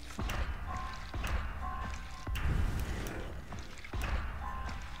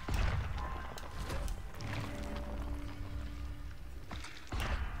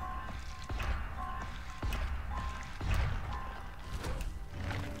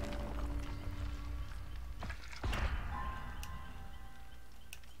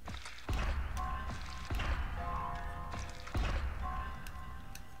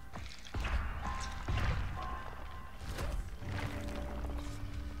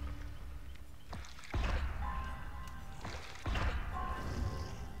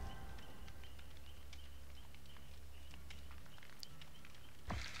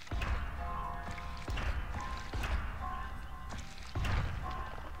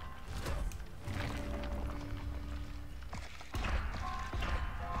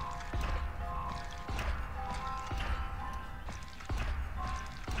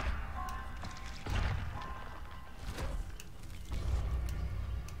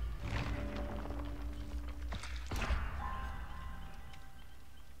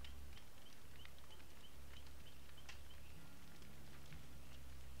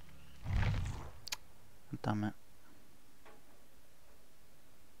 damn it.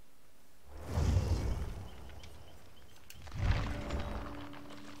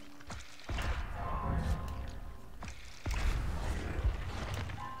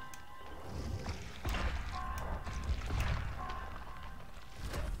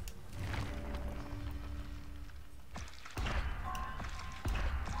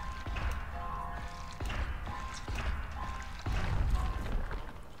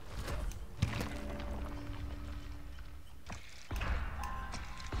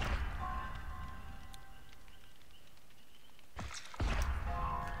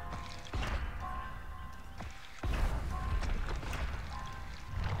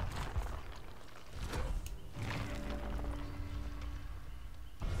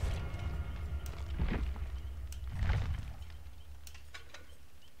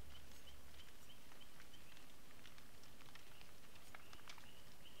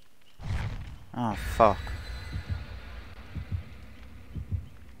 Oh, fuck.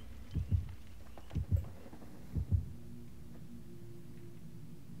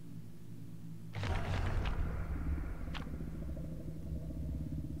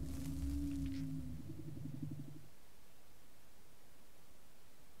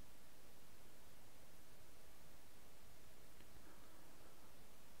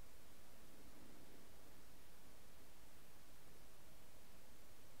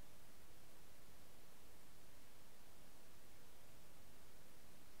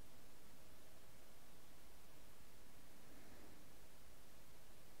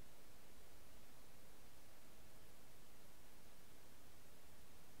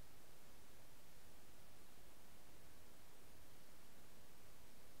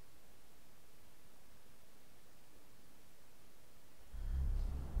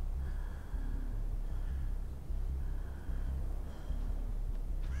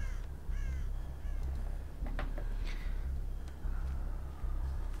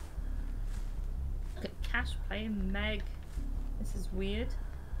 Look at Cash playing Meg. This is weird.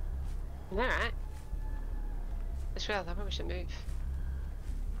 Alright. I just realised I probably should move.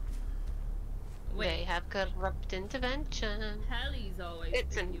 Wait, They have corrupt intervention. Helly's always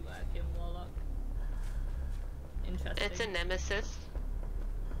It's pretty working Warlock. Interesting. It's a nemesis.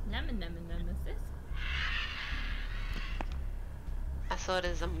 Nemesis. I saw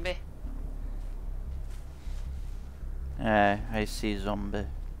the zombie. I see zombie.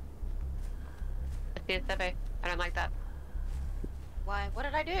 I see a zombie. I don't like that. Why? What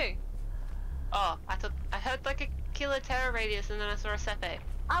did I do? Oh, I heard like a killer terror radius and then I saw a Sepe.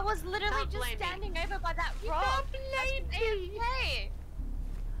 I was literally Can't just blame me. standing over by that You rock. can't blame me. AFK.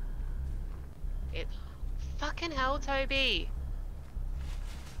 It's fucking hell, Toby.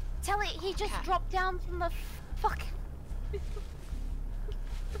 Tell it he just Cat. dropped down from the fuck. Who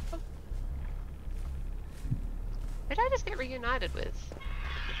did I just get reunited with?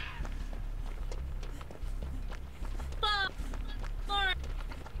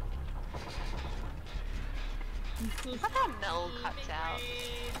 How about Mel cuts out?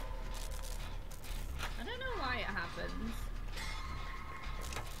 I don't know why it happens.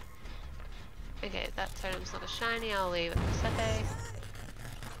 Okay, that totem's not a shiny, I'll leave it for Sepe.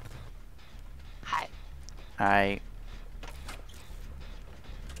 Hi. I.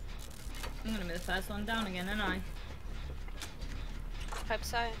 I'm gonna be the first one down again, aren't I? Hope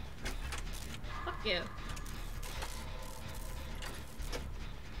so. Fuck you.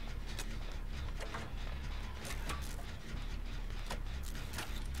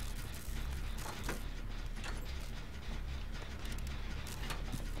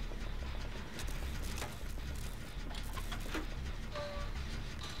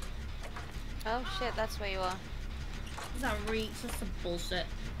 Oh shit, that's where you are. Is that reach? That's some bullshit.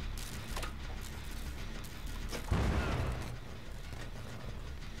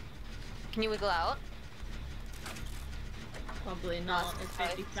 Can you wiggle out? Probably not. That's It's right.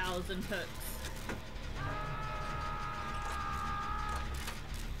 50,000 hooks.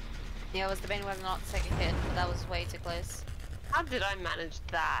 Yeah, I was debating whether or not to take a hit, but that was way too close. How did I manage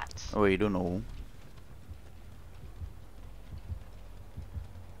that? Oh, you don't know.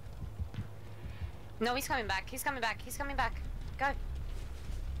 No, he's coming back. He's coming back. He's coming back. Go.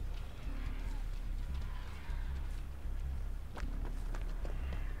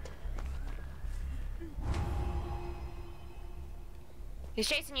 He's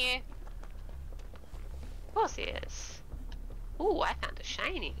chasing you. Of course he is. Ooh, I found a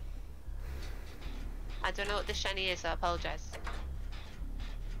shiny. I don't know what the shiny is, so I apologize.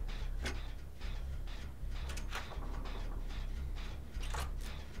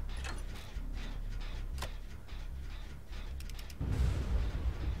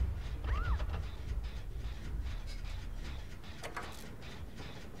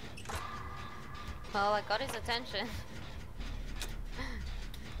 Well, I got his attention.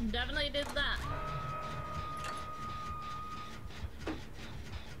 Definitely did that.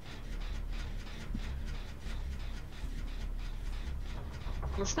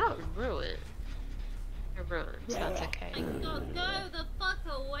 It's not ruined. It's ruined, so that's okay. God, go the fuck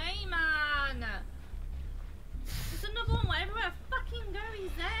away, man! There's another one wherever I fucking go,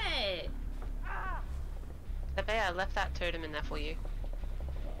 he's there! I left that totem in there for you.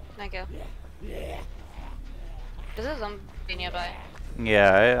 Thank you. There's a zombie nearby.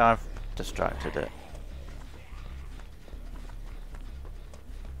 Yeah, I've distracted it.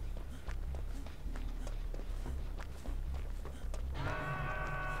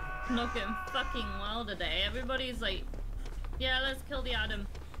 Not getting fucking well today. Everybody's like, yeah, let's kill the Adam.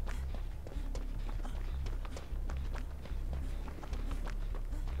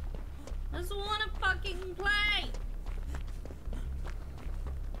 I just wanna fucking play!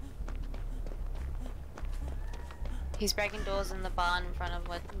 He's breaking doors in the barn in front of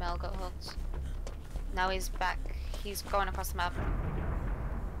where Mel got hooked. Now he's back. He's going across the map.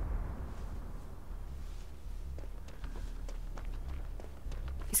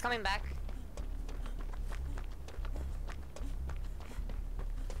 He's coming back.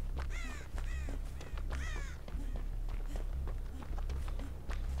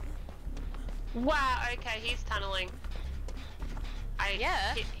 Wow, okay, he's tunneling.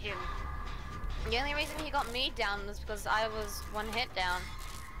 Yeah. hit him. The only reason he got me down was because I was one hit down.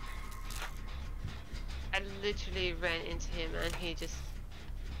 I literally ran into him and he just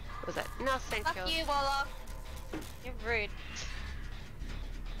was like, no, thank Fuck you, Warlock. You're rude.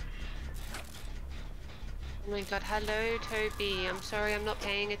 Oh my god, hello Toby. I'm sorry I'm not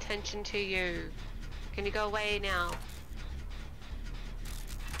paying attention to you. Can you go away now?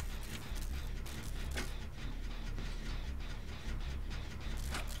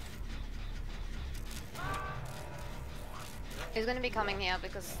 He's gonna be coming here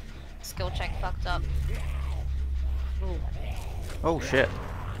because skill check fucked up. Ooh, Oh shit.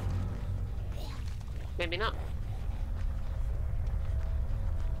 maybe not.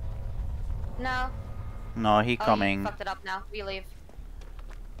 No. No, he Oh, coming. you fucked it up now. We leave.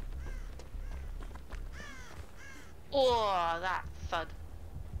 Oh, that thud.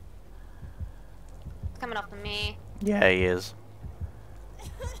 It's coming after me. Yeah, he is.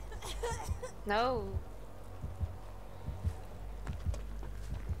 No.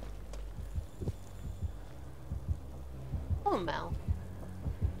 Oh, Mel.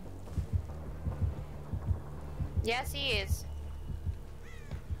 Yes, he is.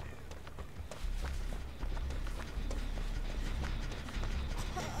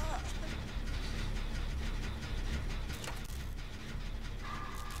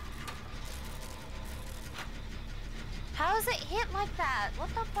 How is it hit like that? What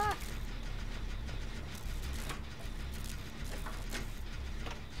the fuck?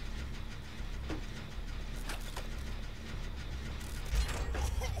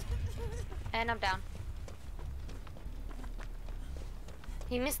 And I'm down.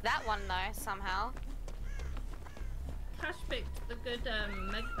 He missed that one though, somehow. Cash picked the good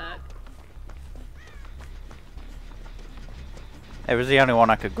med pack. It was the only one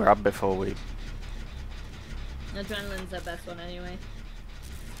I could grab before we... Adrenaline's their best one anyway.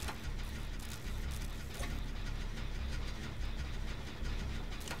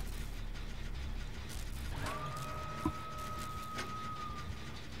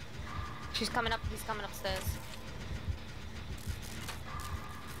 She's coming up, he's coming upstairs.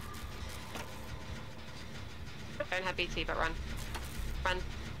 Don't have BT, but run. Run.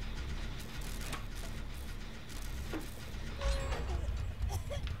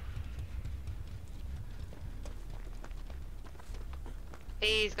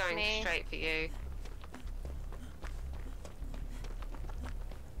 He's going straight for you.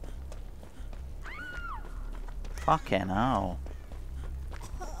 Fucking hell.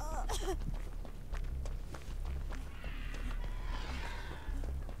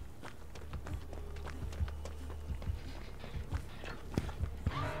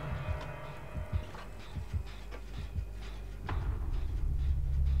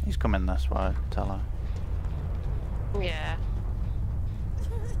 He's coming this way, tell her. Yeah.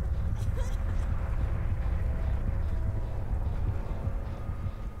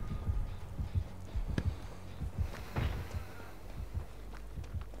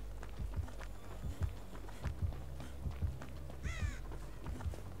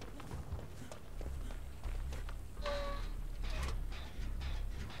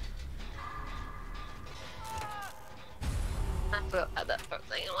 I forgot about that for a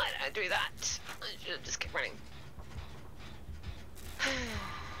second. Why did I do that? I should have just kept running.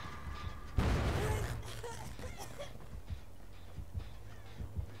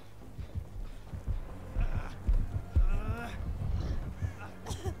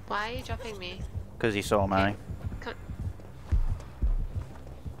 Why are you dropping me? Because you saw me. Come.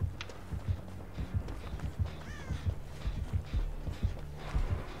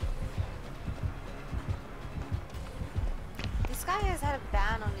 This guy has had a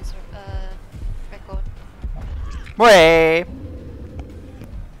ban on his record. Wait.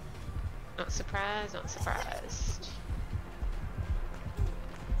 Not surprised, not surprised.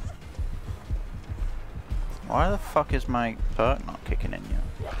 Why the fuck is my perk not kicking in yet?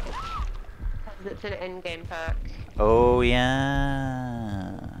 It's an endgame perk. Oh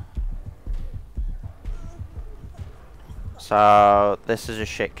yeah. So this is a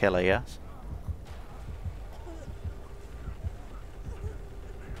shit killer, yes?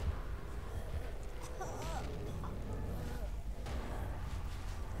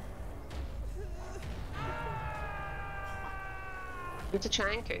 It's a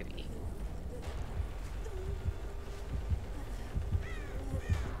giant Kirby.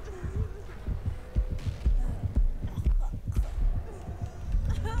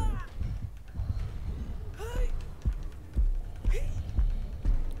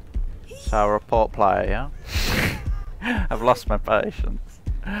 So report player, yeah? I've lost my patience.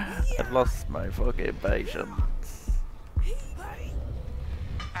 I've lost my fucking patience.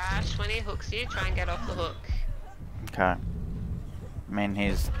 Ash, when he hooks you, try and get off the hook. Okay. I mean,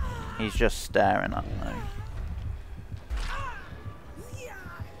 he's just staring at me.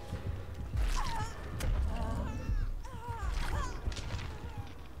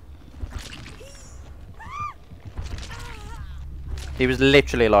 He was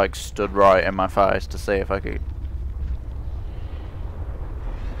literally like stood right in my face to see if I could.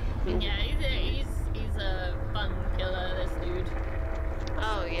 Yeah, he's a fun killer, this dude.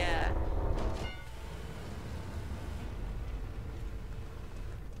 Oh yeah.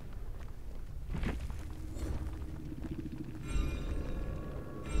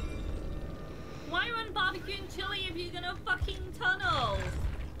 Why run barbecue and chili if you're gonna fucking tunnel?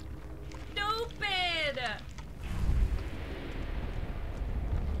 Stupid!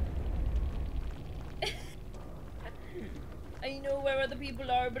 I know where other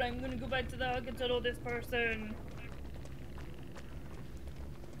people are, but I'm gonna go back to the hug and tunnel this person.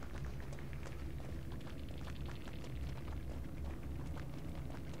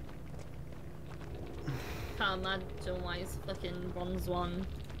 Can't imagine why he's fucking bronze one.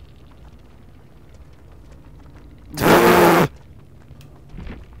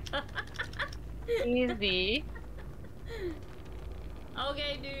 Easy.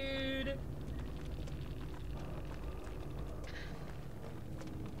 Okay, dude.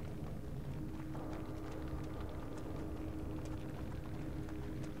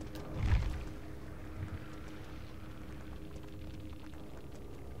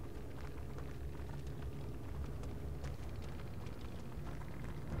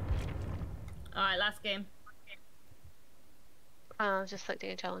 Alright, last game. Just like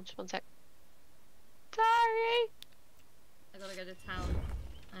doing a challenge. 1 sec. Sorry. I gotta go to town.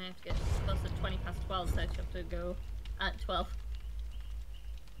 I have to get close to 20 past 12, so I have to go at 12.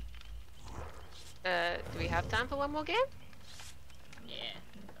 Do we have time for one more game? Yeah.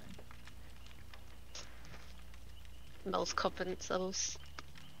 Mel's confidence levels.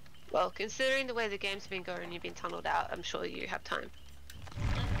 Well, considering the way the game's been going and you've been tunneled out, I'm sure you have time.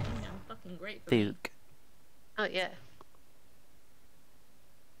 I'm fucking great for me. Duke. Oh yeah.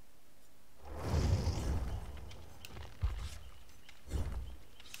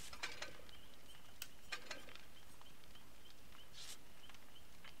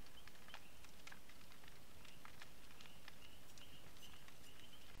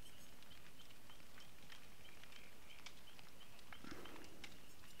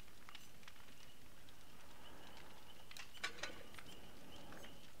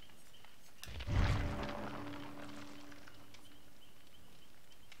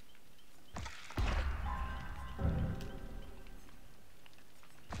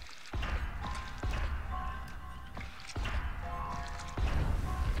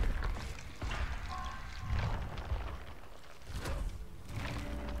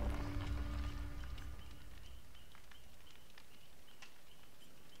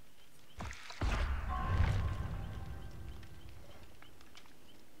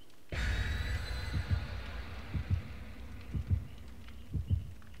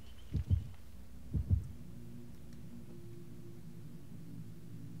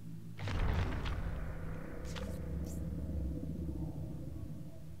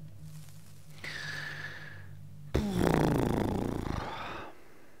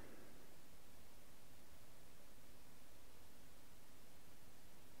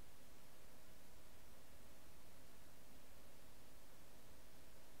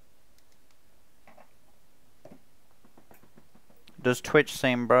 Does Twitch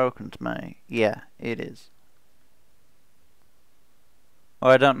seem broken to me? Yeah, it is. Oh,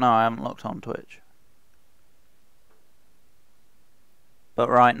 I don't know, I haven't looked on Twitch. But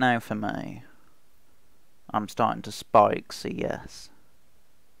right now for me, I'm starting to spike, so yes.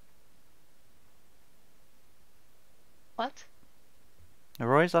 What?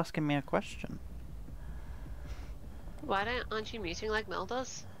 Roy's asking me a question. Aren't you muting like Mel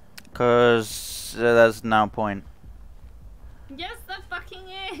does? Because there's no point. Yes, there fucking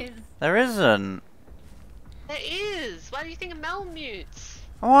is. There isn't. There is! Why do you think Mel mutes?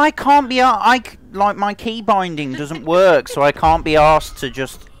 Oh, I can't be. Like my key binding doesn't work, so I can't be asked to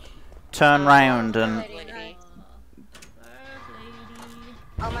just turn round and. Lady.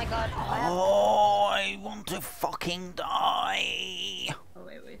 Oh my god. Oh, I want to fucking die. Oh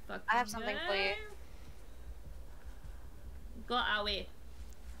wait, fuck. I have something for you. Got away.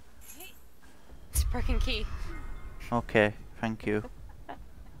 It's a broken key. Okay, thank you.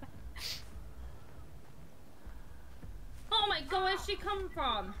 Oh my god, where'd she come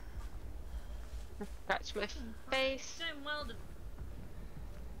from? Scratch my face. Getting welded.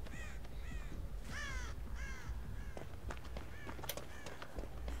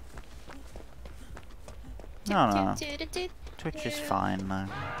 No. Twitch is fine though.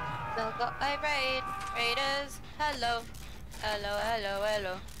 They'll go, I raid. Raiders. Hello. Hello, hello,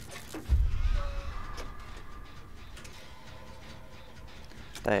 hello.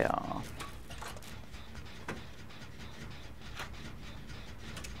 They are.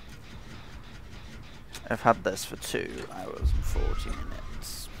 I've had this for 2 hours and 40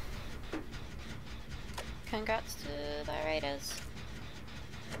 minutes. Congrats to the Raiders.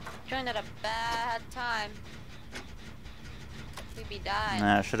 Joined at a bad time. We'd be dying.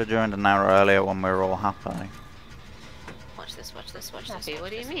 Yeah, I should have joined an hour earlier when we were all happy. Watch this, watch this, watch Happy? this. What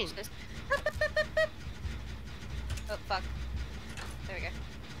do you mean? This. Oh fuck. There we go.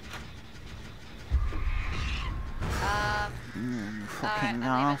 Fucking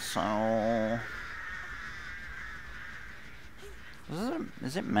Alright, arsehole.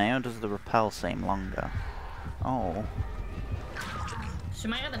 Is it me or does the rappel seem longer? Oh. She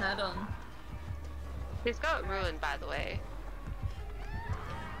might have an add-on. He's got ruined, by the way.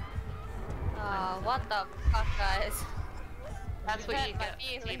 Oh, what the fuck, guys? That's what you hurt my get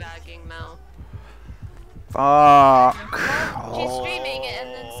feelings. teabagging Mel. Fuck. She's streaming it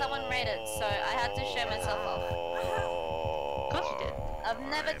and then someone raided, so I had to show myself off. Of course you did. I've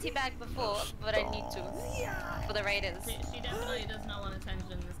never teabagged before, but I need to. For the raiders. She definitely does not want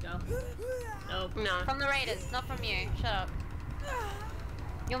attention, this girl. Nope. No. From the raiders, not from you. Shut up.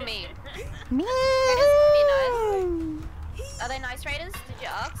 You're mean. Me. Raiders can be nice. Are they nice raiders? Did you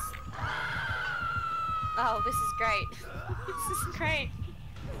ask? Oh, this is great. This is great.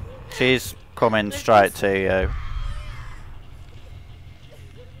 She's coming straight to you.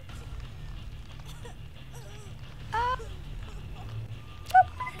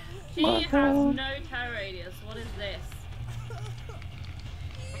 She has no terror radius. What is this?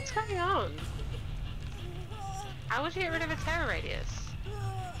 What's going on? How would you get rid of a terror radius?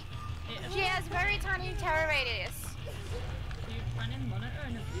 She has very tiny terror radius. Do you run in monitor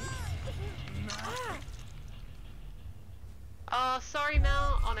and abuse? Oh, sorry,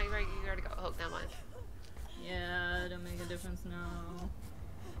 Mel. Oh no, you already got hooked. Never mind. Yeah, don't make a difference now.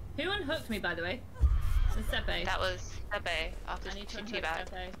 Who unhooked me, by the way? The Sepe. That was Sebe after I need to she unhook teabagged.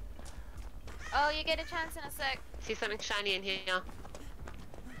 Sepe. Oh, you get a chance in a sec. See something shiny in here.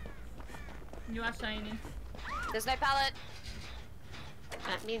 You are shiny. There's no pallet.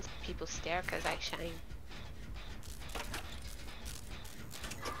 That means people stare because I shine.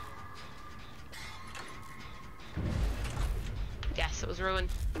 Yes, it was ruined.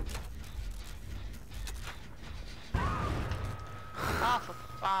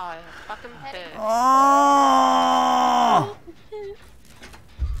 Oh, fucking bitch. Oh!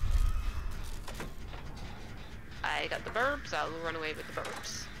 I got the burbs, I'll run away with the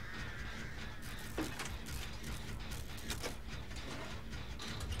burbs.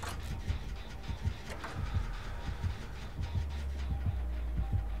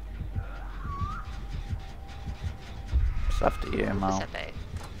 It's after you, Mal. Sepe.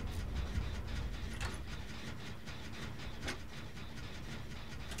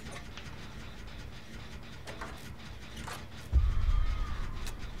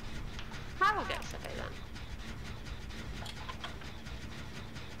 I will get Sepe then.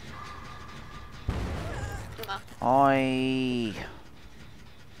 Oi.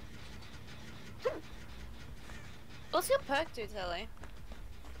 What's your perk do, Tilly?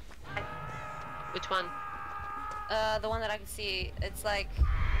 Which one? The one that I can see. It's like,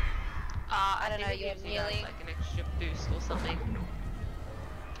 I don't think know, it you're gives you guys, kneeling. like an extra boost or something.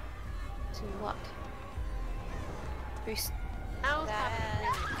 To what? Boost. I was having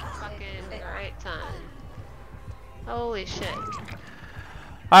a fucking great time. Holy shit.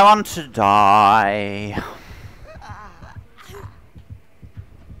 I want to die.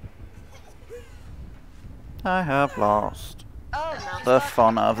 I have lost Oh, the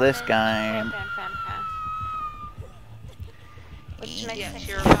fun of this game. Which makes Yeah, sense.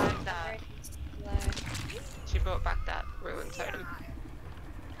 she revived that. Slow. She brought back that ruined totem.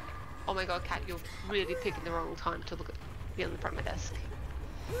 Oh my god, Kat, you're really picking the wrong time to look at be on the front of my desk.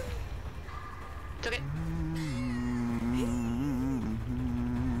 Took it.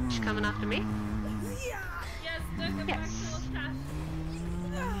 She's coming after me. Yes, don't go back to Yes. Lost Cash.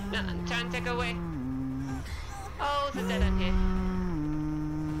 No, I'm trying to take her away. Oh, there's a dead end here.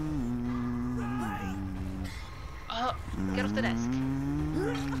 Oh, get off the desk.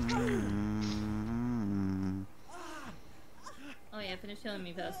 Oh yeah, finish healing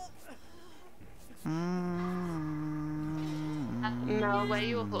me first. No, where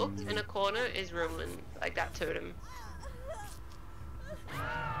you were hooked in a corner is ruined, like that totem.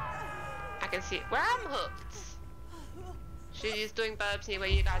 I can see it. Where I'm hooked. She's doing burbs near where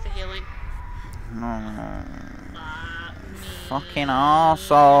you guys are healing. Fucking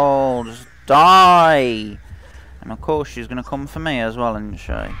arsehole, just die! And of course she's gonna come for me as well, isn't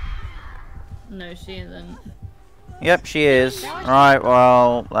she? No, she isn't. Yep, she is. Right,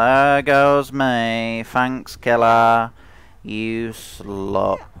 well, there goes me. Thanks, killer. You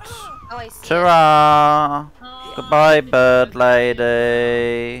slut. Oh, I see. Ta-ra! Oh, Goodbye, bird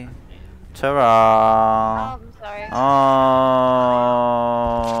lady. Ta-ra! I'm sorry.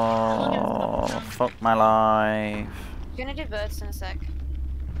 Oh, fuck my life. I'm gonna do birds in a sec.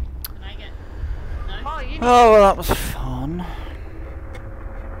 Can I get... No? Oh, you need Oh, well, that was fun.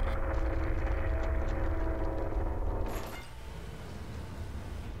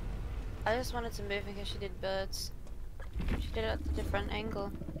 I just wanted to move in case she did birds. She did it at a different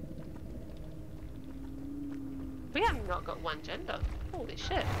angle. We have not got one gender. Holy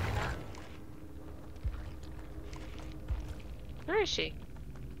shit. Where is she?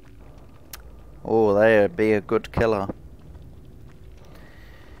 Oh, they'd be a good killer.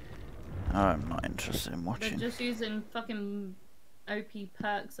 I'm not interested in They're watching. just using fucking OP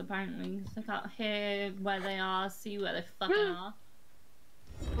perks apparently. So I can't hear where they are, see where they fucking are.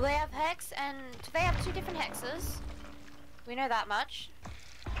 Well, they have hex and they have 2 different hexes. We know that much.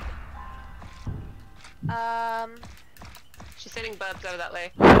 She's sending burbs over that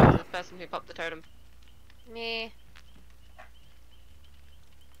way. The person who popped the totem. Me.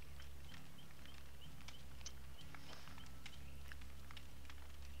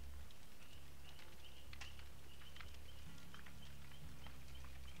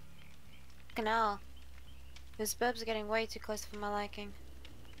 Now, those burbs are getting way too close for my liking.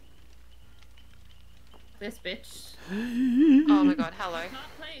 This bitch. Oh my god, hello. I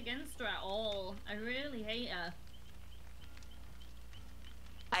can't play against her at all. I really hate her.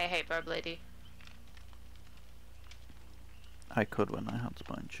 I hate Burb Lady. I could when I had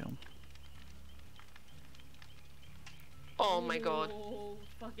spine chill. Oh my god. Oh,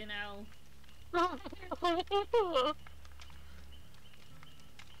 fucking hell.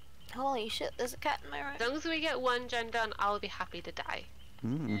 Holy shit, there's a cat in my room. As long as we get one gen done, I'll be happy to die.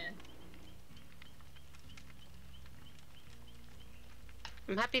 Mm. Yeah.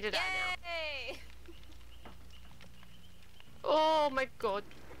 I'm happy to die now. Yay! Oh my god.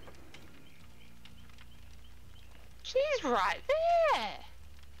 She's right there!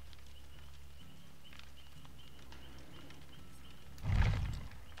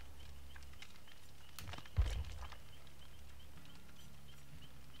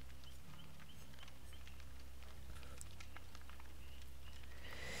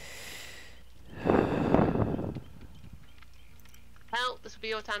 Well, this will be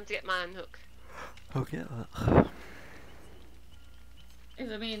your time to get my unhook. I'll get that.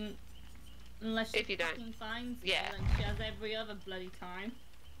 If I mean, unless she If you don't. fucking finds me, Yeah. then she has every other bloody time.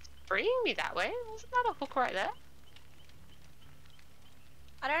 Bringing me that way? Wasn't that a hook right there?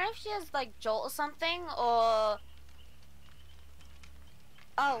 I don't know if she has like jolt or something or.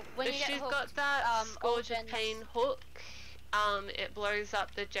 Oh, when If you get she's hooked, got that all Scourge of gens- Pain hook, it blows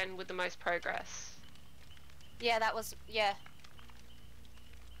up the gen with the most progress. Yeah, that was yeah.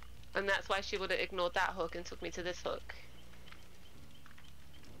 And that's why she would have ignored that hook and took me to this hook.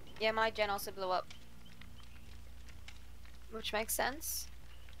 Yeah, my gen also blew up. Which makes sense.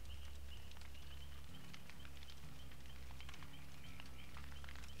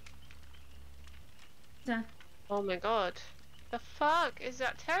 Yeah. Oh my god. The fuck is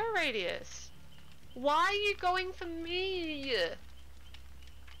that terror radius? Why are you going for me?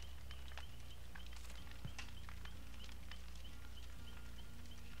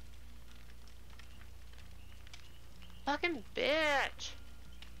 Fucking bitch.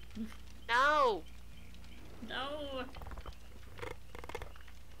 No. No.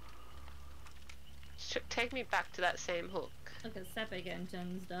 Take me back to that same hook. Okay, Septic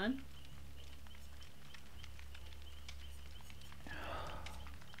engine's done.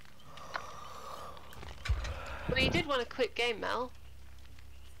 Well, you did want a quick game, Mel.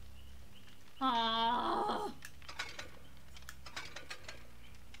 Ah.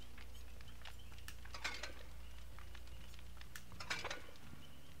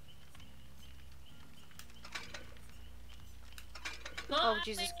 Oh,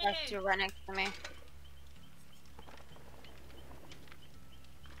 Jesus Christ, you're right next to me.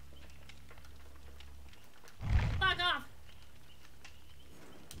 Fuck off!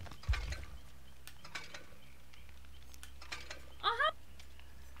 Uh-huh.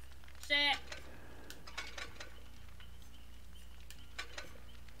 Shit.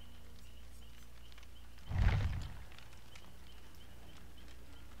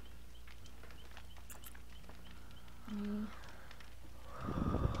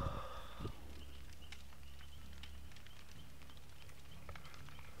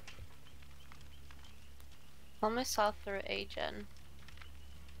 Almost saw through Agen.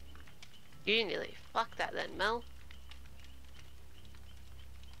 You nearly fucked that then, Mel.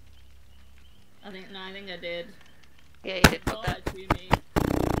 I think I did. Yeah, you did fuck Oh, that. it's me.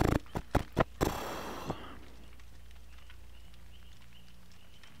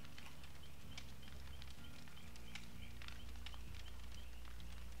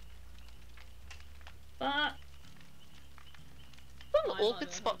 But What an I'm not awkward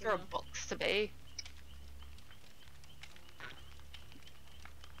doing spot it for a now. box to be.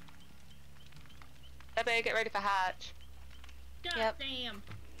 Debbie, get ready for hatch. God Yep. damn.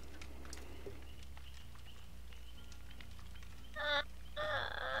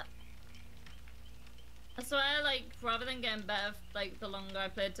 I swear, like, rather than getting better, like, the longer I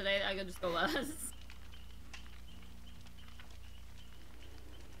played today, I could just go worse.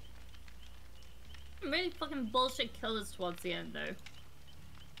 Really fucking bullshit killers towards the end, though.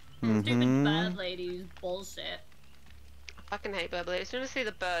 Stupid bird lady who's bullshit. I fucking hate Burbly. As soon as I see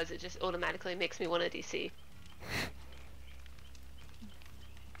the birds, it just automatically makes me want a DC.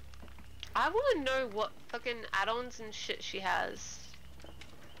 I want to know what fucking add-ons and shit she has.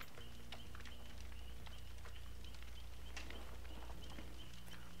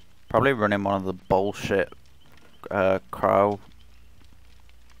 Probably running one of the bullshit crow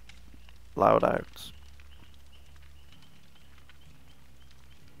loadouts.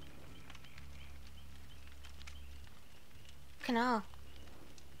 Fucking hell.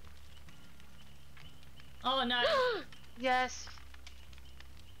 Oh no. Yes.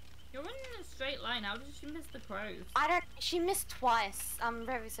 You're running in a straight line. How did she miss the crows? I don't. She missed twice. I'm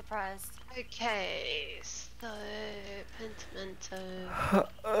very surprised. Okay, so Pentimento.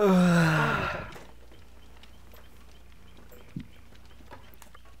 Oh my god.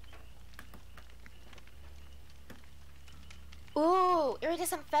 Ooh,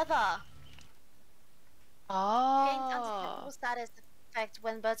 iridescent feather. Gains Oh. undetectable status effect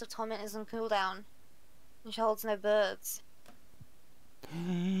when Birds of Torment is on cooldown. And she holds no birds.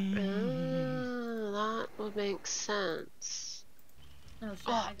 That would make sense. Oh shit,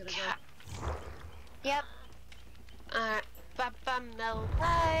 Oh, I gotta cat. go. Yep. Alright, bye Mel.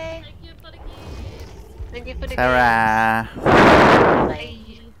 Bye. Thank you for the gifts. Thank you for the Ta-ra! Bye.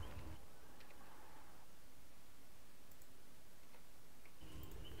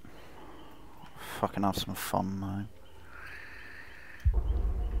 Fucking have some fun now.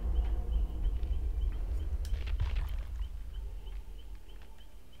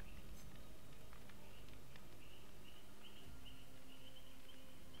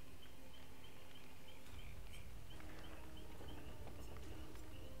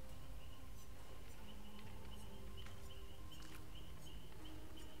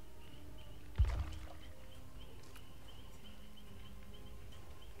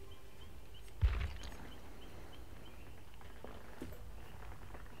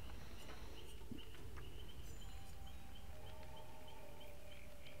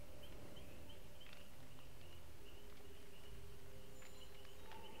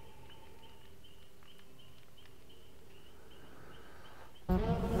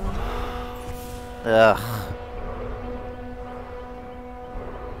 Ugh.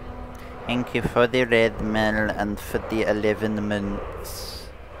 Thank you for the red mail and for the 11 months.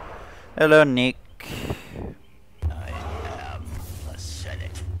 Hello, Nick.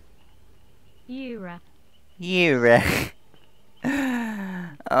 Yura. Yura.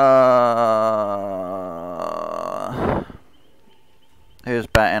 Who's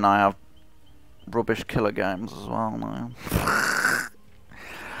betting I have rubbish killer games as well now.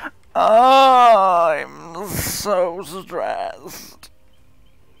 I'm so stressed.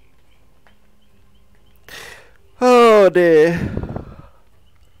 Oh dear.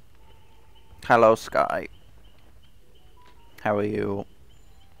 Hello, Sky. How are you?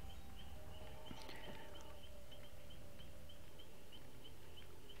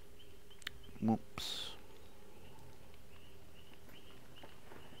 Whoops.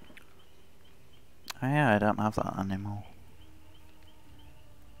 Oh yeah, I don't have that anymore.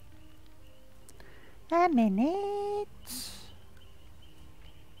 A minute.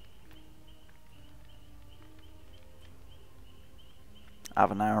 I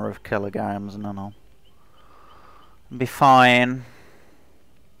have an hour of killer games and then I'll be fine.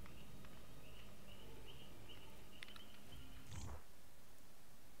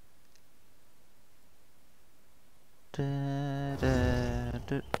 Da, da,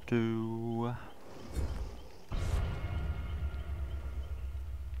 da, do.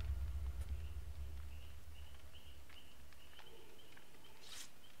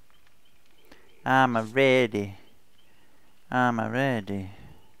 I'm ready. I'm ready.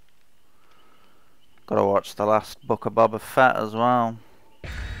 Gotta watch the last book of Boba Fett as well.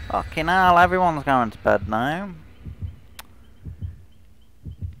 Fucking hell, everyone's going to bed now.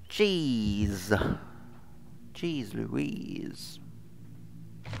 Jeez. Jeez Louise.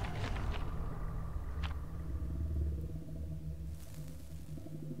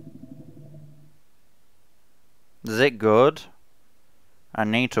 Is it good? I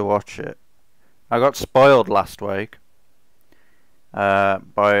need to watch it. I got spoiled last week by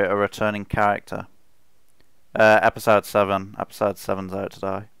a returning character. Episode 7. Episode 7's out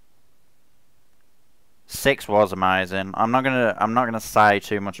today. 6 was amazing. I'm not gonna say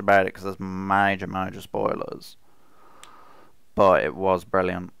too much about it because there's major spoilers. But it was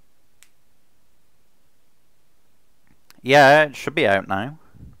brilliant. Yeah, it should be out now.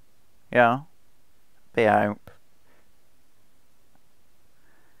 Yeah. Be out.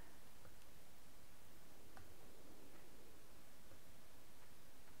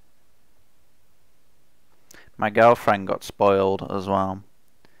 My girlfriend got spoiled as well.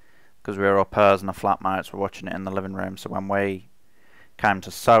 Because we were up hers and the flatmates were watching it in the living room. So when we came to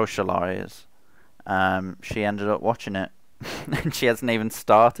socialise, she ended up watching it. And she hasn't even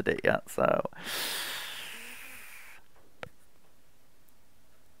started it yet, so...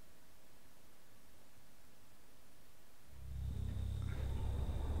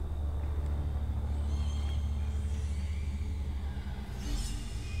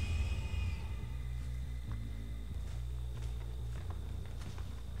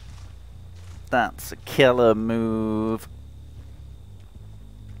 That's a killer move.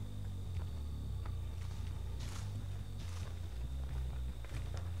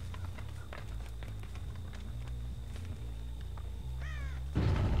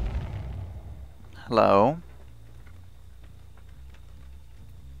 Hello.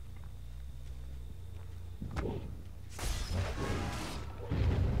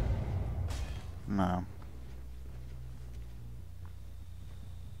 No.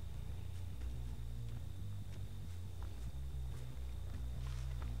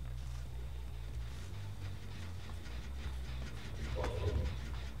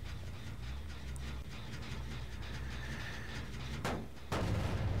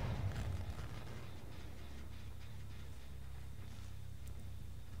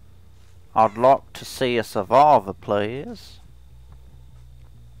 I'd like to see a survivor, please.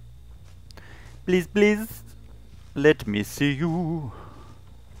 Please, please, let me see you.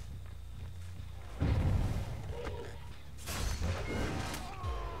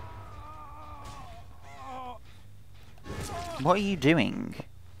 What are you doing?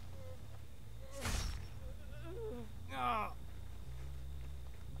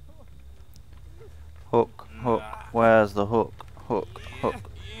 Hook, Hook, where's the hook? Hook, Hook.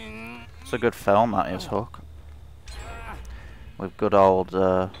 It's a good film, that is, Hook. With good old,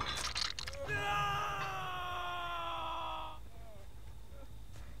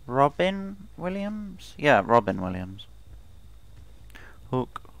 Robin Williams? Yeah, Robin Williams.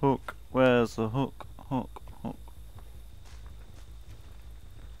 Hook, Hook, where's the hook? Hook, Hook.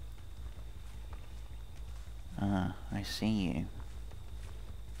 Ah, I see you.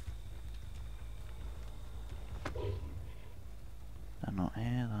 They're not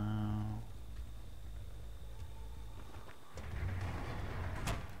here though.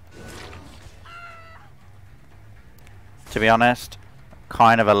 To be honest,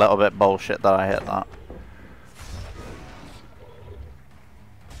 kind of a little bit bullshit that I hit that.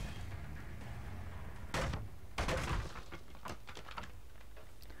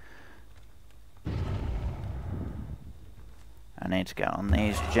 I need to get on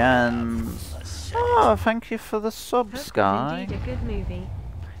these gens. Oh, thank you for the sub, Hook was Sky. indeed a good movie.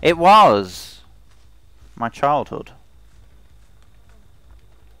 It was my childhood.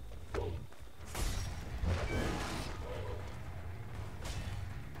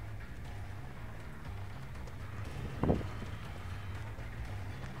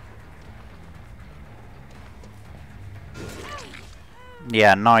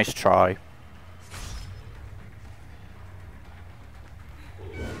 Yeah, nice try.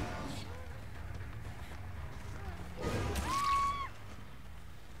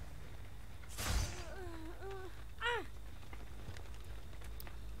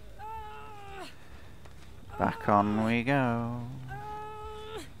 Back on we go.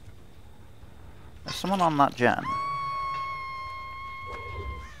 There's someone on that gen.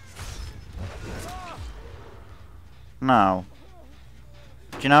 No.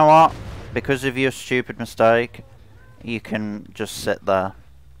 Do you know what? Because of your stupid mistake, you can just sit there.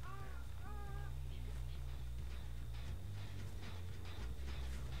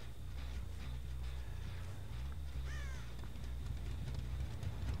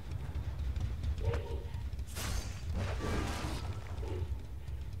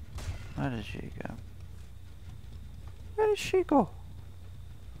 Where did she go? Where did she go?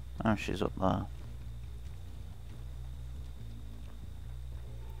 Oh, she's up there.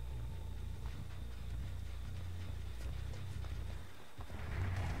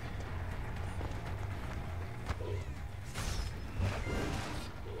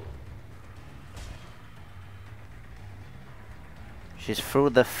 She's through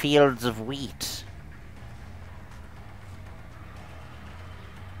the fields of wheat.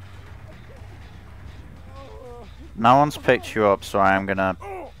 No one's picked you up, so I'm gonna...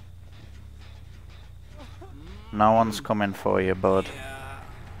 No one's coming for you, bud.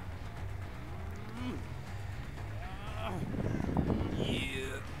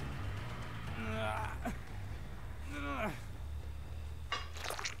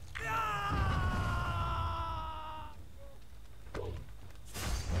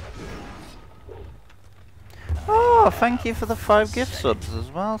 Oh, thank you for the 5 gift subs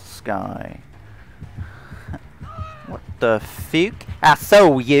as well, Sky. What the fuck? I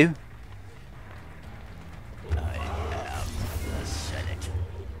saw you.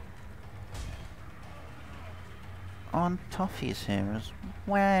 Oh, and Toffee's here as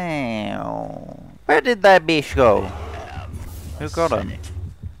well. Where did that bitch go? Who got him?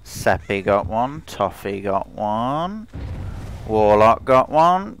 Seppi got one, Toffee got one, Warlock got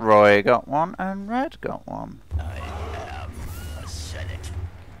one, Roy got one, and Red got one.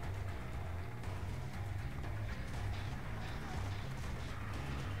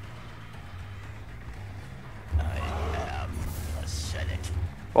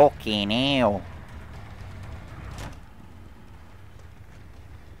 Fucking hell.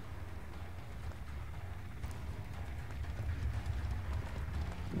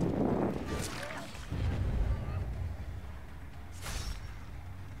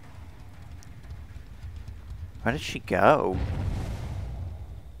 Where did she go?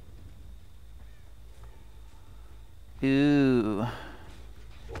 Ooh.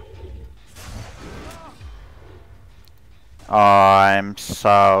 Oh, I'm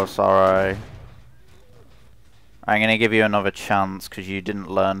so sorry. I'm gonna give you another chance because you didn't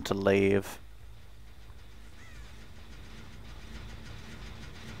learn to leave.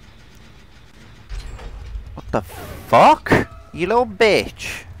 What the fuck? You little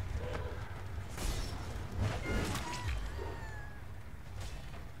bitch.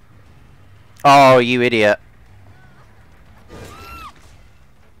 Oh, you idiot.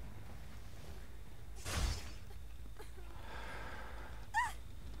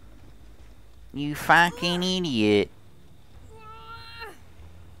 You fucking idiot.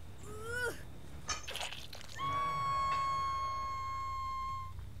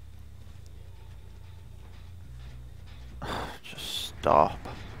 Just stop.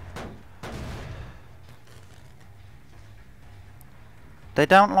 They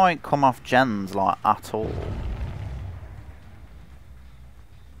don't like come off gens like at all.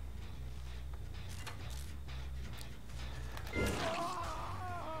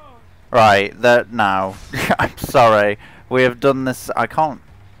 Right, that now. I'm sorry. We have done this. I can't.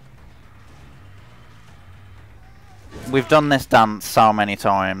 We've done this dance so many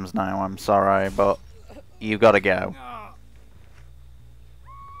times now. I'm sorry, but you gotta go.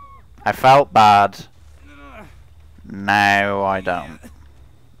 I felt bad. Now I don't.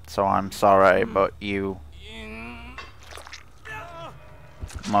 So I'm sorry, but you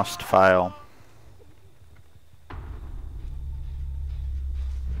must fail.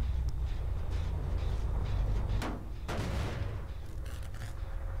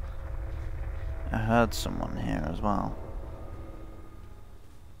 I heard someone here as well.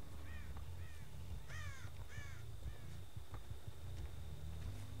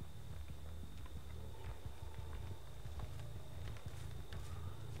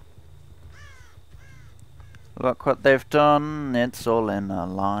 Look what they've done, it's all in a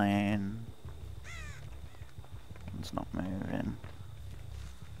line. It's not moving.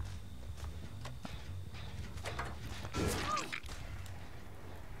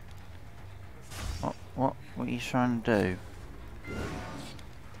 What are you trying to do?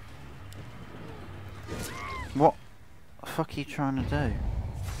 What the fuck are you trying to do?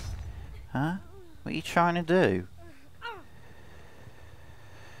 Huh? What are you trying to do?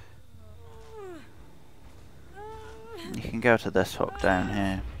 You can go to this hook down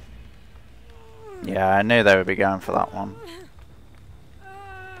here. Yeah, I knew they would be going for that one.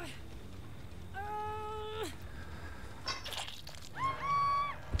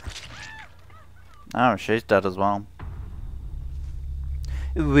 Oh, she's dead as well.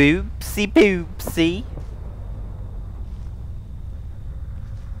 Whoopsie poopsie.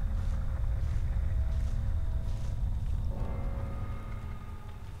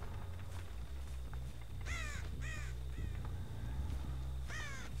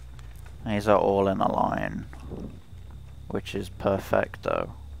 These are all in a line, which is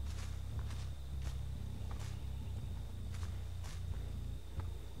perfecto.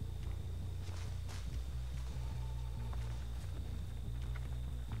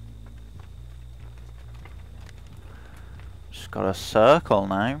 Just got a circle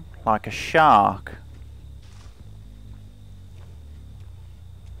now, like a shark.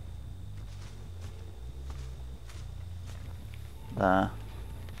 There.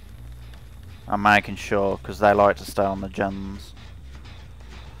 I'm making sure, because they like to stay on the gens.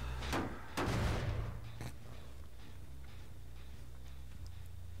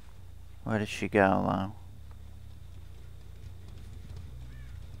 Where did she go, though?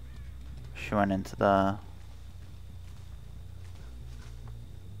 She went into there.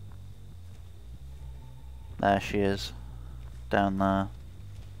 There she is. Down there.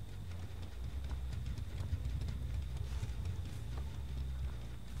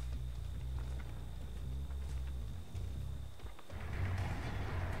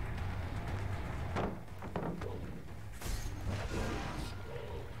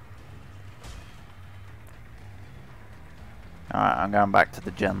 Alright, I'm going back to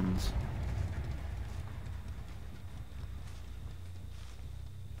the gens.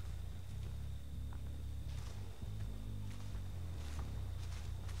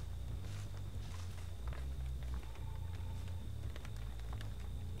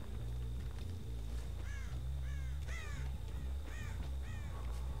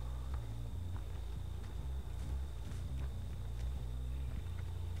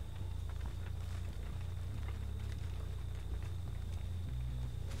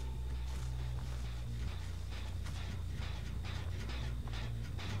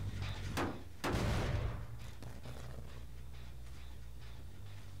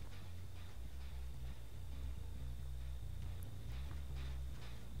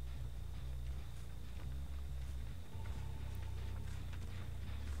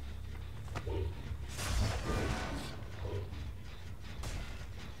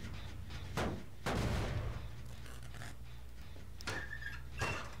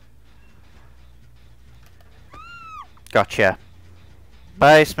 Gotcha.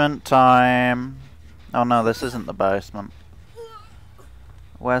 Basement time. Oh no, this isn't the basement.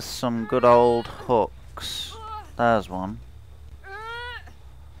 Where's some good old hooks? There's one.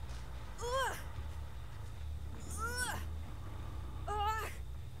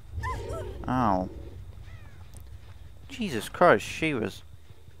 Ow. Jesus Christ, she was...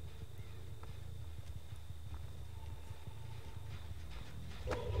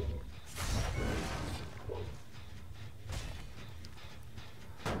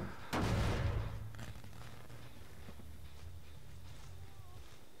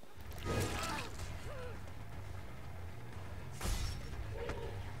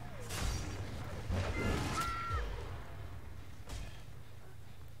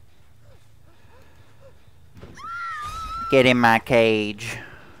 Get in my cage.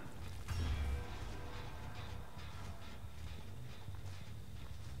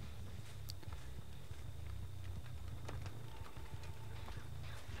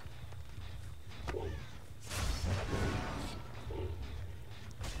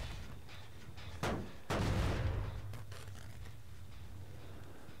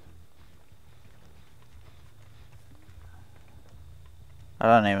 I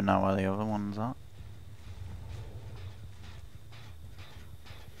don't even know where the other one's at.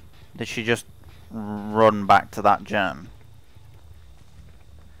 Did she just run back to that gen.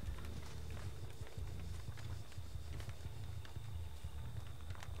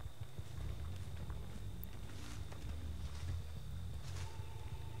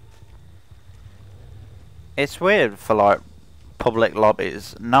 It's weird for like public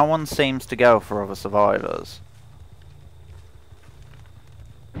lobbies. No one seems to go for other survivors.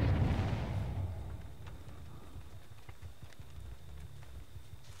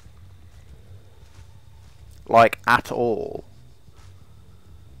 Like, at all.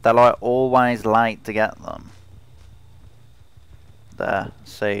 They're like always late to get them. There,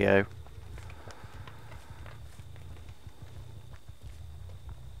 see you.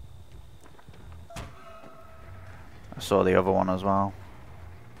 I saw the other one as well.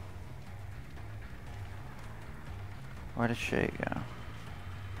 Where did she go?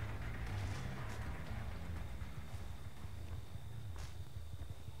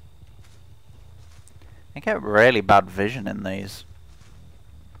 I get really bad vision in these.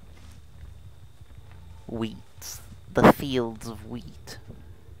 Wheat. The fields of wheat.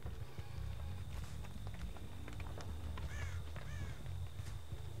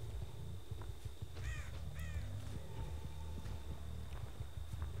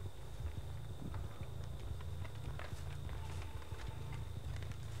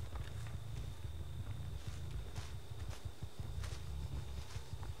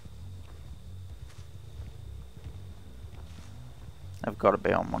 I've got to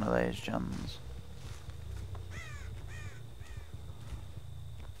be on one of these gens.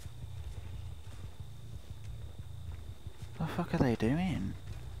 What the fuck are they doing?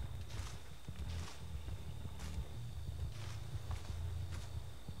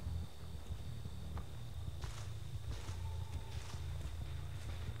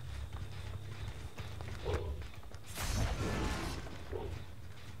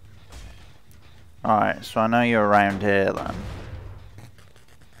 Alright, so I know you're around here then.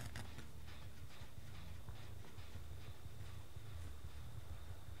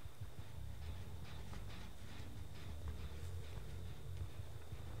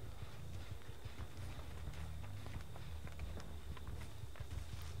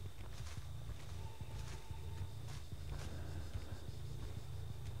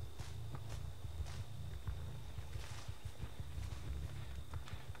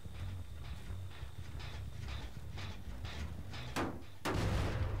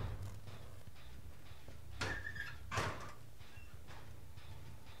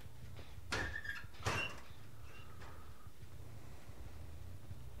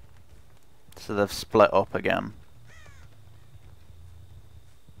 So they've split up again.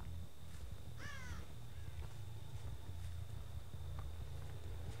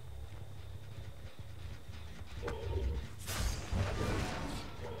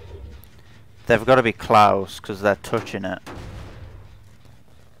 They've got to be close because they're touching it.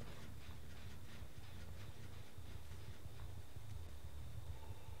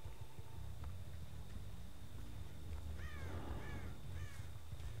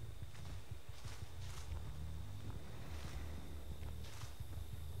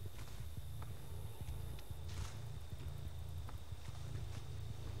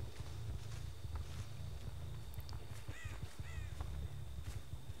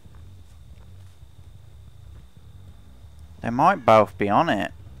 They might both be on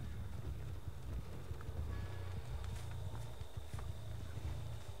it.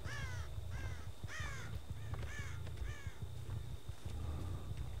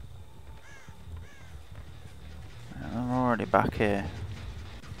 I'm already back here.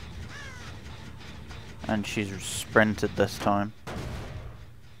 And she's sprinted this time.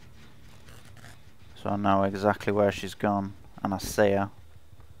 So I know exactly where she's gone. And I see her.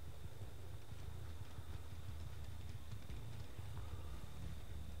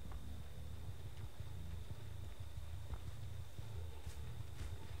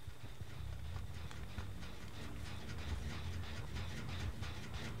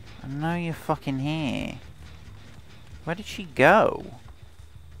 I know you're fucking here. Where did she go?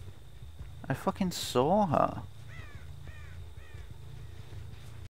 I fucking saw her.